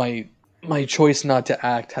choice not to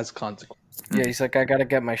act has consequences. Yeah, he's like, I gotta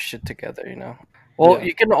get my shit together, Well,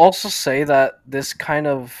 you can also say that this kind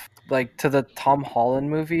of to the Tom Holland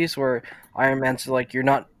movies where Iron Man's like, you're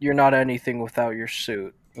not anything without your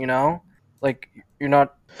suit, you're not.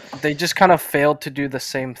 They just kind of failed to do the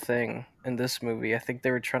same thing in this movie. I think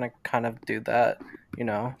they were trying to kind of do that,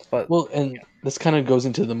 But this kind of goes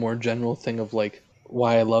into the more general thing of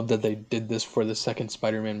why I love that they did this for the second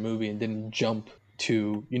Spider-Man movie and didn't jump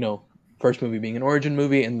to first movie being an origin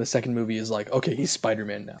movie, and the second movie is okay, he's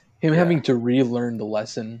Spider-Man now. Him having to relearn the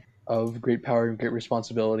lesson of great power and great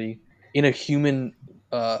responsibility in a human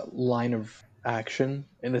line of action,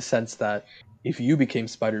 in the sense that if you became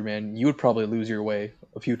Spider-Man, you would probably lose your way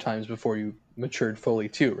a few times before you matured fully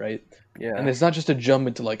too, right? Yeah. And it's not just a jump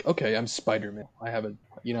into okay, I'm Spider-Man. I have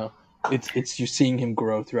it's you seeing him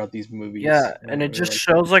grow throughout these movies. Yeah, and it just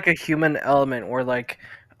shows a human element where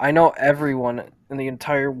I know everyone in the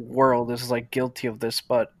entire world is guilty of this,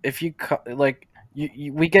 but if you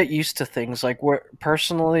we get used to things. We're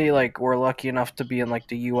personally we're lucky enough to be in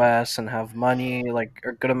the US and have money,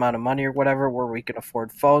 a good amount of money or whatever, where we can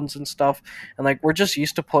afford phones and stuff, and we're just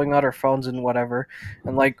used to pulling out our phones and whatever.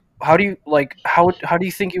 And how do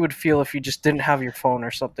you think you would feel if you just didn't have your phone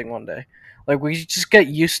or something one day? We just get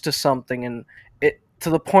used to something, and it to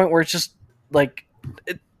the point where it's just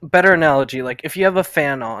better analogy, if you have a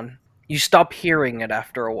fan on, you stop hearing it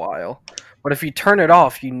after a while, but if you turn it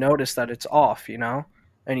off, you notice that it's off, and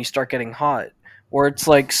you start getting hot. Or it's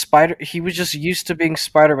he was just used to being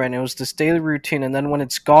Spider-Man. It was this daily routine, and then when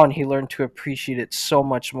it's gone, he learned to appreciate it so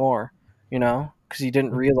much more, because he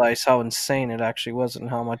didn't realize how insane it actually was and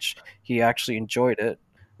how much he actually enjoyed it.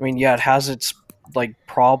 I mean, yeah, it has its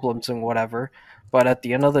problems and whatever, but at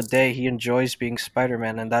the end of the day, he enjoys being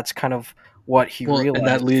Spider-Man, and that's kind of what he realized. And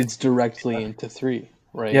that leads directly into 3,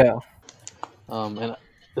 right? Yeah. And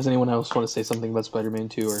does anyone else want to say something about Spider-Man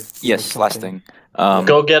 2? Or yes, last thing.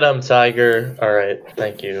 Go get him, Tiger. All right,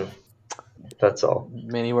 thank you. That's all.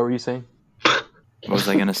 Manny, what were you saying? What was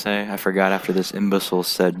I gonna say? I forgot after this imbecile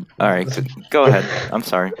said. All right, go ahead. I'm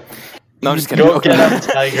sorry. No, I'm just kidding. Go get him,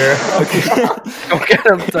 Tiger. Go get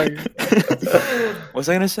him, Tiger. What was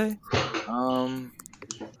I gonna say?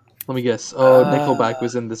 Let me guess. Oh, Nickelback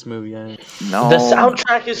was in this movie. No. The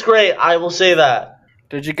soundtrack is great. I will say that.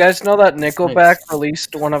 Did you guys know that Nickelback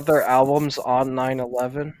released one of their albums on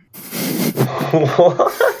 9/11?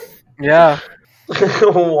 What? Yeah.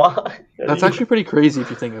 Why? That's actually pretty crazy if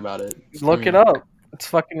you think about it. Look it up. It's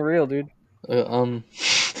fucking real, dude.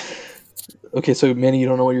 Okay, so Manny, you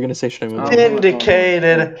don't know what you're gonna say. Should I move on?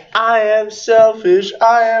 Vindicated. I am selfish.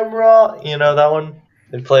 I am wrong. You know that one?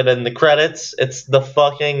 They played it in the credits. It's the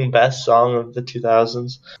fucking best song of the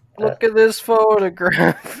 2000s. Look at this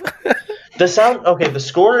photograph. The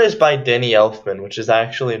score is by Danny Elfman, which is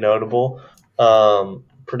actually notable.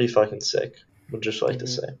 Pretty fucking sick. Would just like to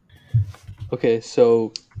say. Okay,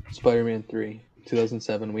 so Spider-Man 3,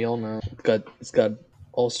 2007. We all know it's got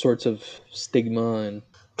all sorts of stigma and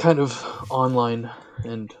kind of online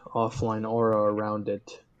and offline aura around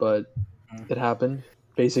it, but it happened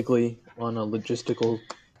basically on a logistical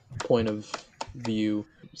point of view.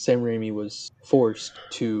 Sam Raimi was forced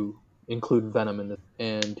to include Venom in it,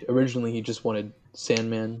 and originally he just wanted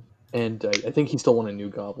Sandman, and I think he still wanted New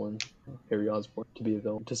Goblin, Harry Osborn, to be a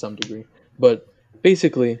villain to some degree. But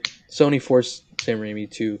basically, Sony forced Sam Raimi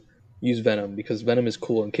to use Venom because Venom is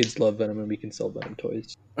cool and kids love Venom and we can sell Venom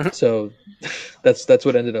toys. So that's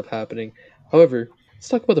what ended up happening. However, let's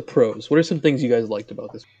talk about the pros. What are some things you guys liked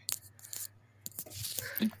about this?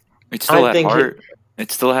 It still I had think heart.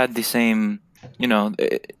 It still had the same,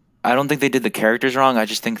 I don't think they did the characters wrong. I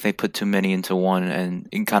just think they put too many into one, and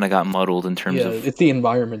it kind of got muddled in terms Yeah, of. it's the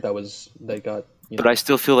environment that got. But I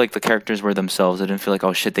still feel like the characters were themselves. I didn't feel like,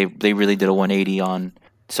 oh shit, they really did a 180 on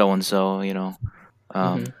so and so.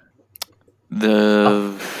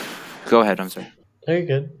 Go ahead. I'm sorry. Very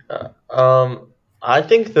good. I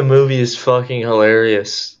think the movie is fucking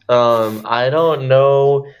hilarious. I don't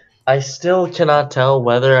know. I still cannot tell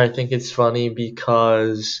whether I think it's funny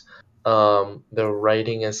because the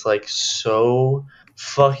writing is like so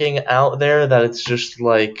fucking out there that it's just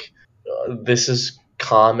like this is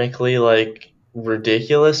comically like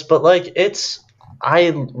ridiculous, but like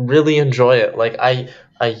I really enjoy it. Like I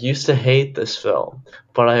used to hate this film,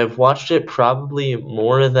 but I have watched it probably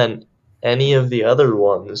more than any of the other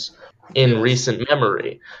ones in Yes. recent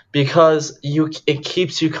memory because it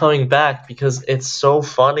keeps you coming back because it's so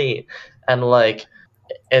funny and like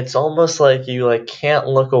it's almost like you like can't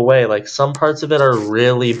look away. Like some parts of it are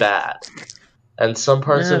really bad and some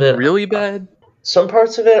parts of it really bad. some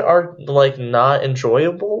parts of it are like not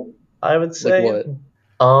enjoyable, I would say. Like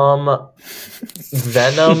what?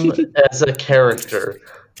 Venom as a character,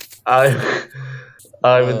 I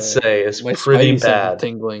I would say is My pretty spidey sense is bad.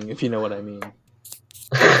 tingling, if you know what I mean.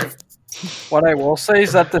 What I will say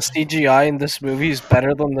is that the CGI in this movie is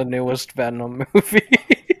better than the newest Venom movie.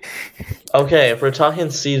 Okay, if we're talking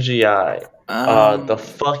CGI, the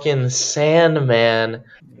fucking Sandman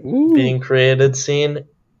Ooh. being created scene,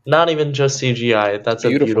 not even just CGI, that's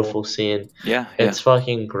Beautiful. a beautiful scene. Yeah. It's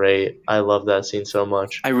fucking great. I love that scene so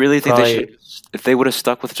much. I really think they Probably- should. If they would have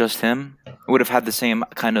stuck with just him, it would have had the same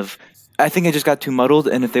kind of. I think it just got too muddled,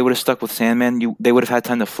 and if they would have stuck with Sandman, they would have had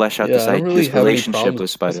time to flesh out I don't really this have any relationship problems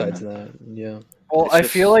with besides Spider-Man. that. Yeah. Well, It's I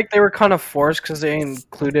just- feel like they were kind of forced because they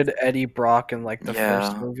included Eddie Brock in like the Yeah.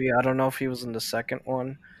 first movie. I don't know if he was in the second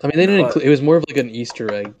one. I mean, they didn't But- include. It was more of like an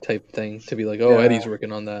Easter egg type thing to be like, oh, Yeah. Eddie's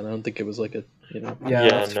working on that. I don't think it was like a, Yeah,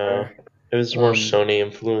 that's no. fair. It was more Um, Sony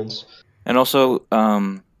influence. And also,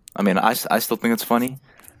 I mean, I still think it's funny.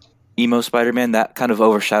 Emo Spider-Man, that kind of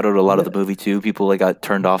overshadowed a lot of the movie too. People like got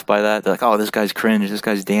turned off by that. They're like, "Oh, this guy's cringe. This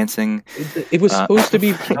guy's dancing." It was supposed to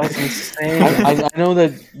be. That was insane. I know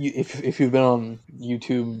that if you've been on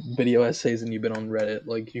YouTube video essays and you've been on Reddit,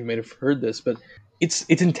 like you may have heard this, but it's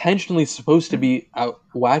intentionally supposed to be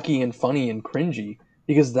wacky and funny and cringy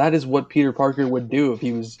because that is what Peter Parker would do if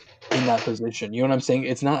he was in that position. You know what I'm saying?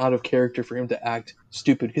 It's not out of character for him to act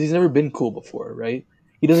stupid because he's never been cool before, right?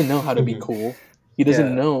 He doesn't know how to be cool. He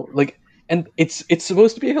doesn't know and it's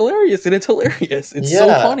supposed to be hilarious, and it's hilarious. It's so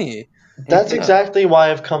Yeah. funny. That's Yeah. exactly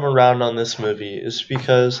why I've come around on this movie, is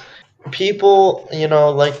because people,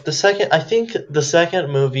 like I think the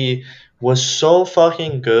second movie was so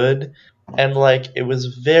fucking good, and like it was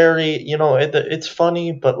very, it's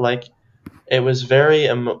funny, but like it was very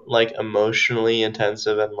emotionally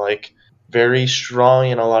intensive and like very strong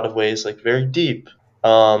in a lot of ways, like very deep.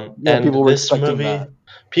 Yeah, And people were this expecting movie, that.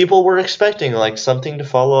 people were expecting like something to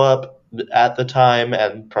follow up at the time,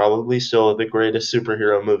 and probably still the greatest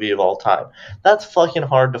superhero movie of all time. That's fucking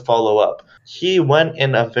hard to follow up. He went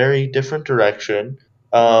in a very different direction,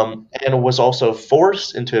 and was also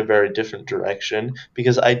forced into a very different direction,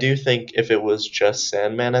 because I do think if it was just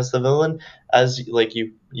Sandman as the villain, as like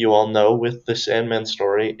you all know with the Sandman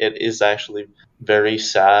story, it is actually very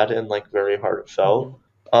sad and like very heartfelt.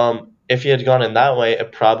 If he had gone in that way,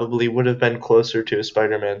 it probably would have been closer to a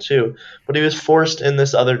Spider-Man 2. But he was forced in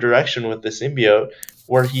this other direction with the symbiote,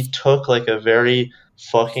 where he took like a very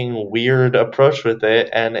fucking weird approach with it,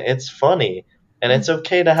 and it's funny. And it's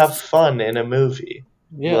okay to have fun in a movie.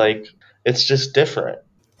 Yeah. Like, it's just different.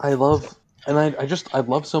 I love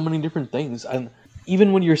so many different things. And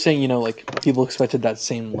even when you're saying, like people expected that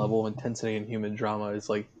same level of intensity in human drama, it's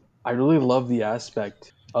like I really love the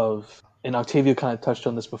aspect of, and Octavio kind of touched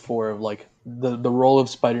on this before, of like the role of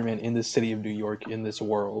Spider-Man in the city of New York, in this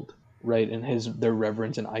world, right? And their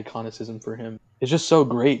reverence and iconicism for him. It's just so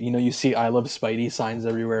great. You see I love Spidey signs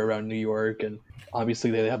everywhere around New York, and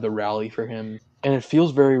obviously they have the rally for him, and it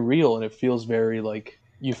feels very real, and it feels very like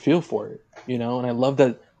you feel for it, and I love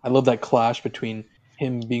that clash between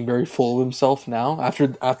him being very full of himself now after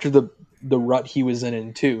the rut he was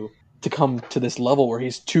in two, to come to this level where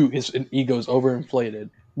his ego's overinflated,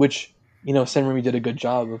 which Sam Raimi did a good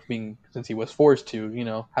job of being, since he was forced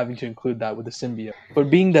to, having to include that with the symbiote, but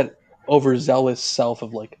being that overzealous self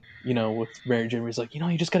of like, with Mary Jane, where he's like,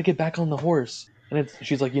 you just gotta get back on the horse, and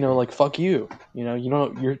she's like, like fuck you,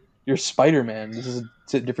 you're Spider Man. This is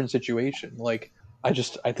a different situation. Like I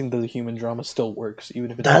think that the human drama still works,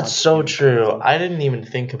 even if it's That's not so human true. drama. I didn't even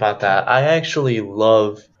think about that. I actually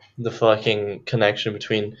love the fucking connection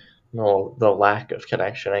between, well, the lack of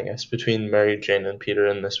connection, I guess, between Mary Jane and Peter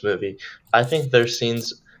in this movie. I think their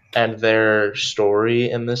scenes and their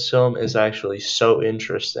story in this film is actually so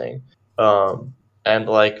interesting, and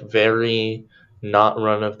like very not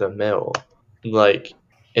run of the mill. Like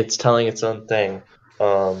it's telling its own thing.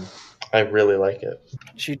 I really like it.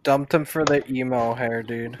 She dumped him for the emo hair,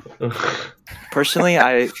 dude.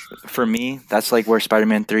 Personally, for me, that's like where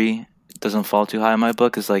Spider-Man 3 doesn't fall too high in my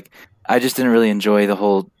book. Is like I just didn't really enjoy the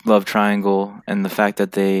whole love triangle and the fact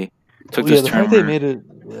that they took Yeah, this the turn fact they where made it.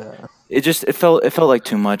 Yeah, it felt like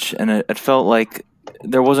too much, and it felt like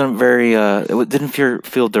there wasn't very didn't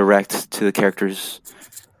feel direct to the characters'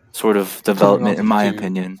 sort of coming development, off in of my two.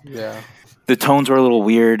 opinion. Yeah, The tones were a little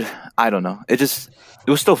weird. I don't know. It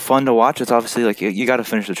was still fun to watch. It's obviously like you got to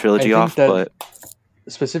finish the I trilogy think off, that but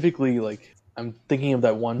specifically, like I'm thinking of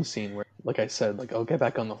that one scene where, like I said, like I'll get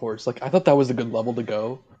back on the horse. Like I thought that was a good level to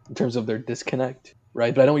go in terms of their disconnect,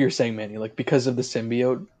 right? But I know what you're saying, Manny. Like because of the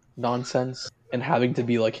symbiote nonsense and having to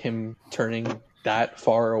be like him turning that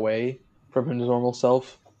far away from his normal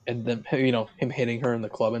self, and then him hitting her in the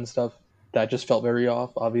club and stuff, that just felt very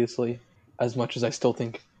off. Obviously, as much as I still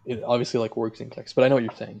think it obviously like works in context, but I know what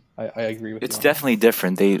you're saying. I agree with you it's on that. definitely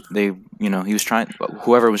different. They he was trying,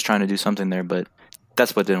 whoever was trying to do something there, but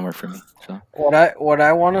that's what didn't work for me. So What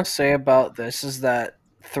I want to say about this is that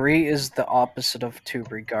 3 is the opposite of 2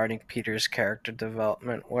 regarding Peter's character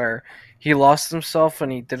development, where he lost himself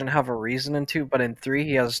and he didn't have a reason in 2, but in 3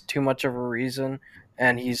 he has too much of a reason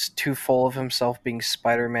and he's too full of himself being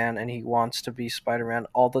Spider-Man and he wants to be Spider-Man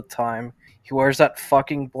all the time. He wears that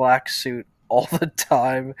fucking black suit all the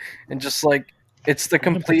time and just like it's the I'm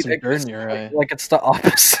gonna put complete some dirt in your eye. like it's the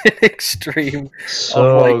opposite extreme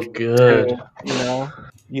of like So good. 2.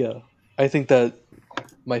 Yeah, I think that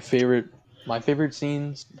my favorite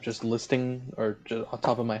scenes, just listing or just on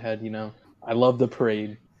top of my head, I love the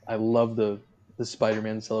parade. I love the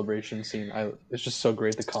Spider-Man celebration scene. It's just so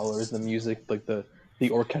great. The colors, the music, like the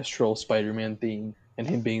orchestral Spider-Man theme, and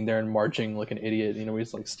him being there and marching like an idiot.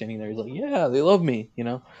 He's like standing there. He's like, "Yeah, they love me."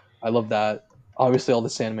 I love that. Obviously, all the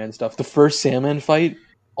Sandman stuff. The first Sandman fight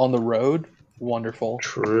on the road, wonderful.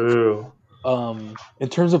 True. In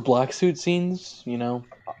terms of black suit scenes,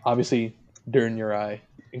 obviously During Your Eye,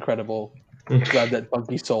 incredible. Grab That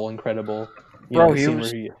Funky Soul, incredible. Bro, The he scene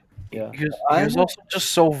was where yeah, he was also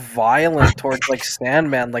just so violent towards like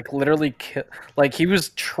Sandman, like literally like he was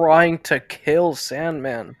trying to kill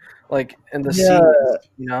Sandman, like in the Yeah,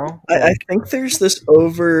 scene, I like think there's this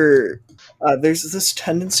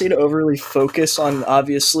tendency to overly focus on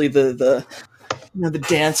obviously the the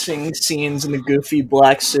dancing scenes and the goofy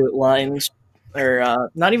black suit lines, or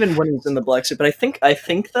not even when he's in the black suit. But I think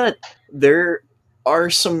that there are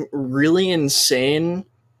some really insane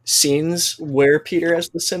scenes where Peter has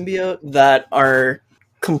the symbiote that are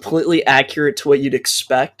completely accurate to what you'd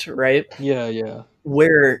expect, right? yeah.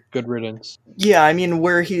 Where Good riddance. yeah, I mean,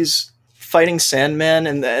 where he's fighting Sandman,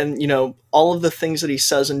 and then all of the things that he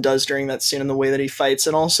says and does during that scene, and the way that he fights,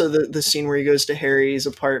 and also the scene where he goes to Harry's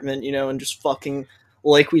apartment, and just fucking,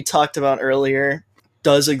 like we talked about earlier,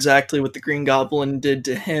 does exactly what the Green Goblin did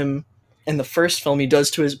to him in the first film. He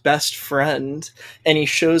does to his best friend, and he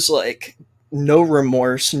shows like no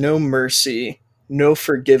remorse, no mercy, no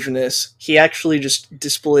forgiveness. He actually just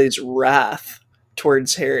displays wrath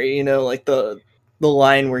towards Harry. Like the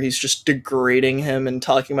line where he's just degrading him and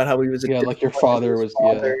talking about how he was a Yeah, like your disappointment to father his was.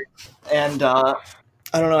 Yeah, father. And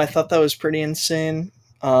I don't know, I thought that was pretty insane.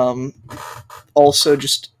 Also,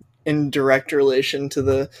 just in direct relation to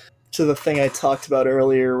the thing I talked about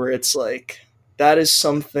earlier, where it's like that is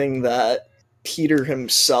something that Peter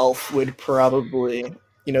himself would probably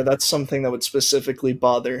that's something that would specifically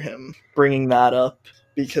bother him, bringing that up,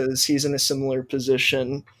 because he's in a similar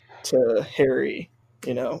position to Harry,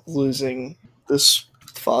 losing this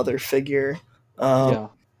father figure. Yeah.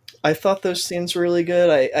 I thought those scenes were really good.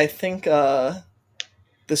 I think the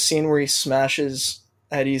scene where he smashes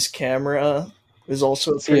Eddie's camera is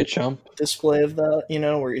also a See a pretty chump. display of that,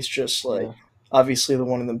 where he's just like, Yeah. obviously the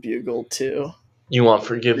one in the bugle too. You want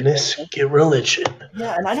forgiveness? Get religion.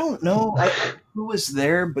 Yeah, and I don't know who was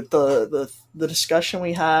there, but the discussion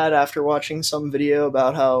we had after watching some video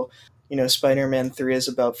about how Spider-Man 3 is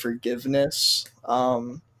about forgiveness.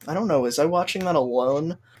 I don't know, was I watching that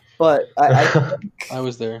alone? But I think, I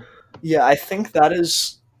was there. yeah, I think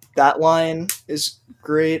that line is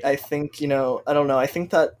great. I think I don't know. I think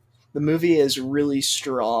that the movie is really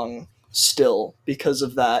strong still because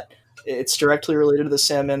of that. It's directly related to the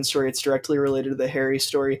Sandman story. It's directly related to the Harry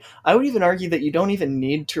story. I would even argue that you don't even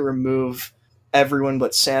need to remove everyone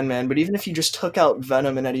but Sandman. But even if you just took out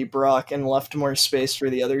Venom and Eddie Brock and left more space for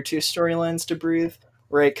the other two storylines to breathe,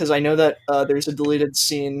 right? Because I know that there's a deleted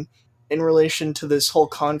scene in relation to this whole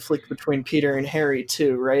conflict between Peter and Harry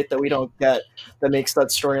too, right? That we don't get, that makes that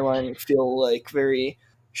storyline feel like very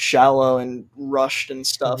shallow and rushed and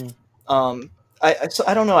stuff. So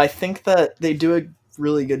I don't know. I think that they do a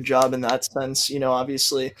really good job in that sense.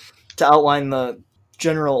 Obviously, to outline the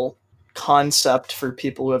general concept for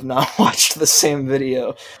people who have not watched the same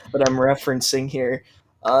video that I'm referencing here.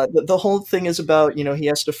 The whole thing is about he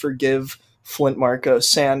has to forgive Flint Marko,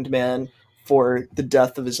 Sandman, for the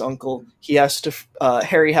death of his uncle.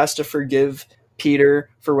 Harry has to forgive Peter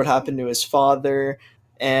for what happened to his father,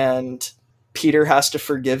 and Peter has to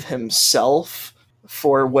forgive himself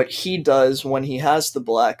for what he does when he has the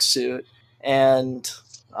black suit. And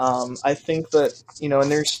I think that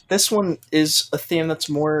and there's this one is a theme that's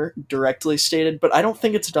more directly stated, but I don't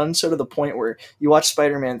think it's done so to the point where you watch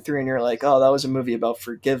Spider-Man 3 and you're like, oh, that was a movie about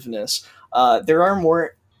forgiveness. There are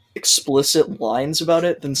more explicit lines about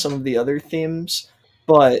it than some of the other themes,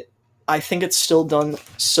 but I think it's still done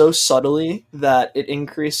so subtly that it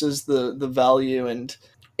increases the value and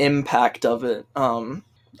impact of it.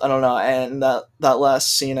 I don't know, and that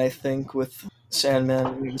last scene, I think, with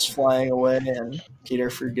Sandman when he was flying away and Peter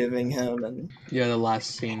forgiving him and Yeah, the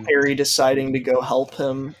last scene. Harry deciding to go help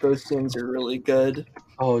him, those scenes are really good.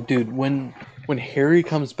 Oh, dude, when Harry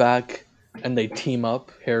comes back and they team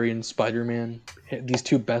up, Harry and Spider-Man, these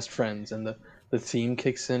two best friends, and the theme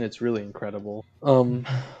kicks in, it's really incredible.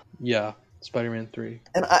 Yeah, Spider-Man 3.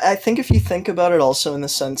 And I think if you think about it also in the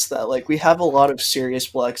sense that, like, we have a lot of serious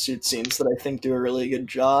black suit scenes that I think do a really good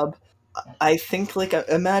job. I think, like,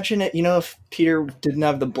 imagine it, if Peter didn't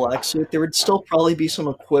have the black suit, there would still probably be some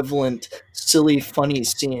equivalent silly, funny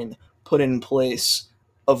scene put in place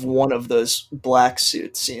of one of those black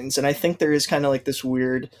suit scenes. And I think there is kind of like this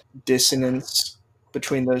weird dissonance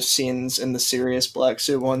between those scenes and the serious black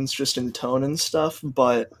suit ones, just in tone and stuff.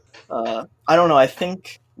 But I don't know. I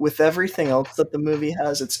think with everything else that the movie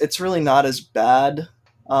has, it's really not as bad.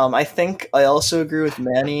 I think I also agree with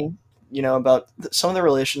Manny, about some of the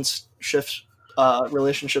relationship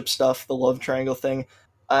stuff, the love triangle thing.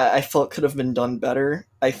 I felt could have been done better.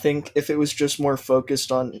 I think if it was just more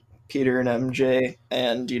focused on Peter and MJ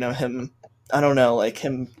and him, I don't know, like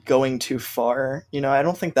him going too far. I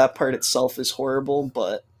don't think that part itself is horrible,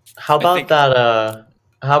 but How about that?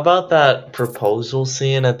 How about that proposal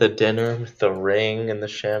scene at the dinner with the ring and the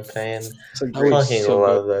champagne? it's a That great. was Fucking so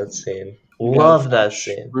love that scene. You got Love that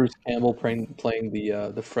scene. Bruce Campbell playing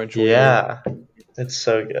the French waiter. Yeah, it's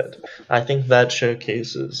so good. I think that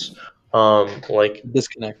showcases, like,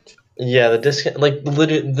 Disconnect. yeah,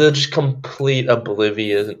 the just complete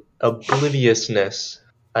obliviousness.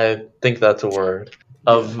 I think that's a word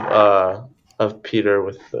of Peter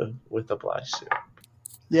with the black suit.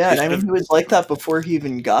 Yeah, and I mean, he was like that before he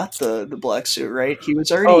even got the black suit, right? He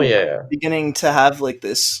was Oh already yeah, beginning to have like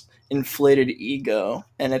this inflated ego,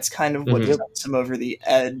 and it's kind of what Mhm. sets him over the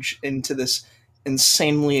edge into this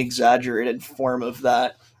insanely exaggerated form of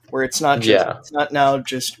that, where it's not Yeah. it's not now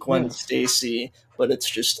just Gwen Yeah. Stacy, but it's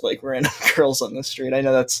just like random girls on the street. I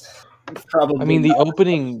know that's probably I mean, the not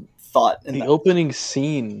opening thought in the that. opening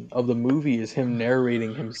scene of the movie is him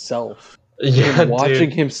narrating himself. yeah, Him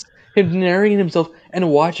watching dude. him narrating himself and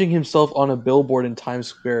watching himself on a billboard in Times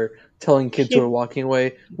Square telling kids who are walking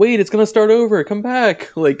away, "Wait, it's gonna start over. Come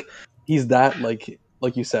back!" Like he's that like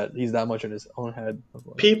you said, he's that much in his own head.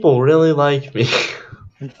 People really like me.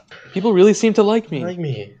 People really seem to like me. Like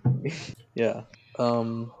me. Yeah.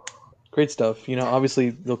 Great stuff.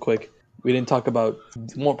 Obviously, real quick, We didn't talk about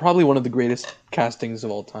probably one of the greatest castings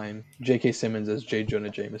of all time, J.K. Simmons as J. Jonah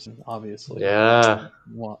Jameson. Obviously, Yeah.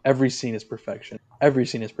 well, every scene is perfection. Every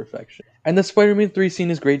scene is perfection. And the Spider-Man 3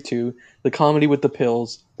 scene is great too. The comedy with the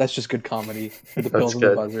pills, that's just good comedy with the That's pills and the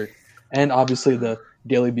good. buzzer. And obviously the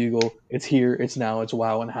Daily Bugle, it's here, it's now, it's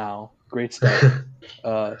wow and how. Great stuff.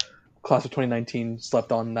 Class of 2019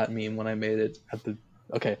 slept on that meme when I made it at the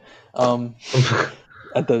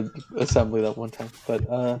at the assembly that one time.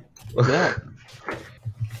 But yeah.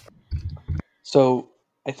 So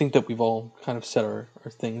I think that we've all kind of said our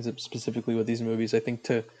things specifically with these movies. I think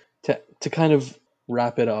to kind of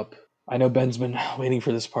wrap it up, I know Ben's been waiting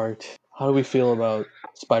for this part. How do we feel about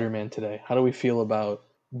Spider-Man today? How do we feel about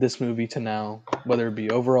this movie to now, whether it be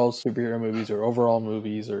overall superhero movies or overall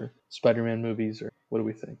movies or Spider-Man movies, or what do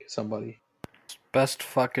we think? Somebody. Best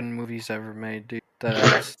fucking movies ever made, dude. That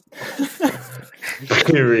ass.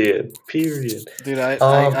 Period. Dude,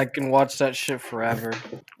 I can watch that shit forever.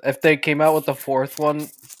 If they came out with the fourth one,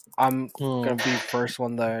 I'm gonna be first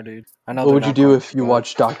one there, dude. I know. What would you do if you but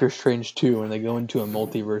watched Doctor Strange 2 and they go into a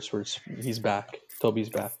multiverse where he's back? Toby's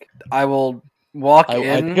back. I will walk I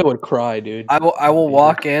in. think I would cry, dude. I will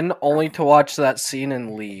walk in only to watch that scene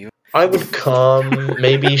and leave. I would come,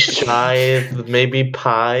 maybe Shive, maybe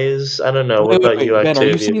Pies. I don't know. What about you, Ben, Octavio?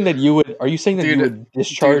 are you saying that you would? Are you saying that you would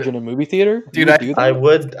discharge in a movie theater? Dude, I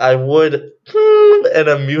would. And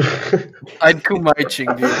a movie. I'd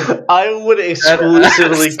kumaiching, dude. I would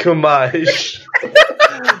exclusively kumaish.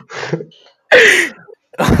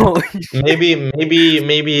 maybe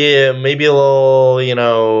a little. You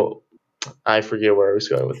know, I forget where I was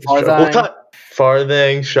going with this.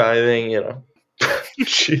 Farthing, shithing. You know.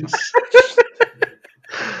 Jeez.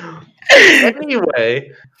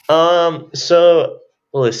 Anyway, so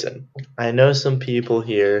listen, I know some people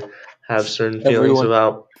here have certain feelings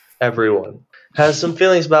about everyone has some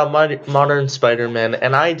feelings about modern Spider-Man,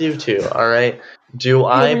 and I do too. All right, do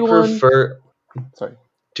I prefer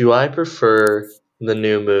the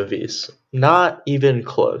new movies? Not even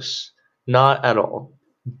close, not at all.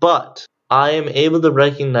 But I am able to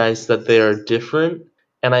recognize that they are different,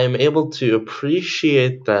 and I am able to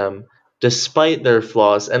appreciate them despite their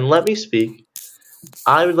flaws. And let me speak.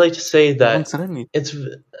 I would like to say that it's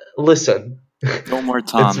listen. No more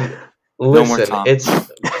Tom. It's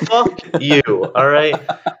fuck you. All right.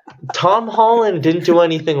 Tom Holland didn't do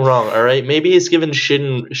anything wrong. All right. Maybe he's given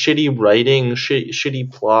shitty writing,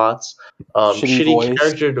 shitty plots, shitty voice,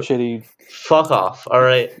 character. Fuck off. All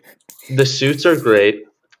right. The suits are great.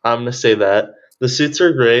 I'm gonna say that the suits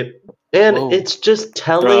are great. And it's just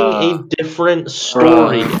telling a different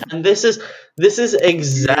story. And this is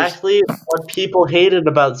exactly what people hated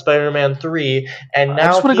about Spider-Man 3. And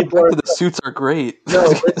now people the suits are great.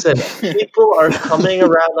 No, listen. People are coming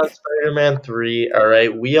around on Spider-Man 3. All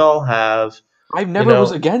right, we all have. I never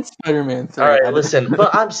was against Spider-Man 3. All right, listen.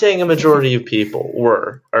 But I'm saying a majority of people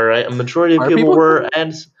were. All right, a majority of people were,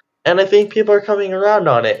 and I think people are coming around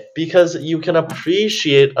on it because you can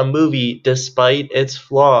appreciate a movie despite its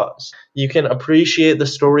flaws. You can appreciate the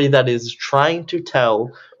story that is trying to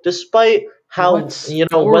tell, despite how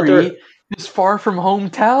whether is Far From Home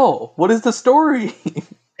tell. What is the story?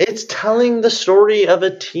 It's telling the story of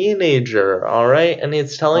a teenager, all right, and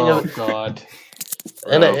it's telling God.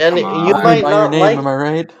 And you might not like. Am I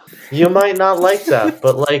right? You might not like that,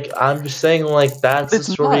 but like I'm just saying, like that's the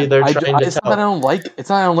story they're trying to tell. It's not that I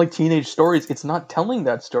don't like teenage stories. It's not telling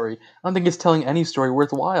that story. I don't think it's telling any story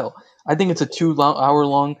worthwhile. I think it's a 2-hour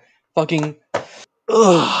long fucking.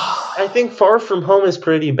 I think Far From Home is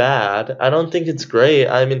pretty bad. I don't think it's great.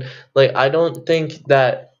 I mean, like I don't think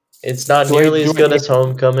that it's not nearly as good as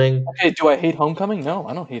Homecoming. Okay, do I hate Homecoming? No,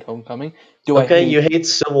 I don't hate Homecoming. You hate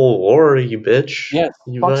Civil War, you bitch. Yes,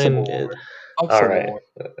 fuck Civil War. All right.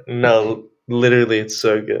 No, literally, it's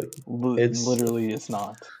so good. Literally, it's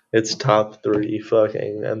not. It's top 3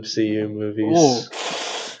 fucking MCU movies.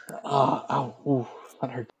 Ow,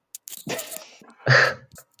 that hurt.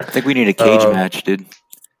 I think we need a cage match, dude.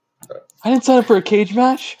 I didn't sign up for a cage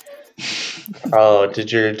match. Oh,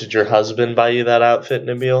 did your husband buy you that outfit,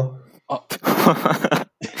 Nabil?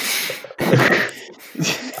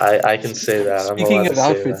 I can say that. Speaking of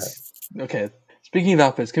outfits, okay. Speaking of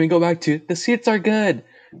outfits, can we go back to the suits are good?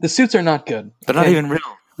 The suits are not good. They're not even real.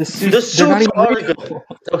 The suits are good.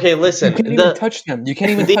 Okay, listen. You can't even touch them. You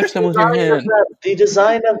can't even touch them with your hand. The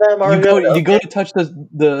design of them are good. You go to touch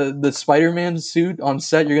the Spider-Man suit on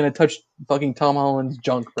set. You're gonna touch fucking Tom Holland's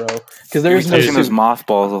junk, bro. Because there's no touching those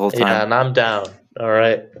mothballs the whole time. Yeah, and I'm down. All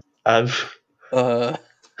right.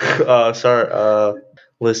 Sorry.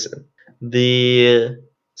 Listen. The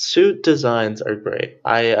Suit designs are great.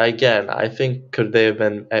 I think could they have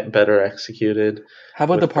been better executed? How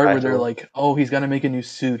about the with part where they're practical- like, "Oh, he's gonna make a new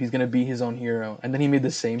suit. He's gonna be his own hero," and then he made the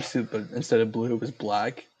same suit, but instead of blue, it was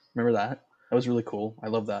black. Remember that? That was really cool. I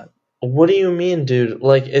love that. What do you mean, dude?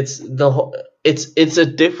 Like it's a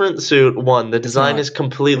different suit. One, the design not. is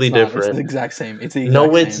completely It's not. It's the different. exact same. It's the exact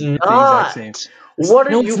No, same. it's It's the exact same. not. What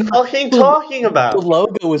are No, you it's not. fucking The- talking The about?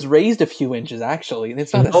 logo was raised a few inches, actually, and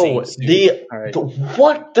it's not the No, same suit. All right.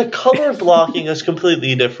 the color blocking is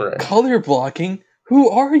completely different. Color blocking? Who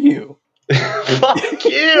are you? Fuck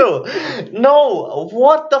you! No,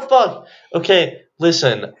 what the fuck? Okay,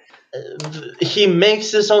 listen. He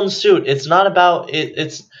makes his own suit. It's not about it.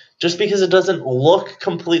 It's just because it doesn't look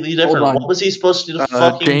completely different. on. What was he supposed to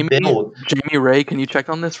fucking build? Jamie Ray, can you check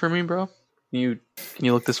on this for me, bro? Can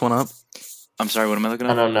you look this one up? I'm sorry, what am I looking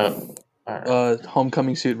I at? don't know. Alright.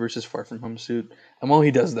 Homecoming suit versus Far From Home suit. And while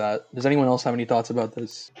he does that, does anyone else have any thoughts about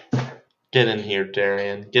this? Get in here,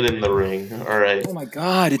 Darian. Get in the ring. All right. Oh my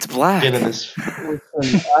god, it's black. Get in this.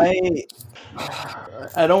 Listen,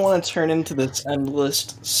 I don't want to turn into this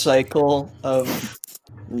endless cycle of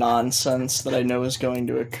nonsense that I know is going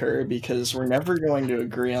to occur because we're never going to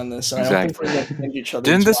agree on this, and I don't think we're going to think each other.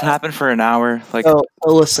 Didn't this happen for an hour? Like, Oh,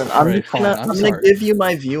 listen, I'm Alright, just gonna, fine, I'm I'm gonna sorry. give you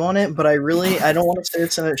my view on it, but I don't want to say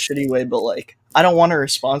it's in a shitty way, but like, I don't want a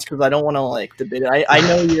response because I don't want to like debate it. I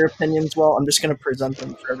know your opinions well. I'm just gonna present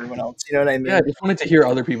them for everyone else. You know what I mean? Yeah, I just wanted to hear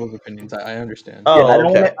other people's opinions. I understand. Oh, Yeah,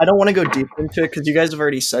 okay. I don't want to go deep into it because you guys have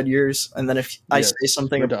already said yours, and then if I Yes, say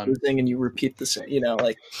something we're done. opposing and you repeat the same,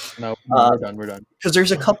 like No, we're done. We're done. because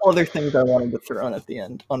there's a couple other things I wanted to throw in at the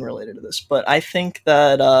end unrelated to this, but I think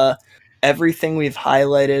that everything we've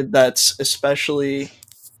highlighted that's especially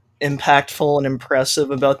impactful and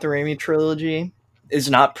impressive about the Raimi trilogy is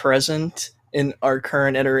not present in our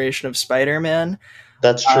current iteration of Spider-Man.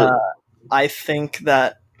 That's true. I think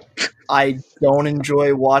that I don't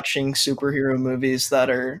enjoy watching superhero movies that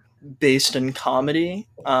are based in comedy.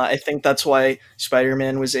 I think that's why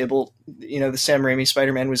Spider-Man was able, the Sam Raimi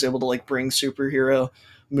Spider-Man was able to like bring superhero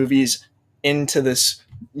movies into this,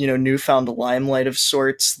 newfound limelight of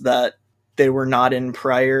sorts that they were not in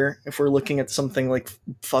prior. If we're looking at something like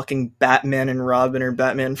fucking Batman and Robin or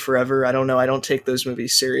Batman Forever, I don't know. I don't take those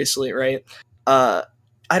movies seriously, right? I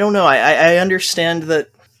don't know. I understand that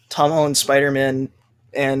Tom Holland's Spider-Man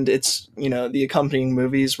and it's, the accompanying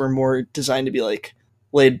movies were more designed to be like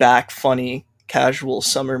laid back, funny, casual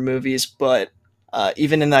summer movies. But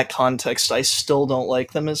even in that context, I still don't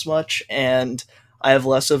like them as much. And I have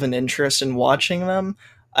less of an interest in watching them.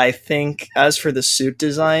 I think as for the suit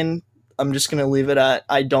design, I'm just going to leave it at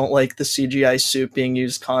I don't like the CGI suit being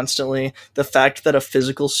used constantly. The fact that a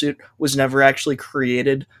physical suit was never actually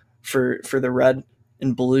created for the red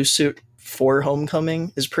and blue suit for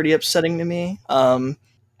Homecoming is pretty upsetting to me.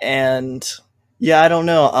 And yeah, I don't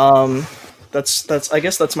know. That's I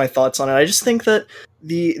guess that's my thoughts on it. I just think that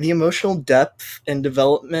the emotional depth and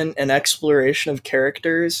development and exploration of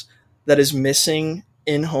characters that is missing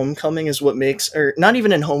in Homecoming is what makes, or not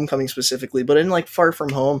even in Homecoming specifically, but in like Far From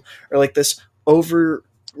Home, or like this over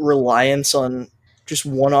reliance on just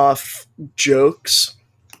one-off jokes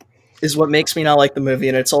is what makes me not like the movie.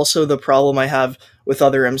 And it's also the problem I have with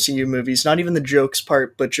other MCU movies, not even the jokes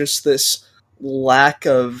part, but just this lack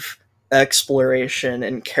of exploration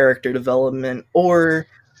and character development, or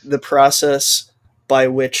the process by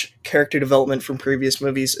which character development from previous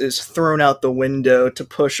movies is thrown out the window to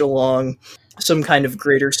push along some kind of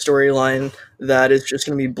greater storyline that is just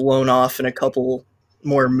going to be blown off in a couple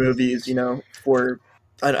more movies, for,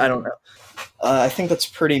 I don't know. I think that's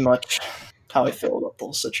pretty much how I feel about the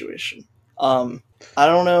whole situation. I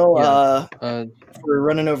don't know if we're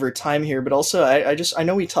running over time here, but also I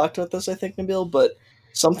know we talked about this, I think, Nabil, but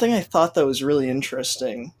something I thought that was really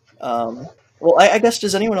interesting. Well, I guess,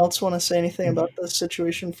 does anyone else want to say anything about this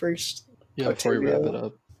situation first? Yeah, before we wrap it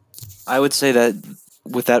up. I would say that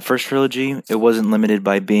with that first trilogy, it wasn't limited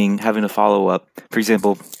by having to follow up. For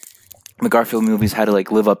example, the Garfield movies had to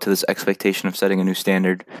like live up to this expectation of setting a new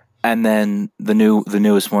standard, and then the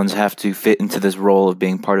newest ones have to fit into this role of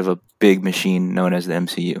being part of a big machine known as the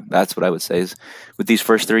MCU. That's what I would say is with these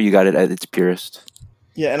first three, you got it at its purest.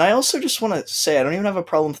 Yeah, and I also just want to say I don't even have a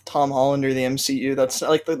problem with Tom Holland or the MCU. That's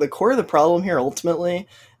like the core of the problem here. Ultimately,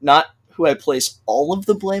 not who I place all of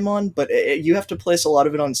the blame on, but you have to place a lot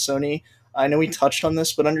of it on Sony. I know we touched on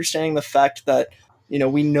this, but understanding the fact that,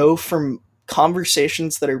 we know from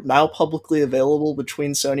conversations that are now publicly available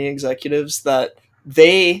between Sony executives that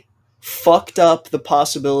they fucked up the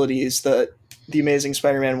possibilities that The Amazing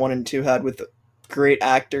Spider-Man 1 and 2 had with great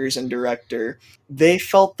actors and director. They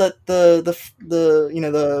felt that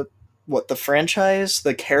the the franchise,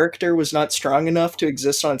 the character was not strong enough to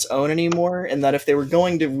exist on its own anymore, and that if they were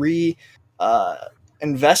going to uh,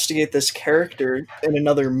 investigate this character in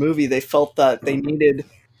another movie, they felt that they needed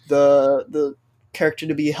the character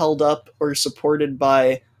to be held up or supported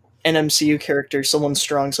by an MCU character, someone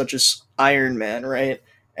strong such as Iron Man, right?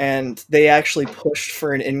 And they actually pushed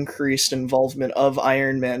for an increased involvement of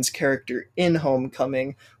Iron Man's character in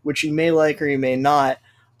Homecoming, which you may like or you may not.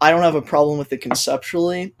 I don't have a problem with it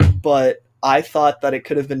conceptually, but I thought that it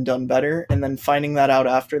could have been done better, and then finding that out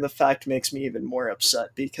after the fact makes me even more upset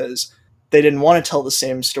because they didn't want to tell the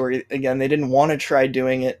same story again. They didn't want to try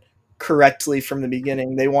doing it correctly from the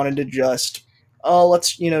beginning. They wanted to just, oh,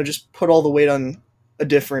 let's, just put all the weight on a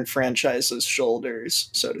different franchise's shoulders,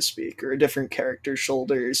 so to speak, or a different character's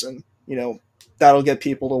shoulders, and, that'll get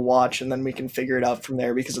people to watch, and then we can figure it out from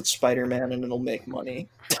there because it's Spider-Man and it'll make money.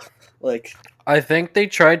 Like, I think they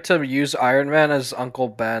tried to use Iron Man as Uncle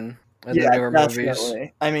Ben in the newer movies.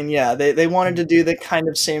 I mean, yeah, they wanted to do the kind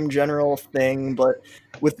of same general thing, but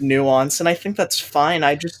with nuance, and I think that's fine.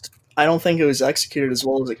 I don't think it was executed as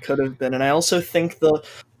well as it could have been, and I also think the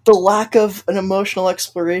lack of an emotional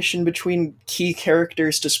exploration between key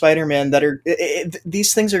characters to Spider-Man that are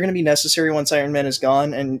these things are going to be necessary once Iron Man is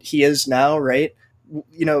gone, and he is now, right?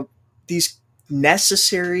 These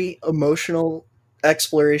necessary emotional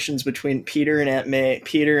explorations between Peter and Aunt May,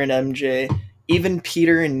 Peter and MJ, even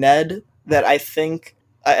Peter and Ned, that I think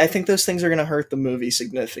those things are going to hurt the movie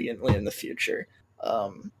significantly in the future.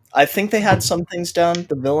 I think they had some things down.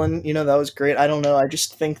 The villain, that was great. I don't know. I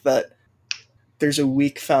just think that there's a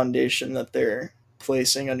weak foundation that they're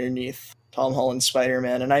placing underneath Tom Holland's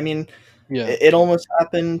Spider-Man. And I mean, it almost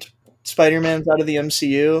happened. Spider-Man's out of the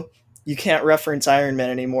MCU. You can't reference Iron Man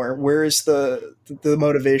anymore. Where is the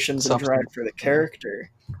motivations and drive for the character?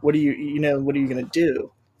 What are you going to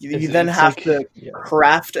do? You then have to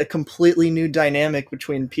craft a completely new dynamic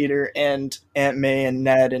between Peter and Aunt May and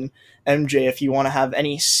Ned and MJ if you want to have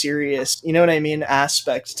any serious,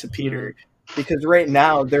 aspect to Peter. Because right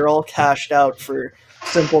now they're all cashed out for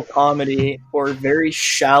simple comedy or very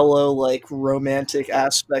shallow, like, romantic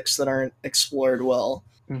aspects that aren't explored well.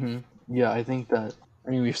 Mm-hmm. Yeah, I think that. I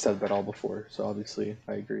mean, we've said that all before, so obviously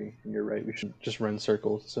I agree, and you're right. We should just run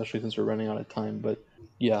circles, especially since we're running out of time. But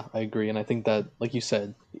yeah, I agree, and I think that, like you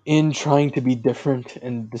said, in trying to be different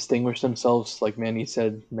and distinguish themselves, like Manny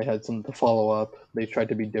said, they had some to follow up. They tried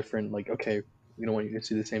to be different. Like, okay, we don't want you to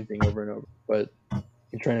see the same thing over and over, but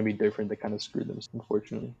in trying to be different, they kind of screwed them,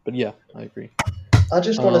 unfortunately. But yeah, I agree. I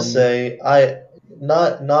just want to say,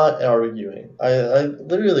 not arguing. I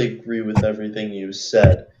literally agree with everything you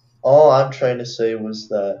said. All I'm trying to say was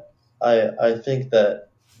that I think that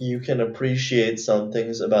you can appreciate some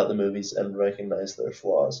things about the movies and recognize their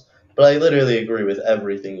flaws. But I literally agree with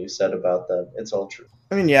everything you said about them. It's all true.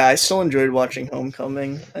 I mean, yeah, I still enjoyed watching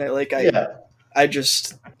Homecoming.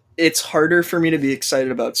 It's harder for me to be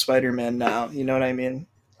excited about Spider-Man now. You know what I mean?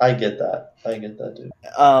 I get that, dude.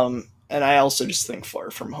 And I also just think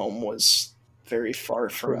Far From Home was very far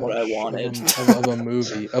from what I wanted of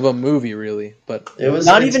a movie, really. But it was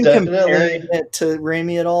not even comparing it to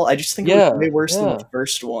Raimi at all. I just think it was way worse than the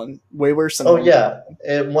first one. Way worse than.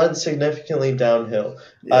 It went significantly downhill.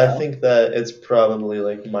 Yeah. I think that it's probably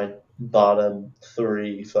like my bottom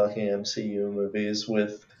 3 fucking MCU movies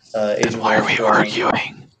with Age of Ultron. Why are we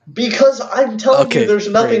arguing? Because I'm telling you, there's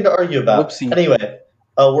nothing to argue about. Whoopsie. Anyway.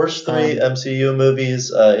 Worst 3 MCU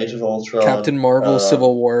movies: Age of Ultron, Captain Marvel,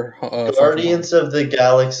 Civil War, Guardians of the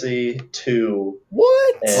Galaxy 2.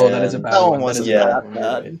 What? That is a bad one. That wasn't that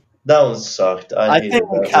bad. That one sucked. I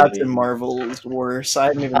think Captain Marvel is worse.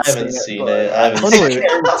 I haven't seen it. I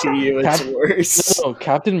guarantee you it's worse. No,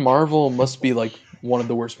 Captain Marvel must be like one of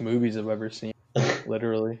the worst movies I've ever seen.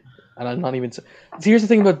 Literally. And I'm not even. See, here's the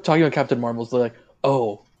thing about talking about Captain Marvel. They're like,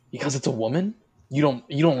 oh, because it's a woman? You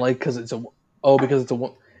don't like because it's a. Oh, because it's a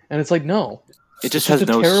woman. And it's like, no. It just has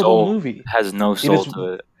no soul. Movie. It has no soul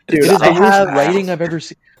to it. Dude, it is the worst writing I've ever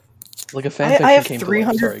seen. Like a fanfiction I have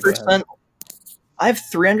 300%. I have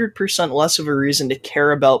 300% less of a reason to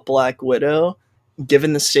care about Black Widow,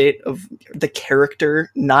 given the state of the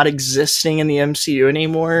character not existing in the MCU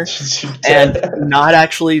anymore, and not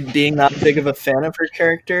actually being that big of a fan of her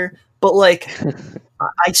character. But like,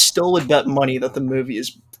 I still would bet money that the movie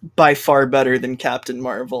is by far better than Captain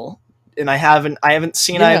Marvel. And I haven't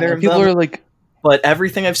seen either of them. People are like, but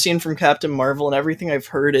everything I've seen from Captain Marvel and everything I've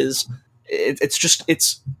heard is it's just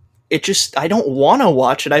I don't want to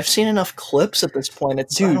watch it. I've seen enough clips at this point. I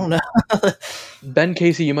don't know. Ben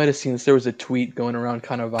Casey, you might have seen this. There was a tweet going around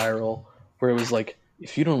kind of viral where it was like,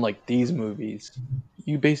 if you don't like these movies,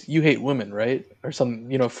 you hate women, right? Or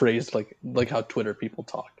some phrase like how Twitter people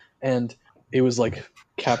talk. and it was like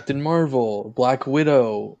Captain Marvel, Black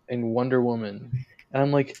Widow, and Wonder Woman, and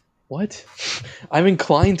I'm like, what? I'm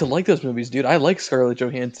inclined to like those movies, dude. I like Scarlett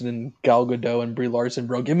Johansson and Gal Gadot and Brie Larson,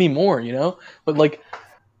 bro. Give me more, you know. But like,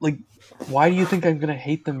 why do you think I'm gonna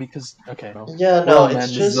hate them? Because okay, well, Yeah, well, no, man,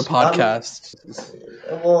 it's this is a just I'm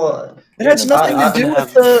podcast. well. It has nothing I- to do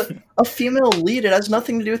have- with a female lead. It has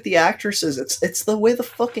nothing to do with the actresses. It's the way the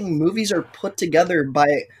fucking movies are put together by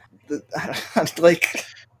the, like.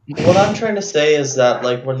 What I'm trying to say is that,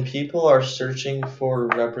 like, when people are searching for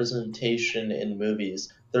representation in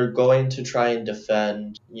movies, they're going to try and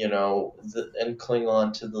defend, and cling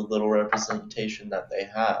on to the little representation that they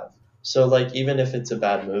have. So, like, even if it's a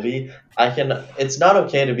bad movie, it's not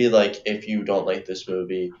okay to be like, if you don't like this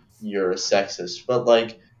movie, you're a sexist. But,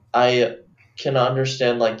 like, I can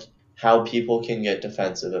understand, like, how people can get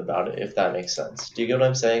defensive about it, if that makes sense. Do you get what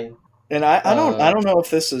I'm saying? And I don't know if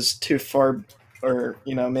this is too far, or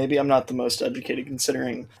maybe I'm not the most educated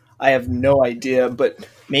considering I have no idea, but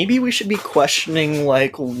maybe we should be questioning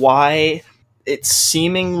like why it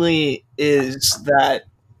seemingly is that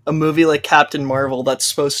a movie like Captain Marvel that's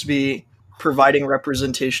supposed to be providing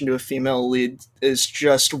representation to a female lead is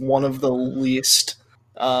just one of the least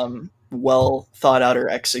well thought out or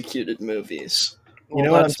executed movies. You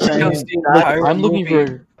know what I'm that's because saying? the That- entire I'm looking movie,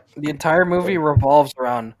 for the entire movie revolves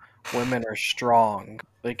around women are strong.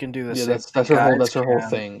 They can do the yeah. same That's thing her whole guys that's her whole can.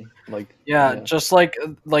 thing. Like Yeah, yeah. just like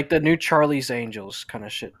the new Charlie's Angels kind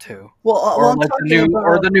of shit too, well, or I'm like talking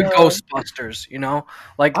about the new Ghostbusters.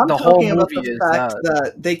 Like I'm the whole talking about movie the is fact that.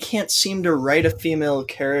 that they can't seem to write a female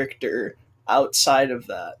character outside of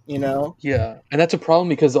that, Yeah, and that's a problem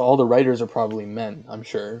because all the writers are probably men, I'm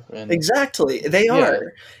sure. And Exactly, they yeah,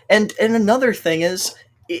 are. And another thing is,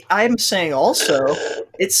 I'm saying also,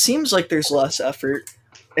 it seems like there's less effort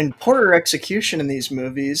and poorer execution in these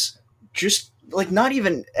movies. Just like not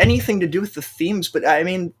even anything to do with the themes, but I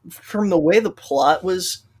mean, from the way the plot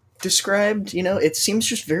was described, it seems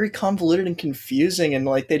just very convoluted and confusing, and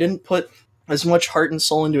like they didn't put as much heart and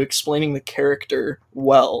soul into explaining the character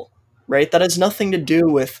well, right? That has nothing to do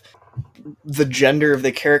with the gender of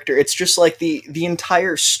the character. It's just like the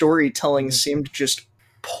entire storytelling seemed just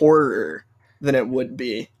poorer than it would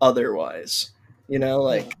be otherwise.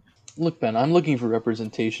 Like look, Ben, I'm looking for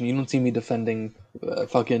representation. You don't see me defending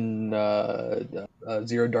fucking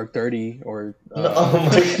Zero Dark 30 or No, oh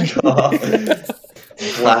my god.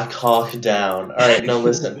 Black Hawk Down. All right, no,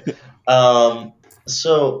 listen.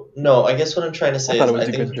 So no, I guess what I'm trying to I say thought is it was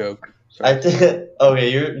a think good joke. Sorry. I think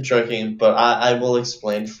okay, you're joking, but I will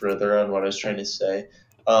explain further on what I was trying to say.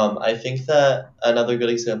 I think that another good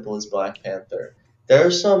example is Black Panther. There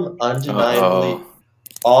are some undeniably Uh-oh.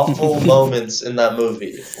 awful moments in that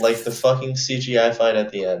movie, like the fucking CGI fight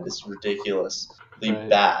at the end is ridiculously Right.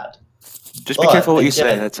 bad. Just be But careful what you say.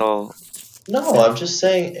 again- That's all. No, I'm just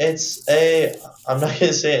saying I'm not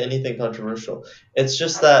gonna say anything controversial. It's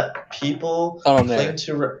just that people Oh, cling man.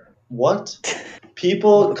 to what?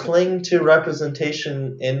 People cling to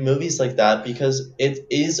representation in movies like that because it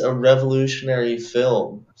is a revolutionary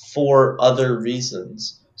film for other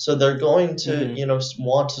reasons. So they're going to, Mhm.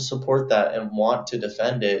 want to support that and want to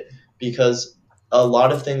defend it because a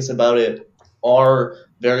lot of things about it are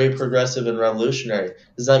very progressive and revolutionary.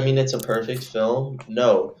 Does that mean it's a perfect film?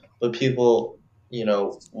 No, but people,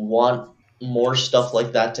 want more stuff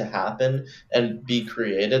like that to happen and be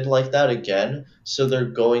created like that again. So they're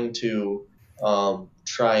going to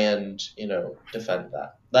try and defend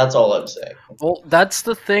that. That's all I'm saying. Well, that's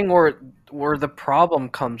the thing where the problem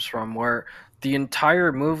comes from, where the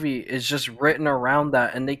entire movie is just written around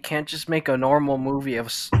that, and they can't just make a normal movie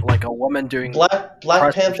of like a woman doing. Black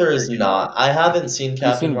press Panther is shit, you know? not. I haven't seen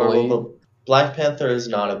Captain seen Marvel, Blade? but Black Panther is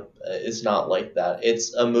not like that.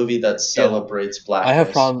 It's a movie that celebrates blackness. I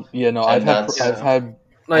have problems. Yeah, no, I've had that's- I've had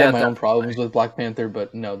No, I yeah, have my own definitely. problems with Black Panther,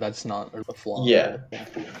 but no, that's not a flaw. Yeah.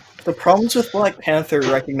 the problems with Black Panther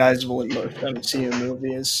are recognizable in most MCU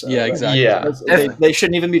movies. So Yeah, that- exactly. Yeah. they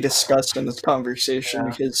shouldn't even be discussed in this conversation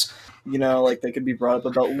Yeah. because like they could be brought up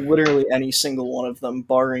about literally any single one of them,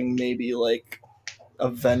 barring maybe like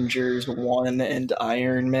Avengers 1 and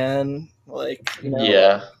Iron Man. Like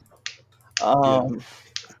Yeah.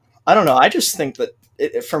 I don't know. I just think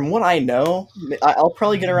that from what I know, I'll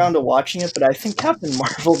probably get around to watching it, but I think Captain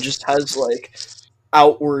Marvel just has like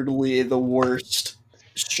outwardly the worst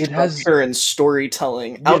It has- structure and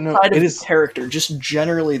storytelling Yeah, no, outside of it the is- character, just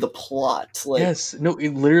generally the plot. Like, Yes, no,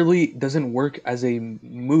 it literally doesn't work as a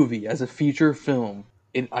movie, as a feature film.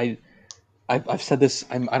 I've said this.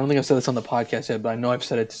 I don't think I've said this on the podcast yet, but I know I've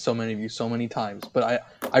said it to so many of you so many times. But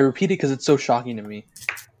I repeat it because it's so shocking to me.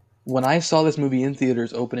 When I saw this movie in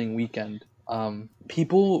theaters opening weekend,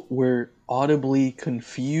 people were audibly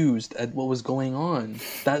confused at what was going on.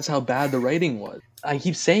 That's how bad the writing was. I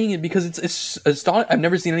keep saying it because it's astonishing. I've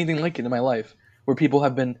never seen anything like it in my life, where people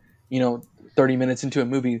have been, 30 minutes into a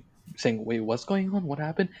movie saying, "Wait, what's going on? What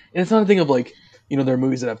happened?" And it's not a thing of like, there are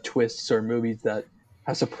movies that have twists or movies that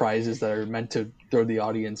have surprises that are meant to throw the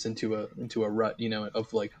audience into a rut,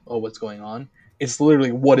 of like, oh, what's going on? It's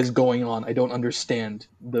literally what is going on. I don't understand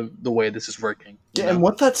the way this is working. Yeah, and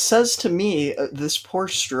what that says to me, this poor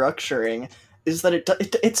structuring, is that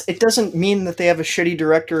it doesn't mean that they have a shitty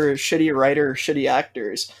director, or a shitty writer, or shitty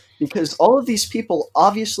actors, because all of these people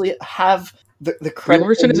obviously have the Brie credit.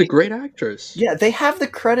 Larson is a great actress. Yeah, they have the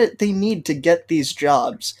credit they need to get these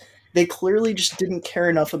jobs. They clearly just didn't care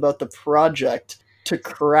enough about the project to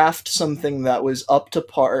craft something that was up to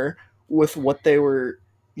par with what they were,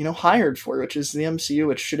 hired for, which is the MCU,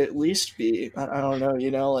 which should at least be, I don't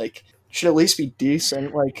know, like, should at least be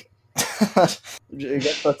decent. Like, I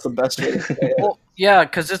guess that's the best way to say it. Well, yeah,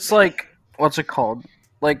 because it's like, what's it called?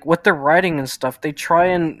 Like, with the writing and stuff, they try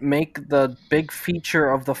and make the big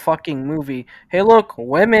feature of the fucking movie. Hey, look,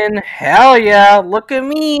 women, hell yeah, look at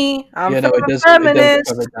me, I'm It does feminist.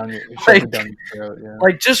 shove it down your throat, yeah.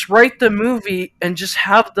 Like, just write the movie and just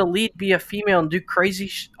have the lead be a female and do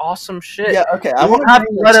crazy, awesome shit. Yeah, okay. I won't have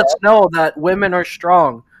to let us know that women are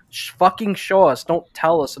strong. Fucking show us. Don't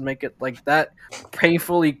tell us and make it like that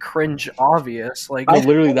painfully cringe obvious. Like,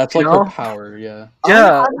 literally, that's like her power. Yeah.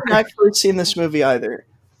 Yeah. I haven't actually seen this movie either.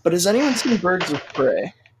 But has anyone seen Birds of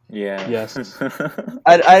Prey? Yeah. Yes.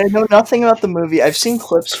 I know nothing about the movie. I've seen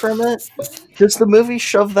clips from it. Does the movie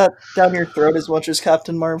shove that down your throat as much as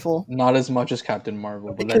Captain Marvel? Not as much as Captain Marvel,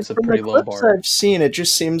 but Because that's a from pretty the low clips bar. I've seen, it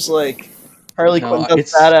just seems like Harley No, Quinn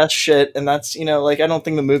does badass shit, and that's, like, I don't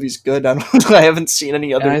think the movie's good. I haven't seen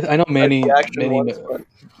any other. And I know Manny. ones, but...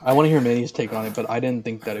 I want to hear Manny's take on it, but I didn't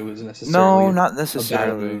think that it was necessarily No, not a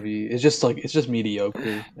necessarily. bad movie. It's just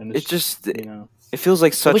mediocre, and It just it feels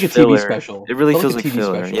like such like a filler. TV special. It really Felt feels like like a TV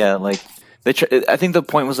filler. special. Yeah, like I think the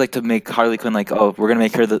point was like to make Harley Quinn like, oh, we're gonna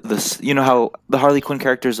make her this. You know how the Harley Quinn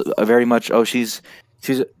character is very much, oh, she's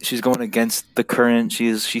going against the current.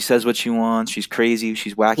 She says what she wants. She's crazy.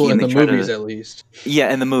 She's wacky. Well, in and the they try movies to, at least.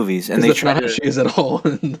 Yeah, in the movies, and they that's try not to. how she is at all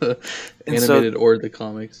in the animated or the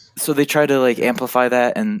comics. So they try to like amplify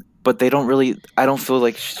that, but they don't really. I don't feel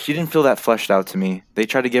like she didn't feel that fleshed out to me. They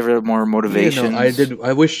try to give her more motivation. Yeah,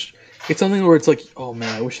 I wish it's something where it's like, oh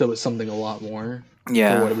man, I wish there was something a lot more.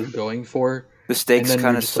 Yeah. For what it was going for. The stakes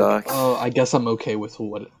kind of suck. Like, oh, I guess I'm okay with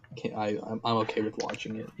I'm okay with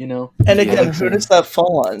watching it. And again, who does that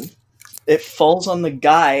fall on? It falls on the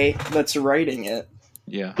guy that's writing it.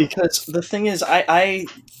 Yeah. Because the thing is, I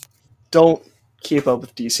don't keep up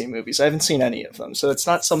with DC movies. I haven't seen any of them, so it's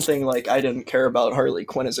not something like I didn't care about Harley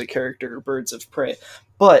Quinn as a character or Birds of Prey.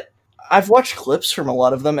 But I've watched clips from a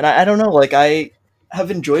lot of them, and I don't know, like, I have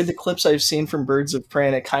enjoyed the clips I've seen from Birds of Prey,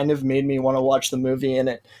 and it kind of made me want to watch the movie, and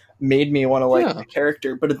it made me want to like the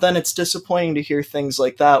character. But then it's disappointing to hear things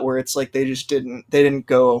like that, where it's like they didn't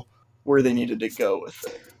go where they needed to go with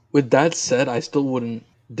it. With that said, I still wouldn't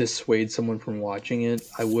dissuade someone from watching it.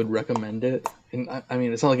 I would recommend it. And I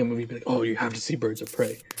mean, it's not like a movie be like, oh, you have to see Birds of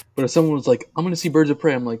Prey. But if someone was like, I'm going to see Birds of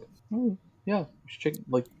Prey, I'm like, oh, yeah, you should check.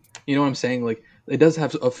 Like, you know what I'm saying? Like, it does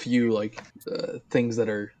have a few like things that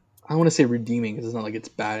are, I want to say redeeming, because it's not like it's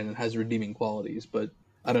bad and it has redeeming qualities, but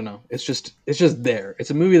I don't know. It's just there.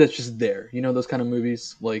 It's a movie that's just there. You know those kind of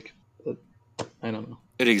movies, like, I don't know.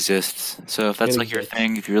 It exists. So if that's like your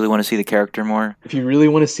thing, if you really want to see the character more, if you really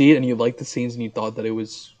want to see it and you like the scenes and you thought that it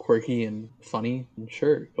was quirky and funny, then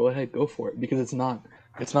sure, go ahead, go for it, because it's not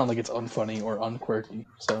like it's unfunny or unquirky.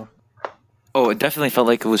 So. Oh, it definitely felt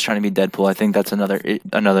like it was trying to be Deadpool. I think that's another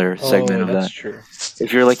segment of that. That's true.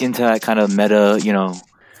 If you're like into that kind of meta,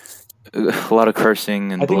 a lot of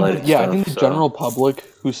cursing and blood. I think the general public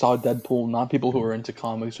who saw Deadpool, not people who are into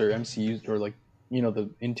comics or MCU or like the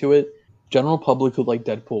into it, general public who like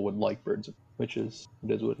Deadpool would like Birds, which is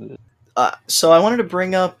what it is. So I wanted to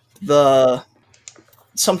bring up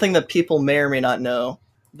something that people may or may not know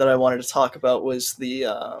that I wanted to talk about was the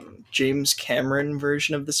James Cameron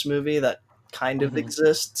version of this movie that kind of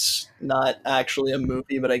exists. Not actually a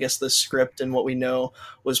movie, but I guess the script and what we know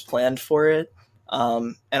was planned for it.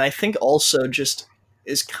 And I think also just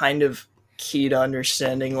is kind of key to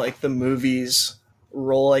understanding like the movie's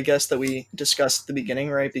role, I guess, that we discussed at the beginning,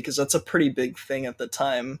 right? Because that's a pretty big thing at the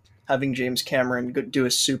time, having James Cameron do a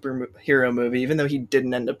superhero movie, even though he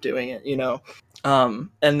didn't end up doing it, And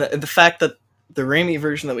the fact that the Raimi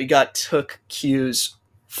version that we got took cues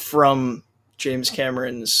from James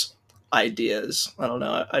Cameron's ideas. I don't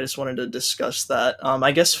know. I just wanted to discuss that.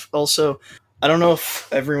 I guess also I don't know if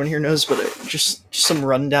everyone here knows, but just some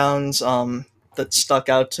rundowns that stuck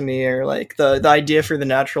out to me are like the idea for the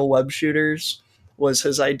natural web shooters was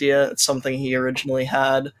his idea. It's something he originally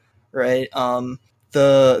had, right?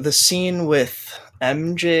 The scene with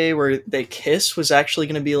MJ where they kiss was actually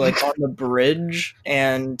going to be like on the bridge,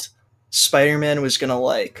 and Spider-Man was going to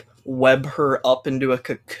like web her up into a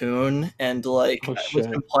cocoon, and like Oh, it was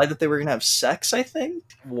shit. implied that they were going to have sex, I think.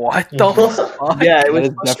 What the fuck? Yeah, it That was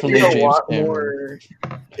is supposed to be definitely a James lot Cameron. more.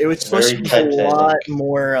 It was supposed Very to be a lot Titanic.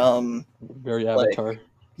 more. Very Avatar.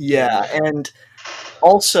 Yeah, and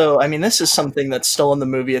also, I mean, this is something that's still in the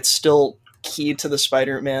movie. It's still key to the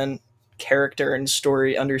Spider-Man character and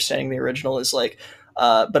story. Understanding the original is like,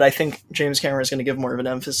 but I think James Cameron is going to give more of an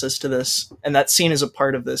emphasis to this, and that scene is a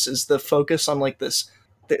part of this. Is the focus on like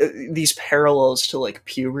these parallels to like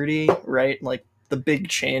puberty, right? Like the big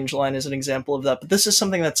change line is an example of that. But this is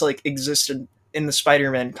something that's like existed in the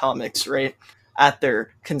Spider-Man comics, right? At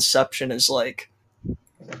their conception is like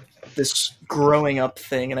this growing up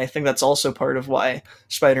thing, and I think that's also part of why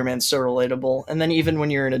Spider-Man's so relatable. And then even when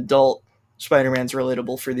you're an adult, Spider-Man's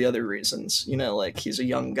relatable for the other reasons, you know, like he's a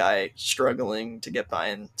young guy struggling to get by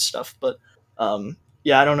and stuff. But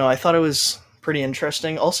yeah, I don't know, I thought it was pretty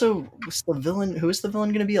interesting. Also, who was the villain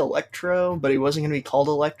going to be? Electro, but he wasn't going to be called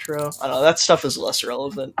Electro. I don't know, that stuff is less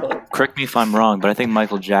relevant, but Correct me if I'm wrong, but I think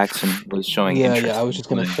Michael Jackson was showing interest. Yeah, I was just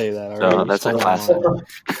gonna say that. So already. that's a Hold classic. on.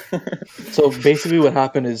 So basically, what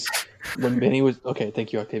happened is when Manny was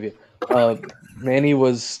thank you, Octavio. Manny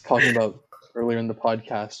was talking about earlier in the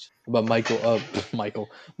podcast about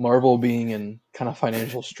Marvel being in kind of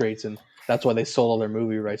financial straits, and that's why they sold all their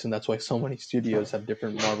movie rights, and that's why so many studios have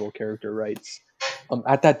different Marvel character rights.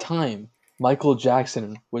 At that time, Michael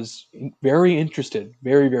Jackson was very interested,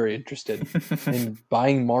 very interested in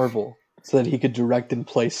buying Marvel so that he could direct and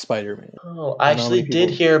play Spider-Man. Oh, I actually did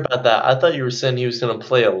hear about that. I thought you were saying he was gonna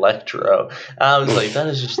play Electro. I was like, that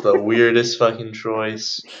is just the weirdest fucking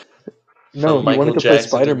choice. No, From he wanted Michael to play Jackson to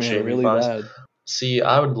Spider-Man Jamie really Foxx. bad. See,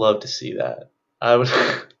 I would love to see that. I would.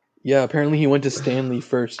 Yeah, apparently he went to Stanley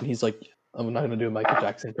first, and he's like, "I'm not gonna do a Michael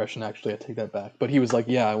Jackson impression. Actually, I take that back." But he was like,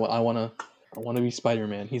 "Yeah, I wanna be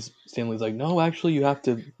Spider-Man." Stanley's like, "No, actually, you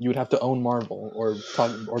would have to own Marvel or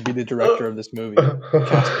be the director of this movie.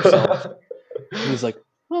 Cast yourself." And he's like,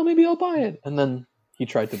 "Well, maybe I'll buy it." And then he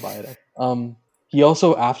tried to buy it. He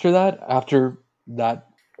also after that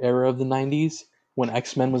era of the '90s, when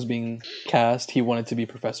X-Men was being cast, he wanted to be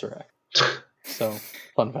Professor X. So,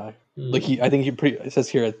 fun fact. Like it says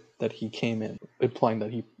here that he came in, implying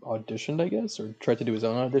that he auditioned, I guess, or tried to do his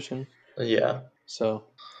own audition. Yeah. So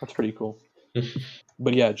that's pretty cool.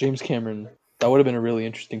 But yeah, James Cameron, that would have been a really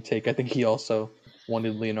interesting take. I think he also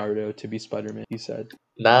wanted Leonardo to be Spider-Man. He said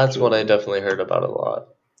That's what I definitely heard about a lot.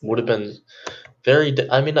 Would have been very.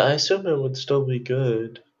 I mean, I assume it would still be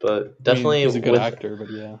good, but definitely he's a good with. actor, but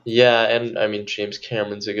yeah. Yeah, and I mean James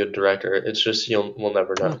Cameron's a good director. It's just we'll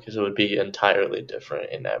never know because it would be entirely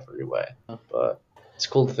different in every way. But it's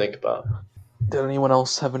cool to think about. Did anyone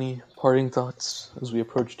else have any parting thoughts as we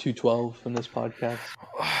approach 212 in this podcast?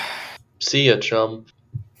 See ya, chum.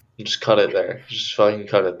 Just cut it there. Just fucking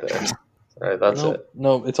cut it there. All right, that's it.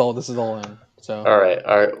 No, this is all in. So All right.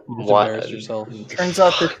 you just embarrass yourself. turns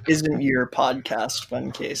out this isn't your podcast,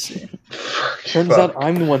 Ben Casey. Turns out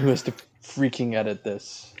I'm the one who has to freaking edit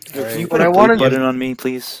this. Can Alright? you But put I a wanted- bleep button on me,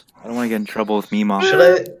 please? I don't want to get in trouble with me, Mom.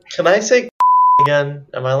 Can I say again?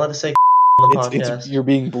 Am I allowed to say on the podcast? You're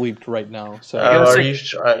being bleeped right now. So gotta are say- you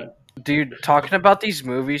sure? Dude, talking about these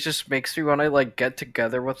movies just makes me want to like get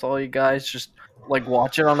together with all you guys, just like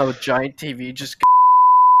watch it on a giant TV, just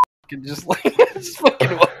and just like just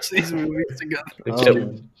fucking watch these movies together. You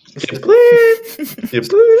bleep. You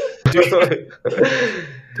bleep.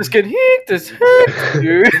 Just get heat this hurt,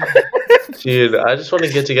 dude. Dude, I just want to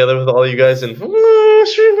get together with all you guys and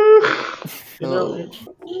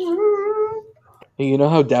Hey, you know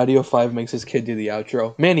how Daddy05 makes his kid do the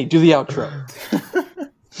outro? Manny, do the outro.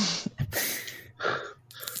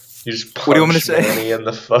 You just What do you want me to punch say? Manny in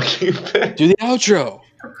the fucking face. Do the outro.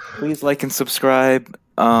 Please like and subscribe.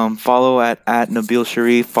 Follow at Nabil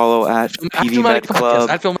Sharif. Follow at PV Med Club.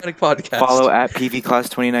 At Filmatic Podcast. Follow at PV Class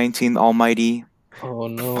 2019 Almighty. Oh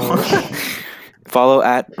no. Follow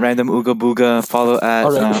at Random Ooga Booga. Follow at.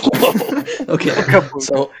 All right. Okay.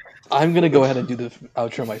 So I'm gonna go ahead and do the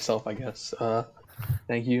outro myself, I guess.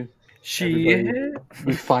 Thank you. Shit.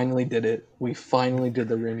 We finally did it. We finally did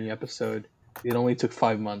the Raimi episode. It only took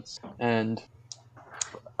 5 months, and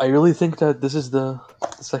I really think that this is the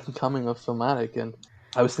second coming of Filmatic, and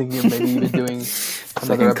I was thinking of maybe even doing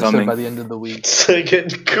another episode coming. by the end of the week.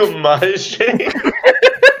 Second Kumashi.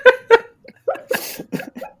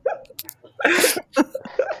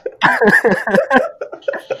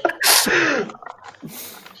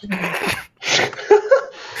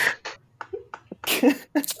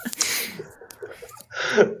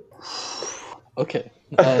 Okay.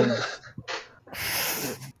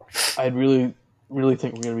 I'd really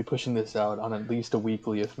think we're gonna be pushing this out on at least a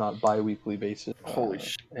weekly, if not bi-weekly basis. Holy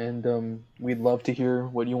shit. And we'd love to hear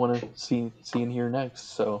what you want to see and hear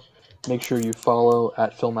next. So make sure you follow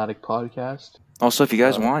at Filmatic Podcast. Also, if you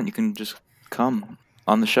guys want, you can just come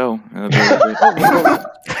on the show. I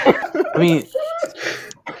mean,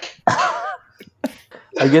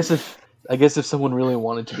 I guess if someone really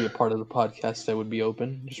wanted to be a part of the podcast, that would be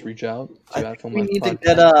open. Just reach out to at We Filmatic need to Podcast.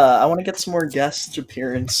 get. I want to get some more guest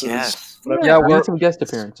appearances. Yes. Yeah, we we're need some guest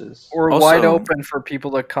appearances. we're Also- wide open for people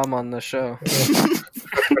to come on the show.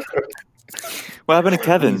 What happened to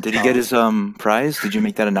Kevin? Did he get his prize? Did you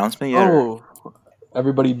make that announcement yet? Oh,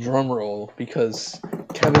 everybody drum roll, because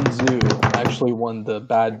Kevin Zoo actually won the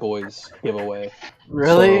Bad Boys giveaway.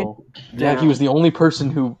 Really? So, yeah, he was the only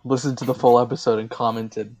person who listened to the full episode and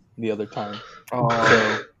commented the other time.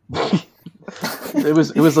 Oh. So it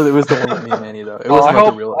was the one with me and Manny though. It Oh, wasn't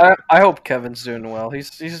like a real. I hope Kevin's doing well.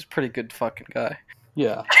 He's a pretty good fucking guy.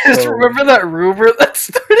 Yeah. Just so- remember that rumor that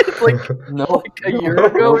started like No, a year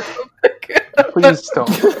ago or something? please don't.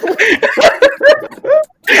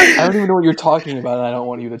 I don't even know what you're talking about, and I don't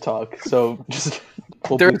want you to talk. So just.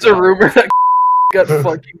 we'll There's bleep a it out. rumor that got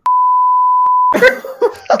fucking.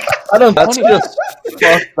 I don't. That's just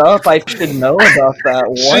fucked up. I should know about that.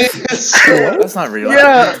 What? That's not real.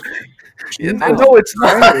 Yeah. No, it's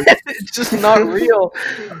not. It's just not real.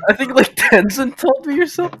 I think like Tenzin told me or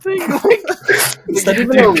something. Like, Is that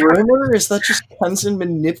even a rumor? Or is that just Tenzin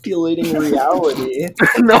manipulating reality?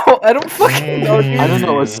 no, I don't fucking know. Dude. I don't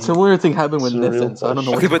know. A similar thing happened with It's a real Nithin, so I don't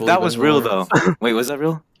know. question. what Okay, to but that believe was anymore. real though. Wait, was that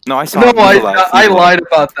real? No, I saw. No, it in real life. I lied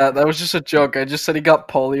about that. That was just a joke. I just said he got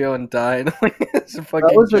polio and died. It's a fucking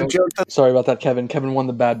That was a joke. joke. That Sorry about that, Kevin. Kevin won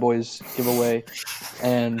the Bad Boys giveaway,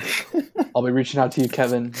 and I'll be reaching out to you,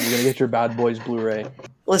 Kevin. You're gonna get your Bad Boys Blu-ray.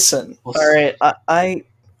 Listen. Well, All right. I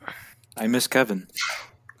I miss Kevin.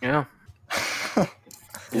 Yeah. Do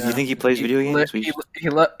you think he plays video games?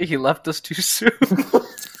 He left us too soon.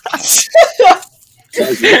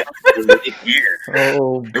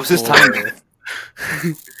 Oh, It was his time.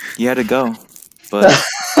 He had to go, but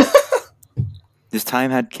his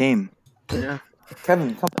time had came. Yeah.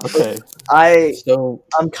 Kevin, come on. Okay, so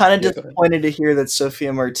I'm kind of Yeah, go ahead. disappointed to hear that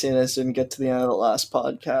Sophia Martinez didn't get to the end of the last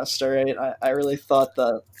podcast. All right. I really thought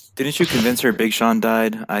that. Didn't you convince her Big Sean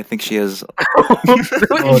died? I think she has. oh,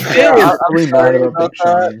 Yeah, damn, I'm really sorry mad about about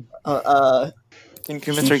Big Sean. Didn't you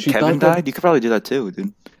convince She- her she Kevin thought that- died? You could probably do that too,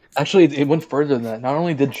 dude. Actually, it went further than that. Not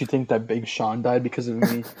only did she think that Big Sean died because of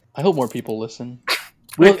me, I hope more people listen.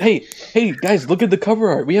 Well, hey, guys, look at the cover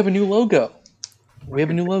art. We have a new logo. We Wait,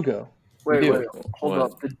 do. wait, hold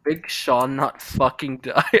What? up. Did Big Sean not fucking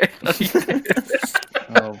die? I thought he did.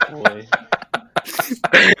 Oh boy.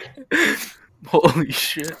 Holy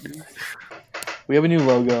shit, dude. We have a new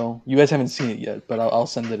logo. You guys haven't seen it yet, but I'll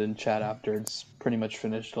send it in chat after. It's pretty much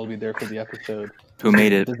finished. It'll be there for the episode. Who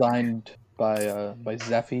made it? Designed by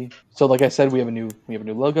Zeffy. So like I said, we have a new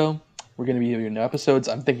logo. We're gonna be doing new episodes.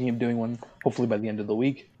 I'm thinking of doing one hopefully by the end of the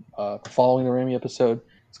week. Following the Rami episode.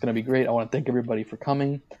 It's gonna be great. I want to thank everybody for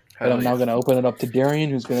coming. And I'm now gonna open it up to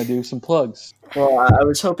Darian, who's gonna do some plugs. Well, I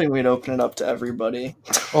was hoping we'd open it up to everybody.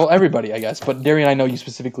 Well, everybody, I guess. But Darian, I know you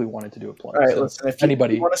specifically wanted to do a plug. All right, so listen. If you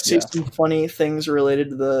anybody want to see yeah. some funny things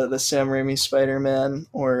related to the Sam Raimi Spider-Man,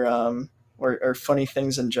 or funny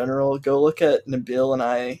things in general, go look at Nabil and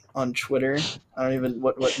I on Twitter. I don't even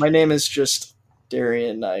what my name is just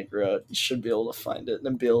Darian Nigro. You should be able to find it.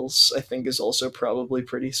 Nabil's, I think, is also probably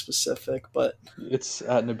pretty specific, but It's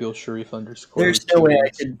at Nabil Sharif _ there's no way I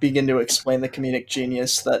could begin to explain the comedic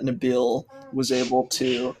genius that Nabil was able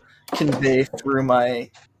to convey through my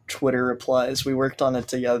Twitter replies. We worked on it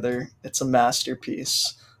together. It's a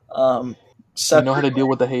masterpiece. You know how to deal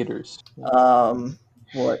with the haters.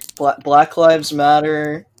 Black Lives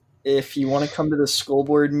Matter. If you want to come to the school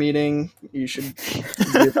board meeting, you should do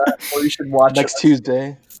that, or you should watch Next us,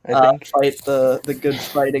 Tuesday, I think. fight the good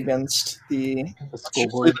fight against the. The school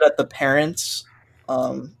Should board. leave it at the parents. I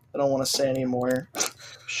don't want to say any more.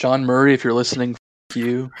 Sean Murray, if you're listening, f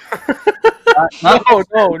you. Not No.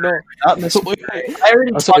 not Mr. So, wait, I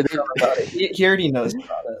already I'm sorry, talked to him about it. He already knows about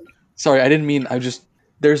it. sorry, I didn't mean.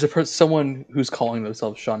 There's someone who's calling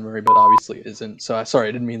themselves Sean Murray, but obviously isn't. So sorry,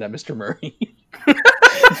 I didn't mean that, Mr. Murray.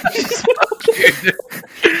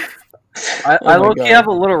 I Oh my low-key God. have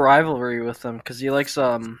a little rivalry with him because he likes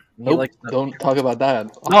Nope, likes don't talk about that.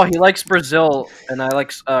 no, he likes Brazil and I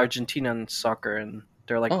like Argentina in soccer and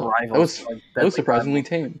they're like Oh, rivals. that was like, That was deadly surprisingly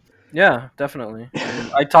tame. Yeah, definitely.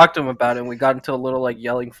 I talked to him about it, and we got into a little like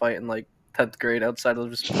yelling fight in like 10th grade outside of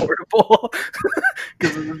his portable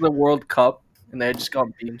because this is the World Cup, and they had just got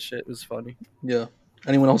beat and shit. It was funny. Yeah.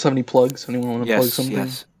 Anyone else have any plugs? Anyone want to plug Yes, something?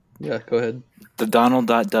 yes. Yeah, go ahead. The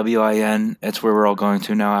Donald.win. It's where we're all going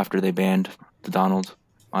to now after they banned the Donald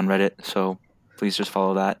on Reddit. So please just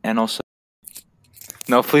follow that. And also,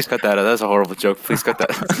 no, please cut that out. That's a horrible joke. Please cut that.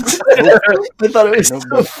 I thought it was No, so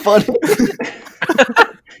but- funny.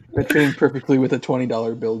 That fitting perfectly with a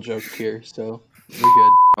 $20 bill joke here, so we're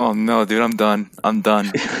good. Oh no, dude, I'm done. I'm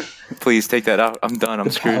done. Please take that out. I'm done. I'm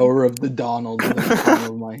The screwed. power of the Donald in the palm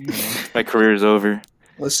of my hand. My career is over.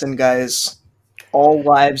 Listen, guys, all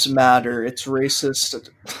lives matter. It's racist.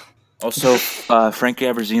 Also, Frankie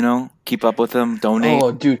Aberzino, keep up with him. Donate.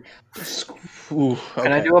 Oh, dude. Ooh,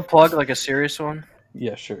 Can I okay. do a plug, like a serious one?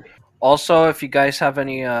 Yeah, sure. Also, if you guys have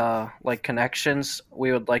any like connections,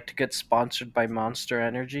 we would like to get sponsored by Monster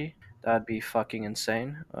Energy. That'd be fucking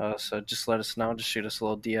insane. So just let us know. Just shoot us a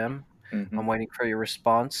little DM. Mhm. I'm waiting for your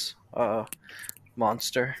response.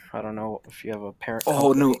 Monster. I don't know if you have a parent.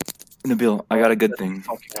 Oh no, Nabil, I got a good That's thing.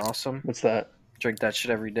 fucking awesome. What's that? Drink that shit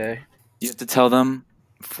every day. You have to tell them,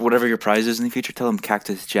 for whatever your prize is in the future, tell them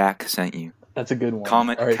Cactus Jack sent you. That's a good one.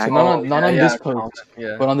 Comment, All right, so tag- not on this post, comment,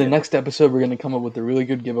 yeah. but on the next episode, we're going to come up with a really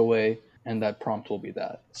good giveaway, and that prompt will be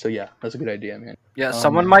that. So, yeah, that's a good idea, man. Yeah,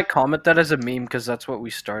 someone might comment that as a meme because that's what we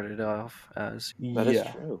started off as. That is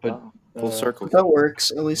yeah, true. but Wow. Full circle. That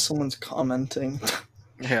works. At least someone's commenting.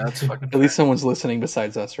 Yeah, that's fucking. at least someone's listening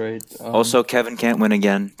besides us, right? Also, Kevin can't win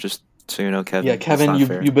again. Just so you know, Kevin. yeah, That's Kevin, not you've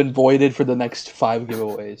fair. been voided for the next 5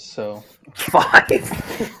 giveaways, so... 5.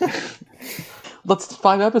 That's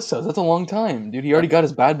 5 episodes. That's a long time, dude. He already got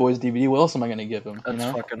his Bad Boys DVD. What else am I gonna give him? That's you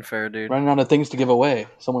know? fucking fair, dude. Running out of things to give away.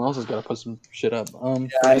 Someone else has got to put some shit up.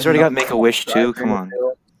 He's already got Make a Wish too. Come on.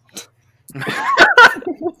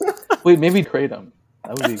 Wait, maybe trade them.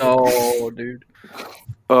 That would be good. No, dude.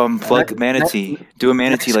 Plug Manatee. Do a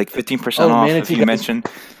Manatee like 15% Oh, off Manatee, if you guys. mention.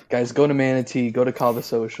 Guys, go to Manatee. Go to Kava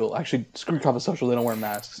Social. Actually, screw Kava Social. They don't wear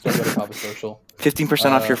masks. Don't go to Kava Social.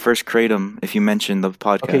 15% off your first kratom if you mention the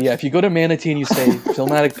podcast. Okay, yeah. If you go to Manatee and you say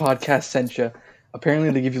Filmatic Podcast sent you, apparently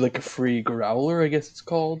they give you like a free growler. I guess it's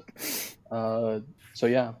called. So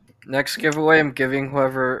yeah. Next giveaway, I'm giving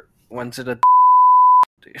whoever wins it a.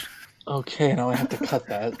 Dude. Okay, now I have to cut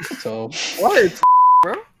that. So. What,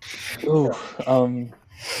 bro? Ooh,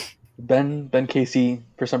 Ben Casey,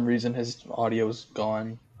 for some reason, his audio's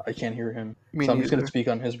gone. I can't hear him. Me So I'm just going to neither. speak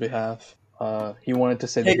on his behalf. He wanted to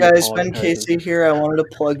say Hey that he guys, Ben apologizes. Casey here. I wanted to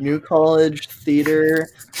plug New College Theater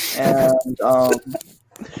and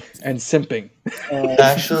And simping.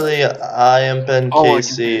 Actually, I am Ben Oh, I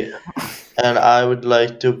Casey, and I would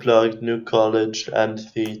like to plug New College and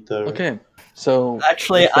Theater. Okay, so...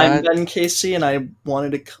 actually, with I'm that- Ben Casey, and I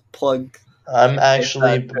wanted to plug. I'm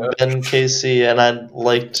actually Ben Casey, and I'd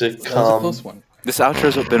like to That was a come. close one. This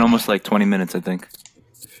outro's been almost like 20 minutes, I think.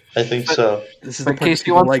 I think so. This is In the part case that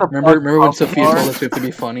you people want like. to Remember when plug Sophia Pop told Bar? us we have to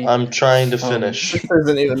be funny? I'm trying to finish. This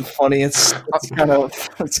isn't even funny. It's kind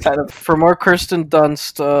of. For more Kirsten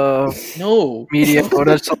Dunst No. media, go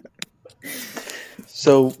to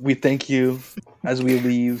So we thank you. As we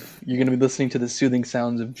leave, you're going to be listening to the soothing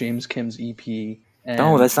sounds of James Kim's EP. And,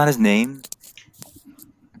 No, that's not his name.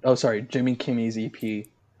 Oh, sorry, Jimmy Kimmy's EP.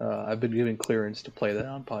 I've been given clearance to play that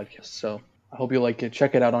on podcast, so I hope you like it.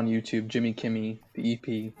 Check it out on YouTube, Jimmy Kimmy, the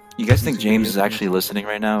EP. You guys think James is actually listening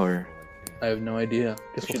right now, or I have no idea.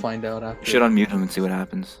 Guess we'll find out you after. should unmute him and see what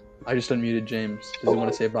happens? I just unmuted James. Does he want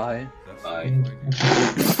to say bye? Bye.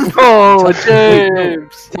 Oh,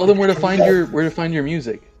 James! Tell them where to find your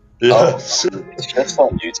music. Yes. It's just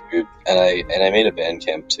on YouTube, and I made a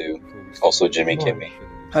Bandcamp too. Also, Jimmy Kimmy.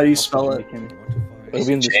 How do you spell it? Jimmy Kimmey. It'll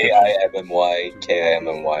be in the description.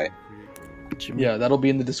 JIMMY. Yeah, that'll be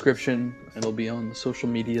in the description. It'll be on the social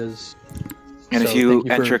medias. And So if you thank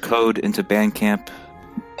you enter for- code into Bandcamp,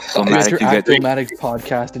 Enter Filmatic, you get Filmatic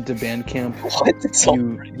Podcast into Bandcamp. What? It's all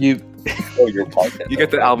You your podcast. you get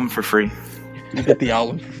the album for free. you get the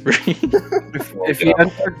album for free. If you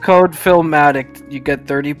enter code Filmatic, you get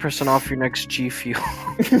 30% off your next G Fuel.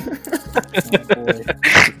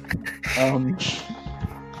 Oh, boy.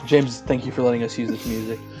 James, thank you for letting us use this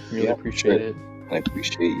music. Really Yeah, appreciate it. I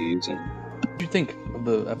appreciate you using. What did you think of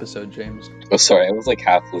the episode, James? Oh, sorry, I was like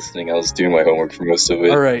half listening. I was doing my homework for most of it.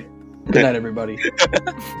 All right. Good night, everybody.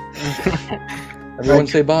 Everyone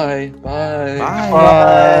say bye. Bye.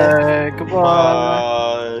 Bye. Goodbye.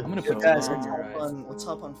 Bye. I'm gonna put Guys, this on your eyes. let's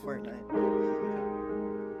hop on Fortnite.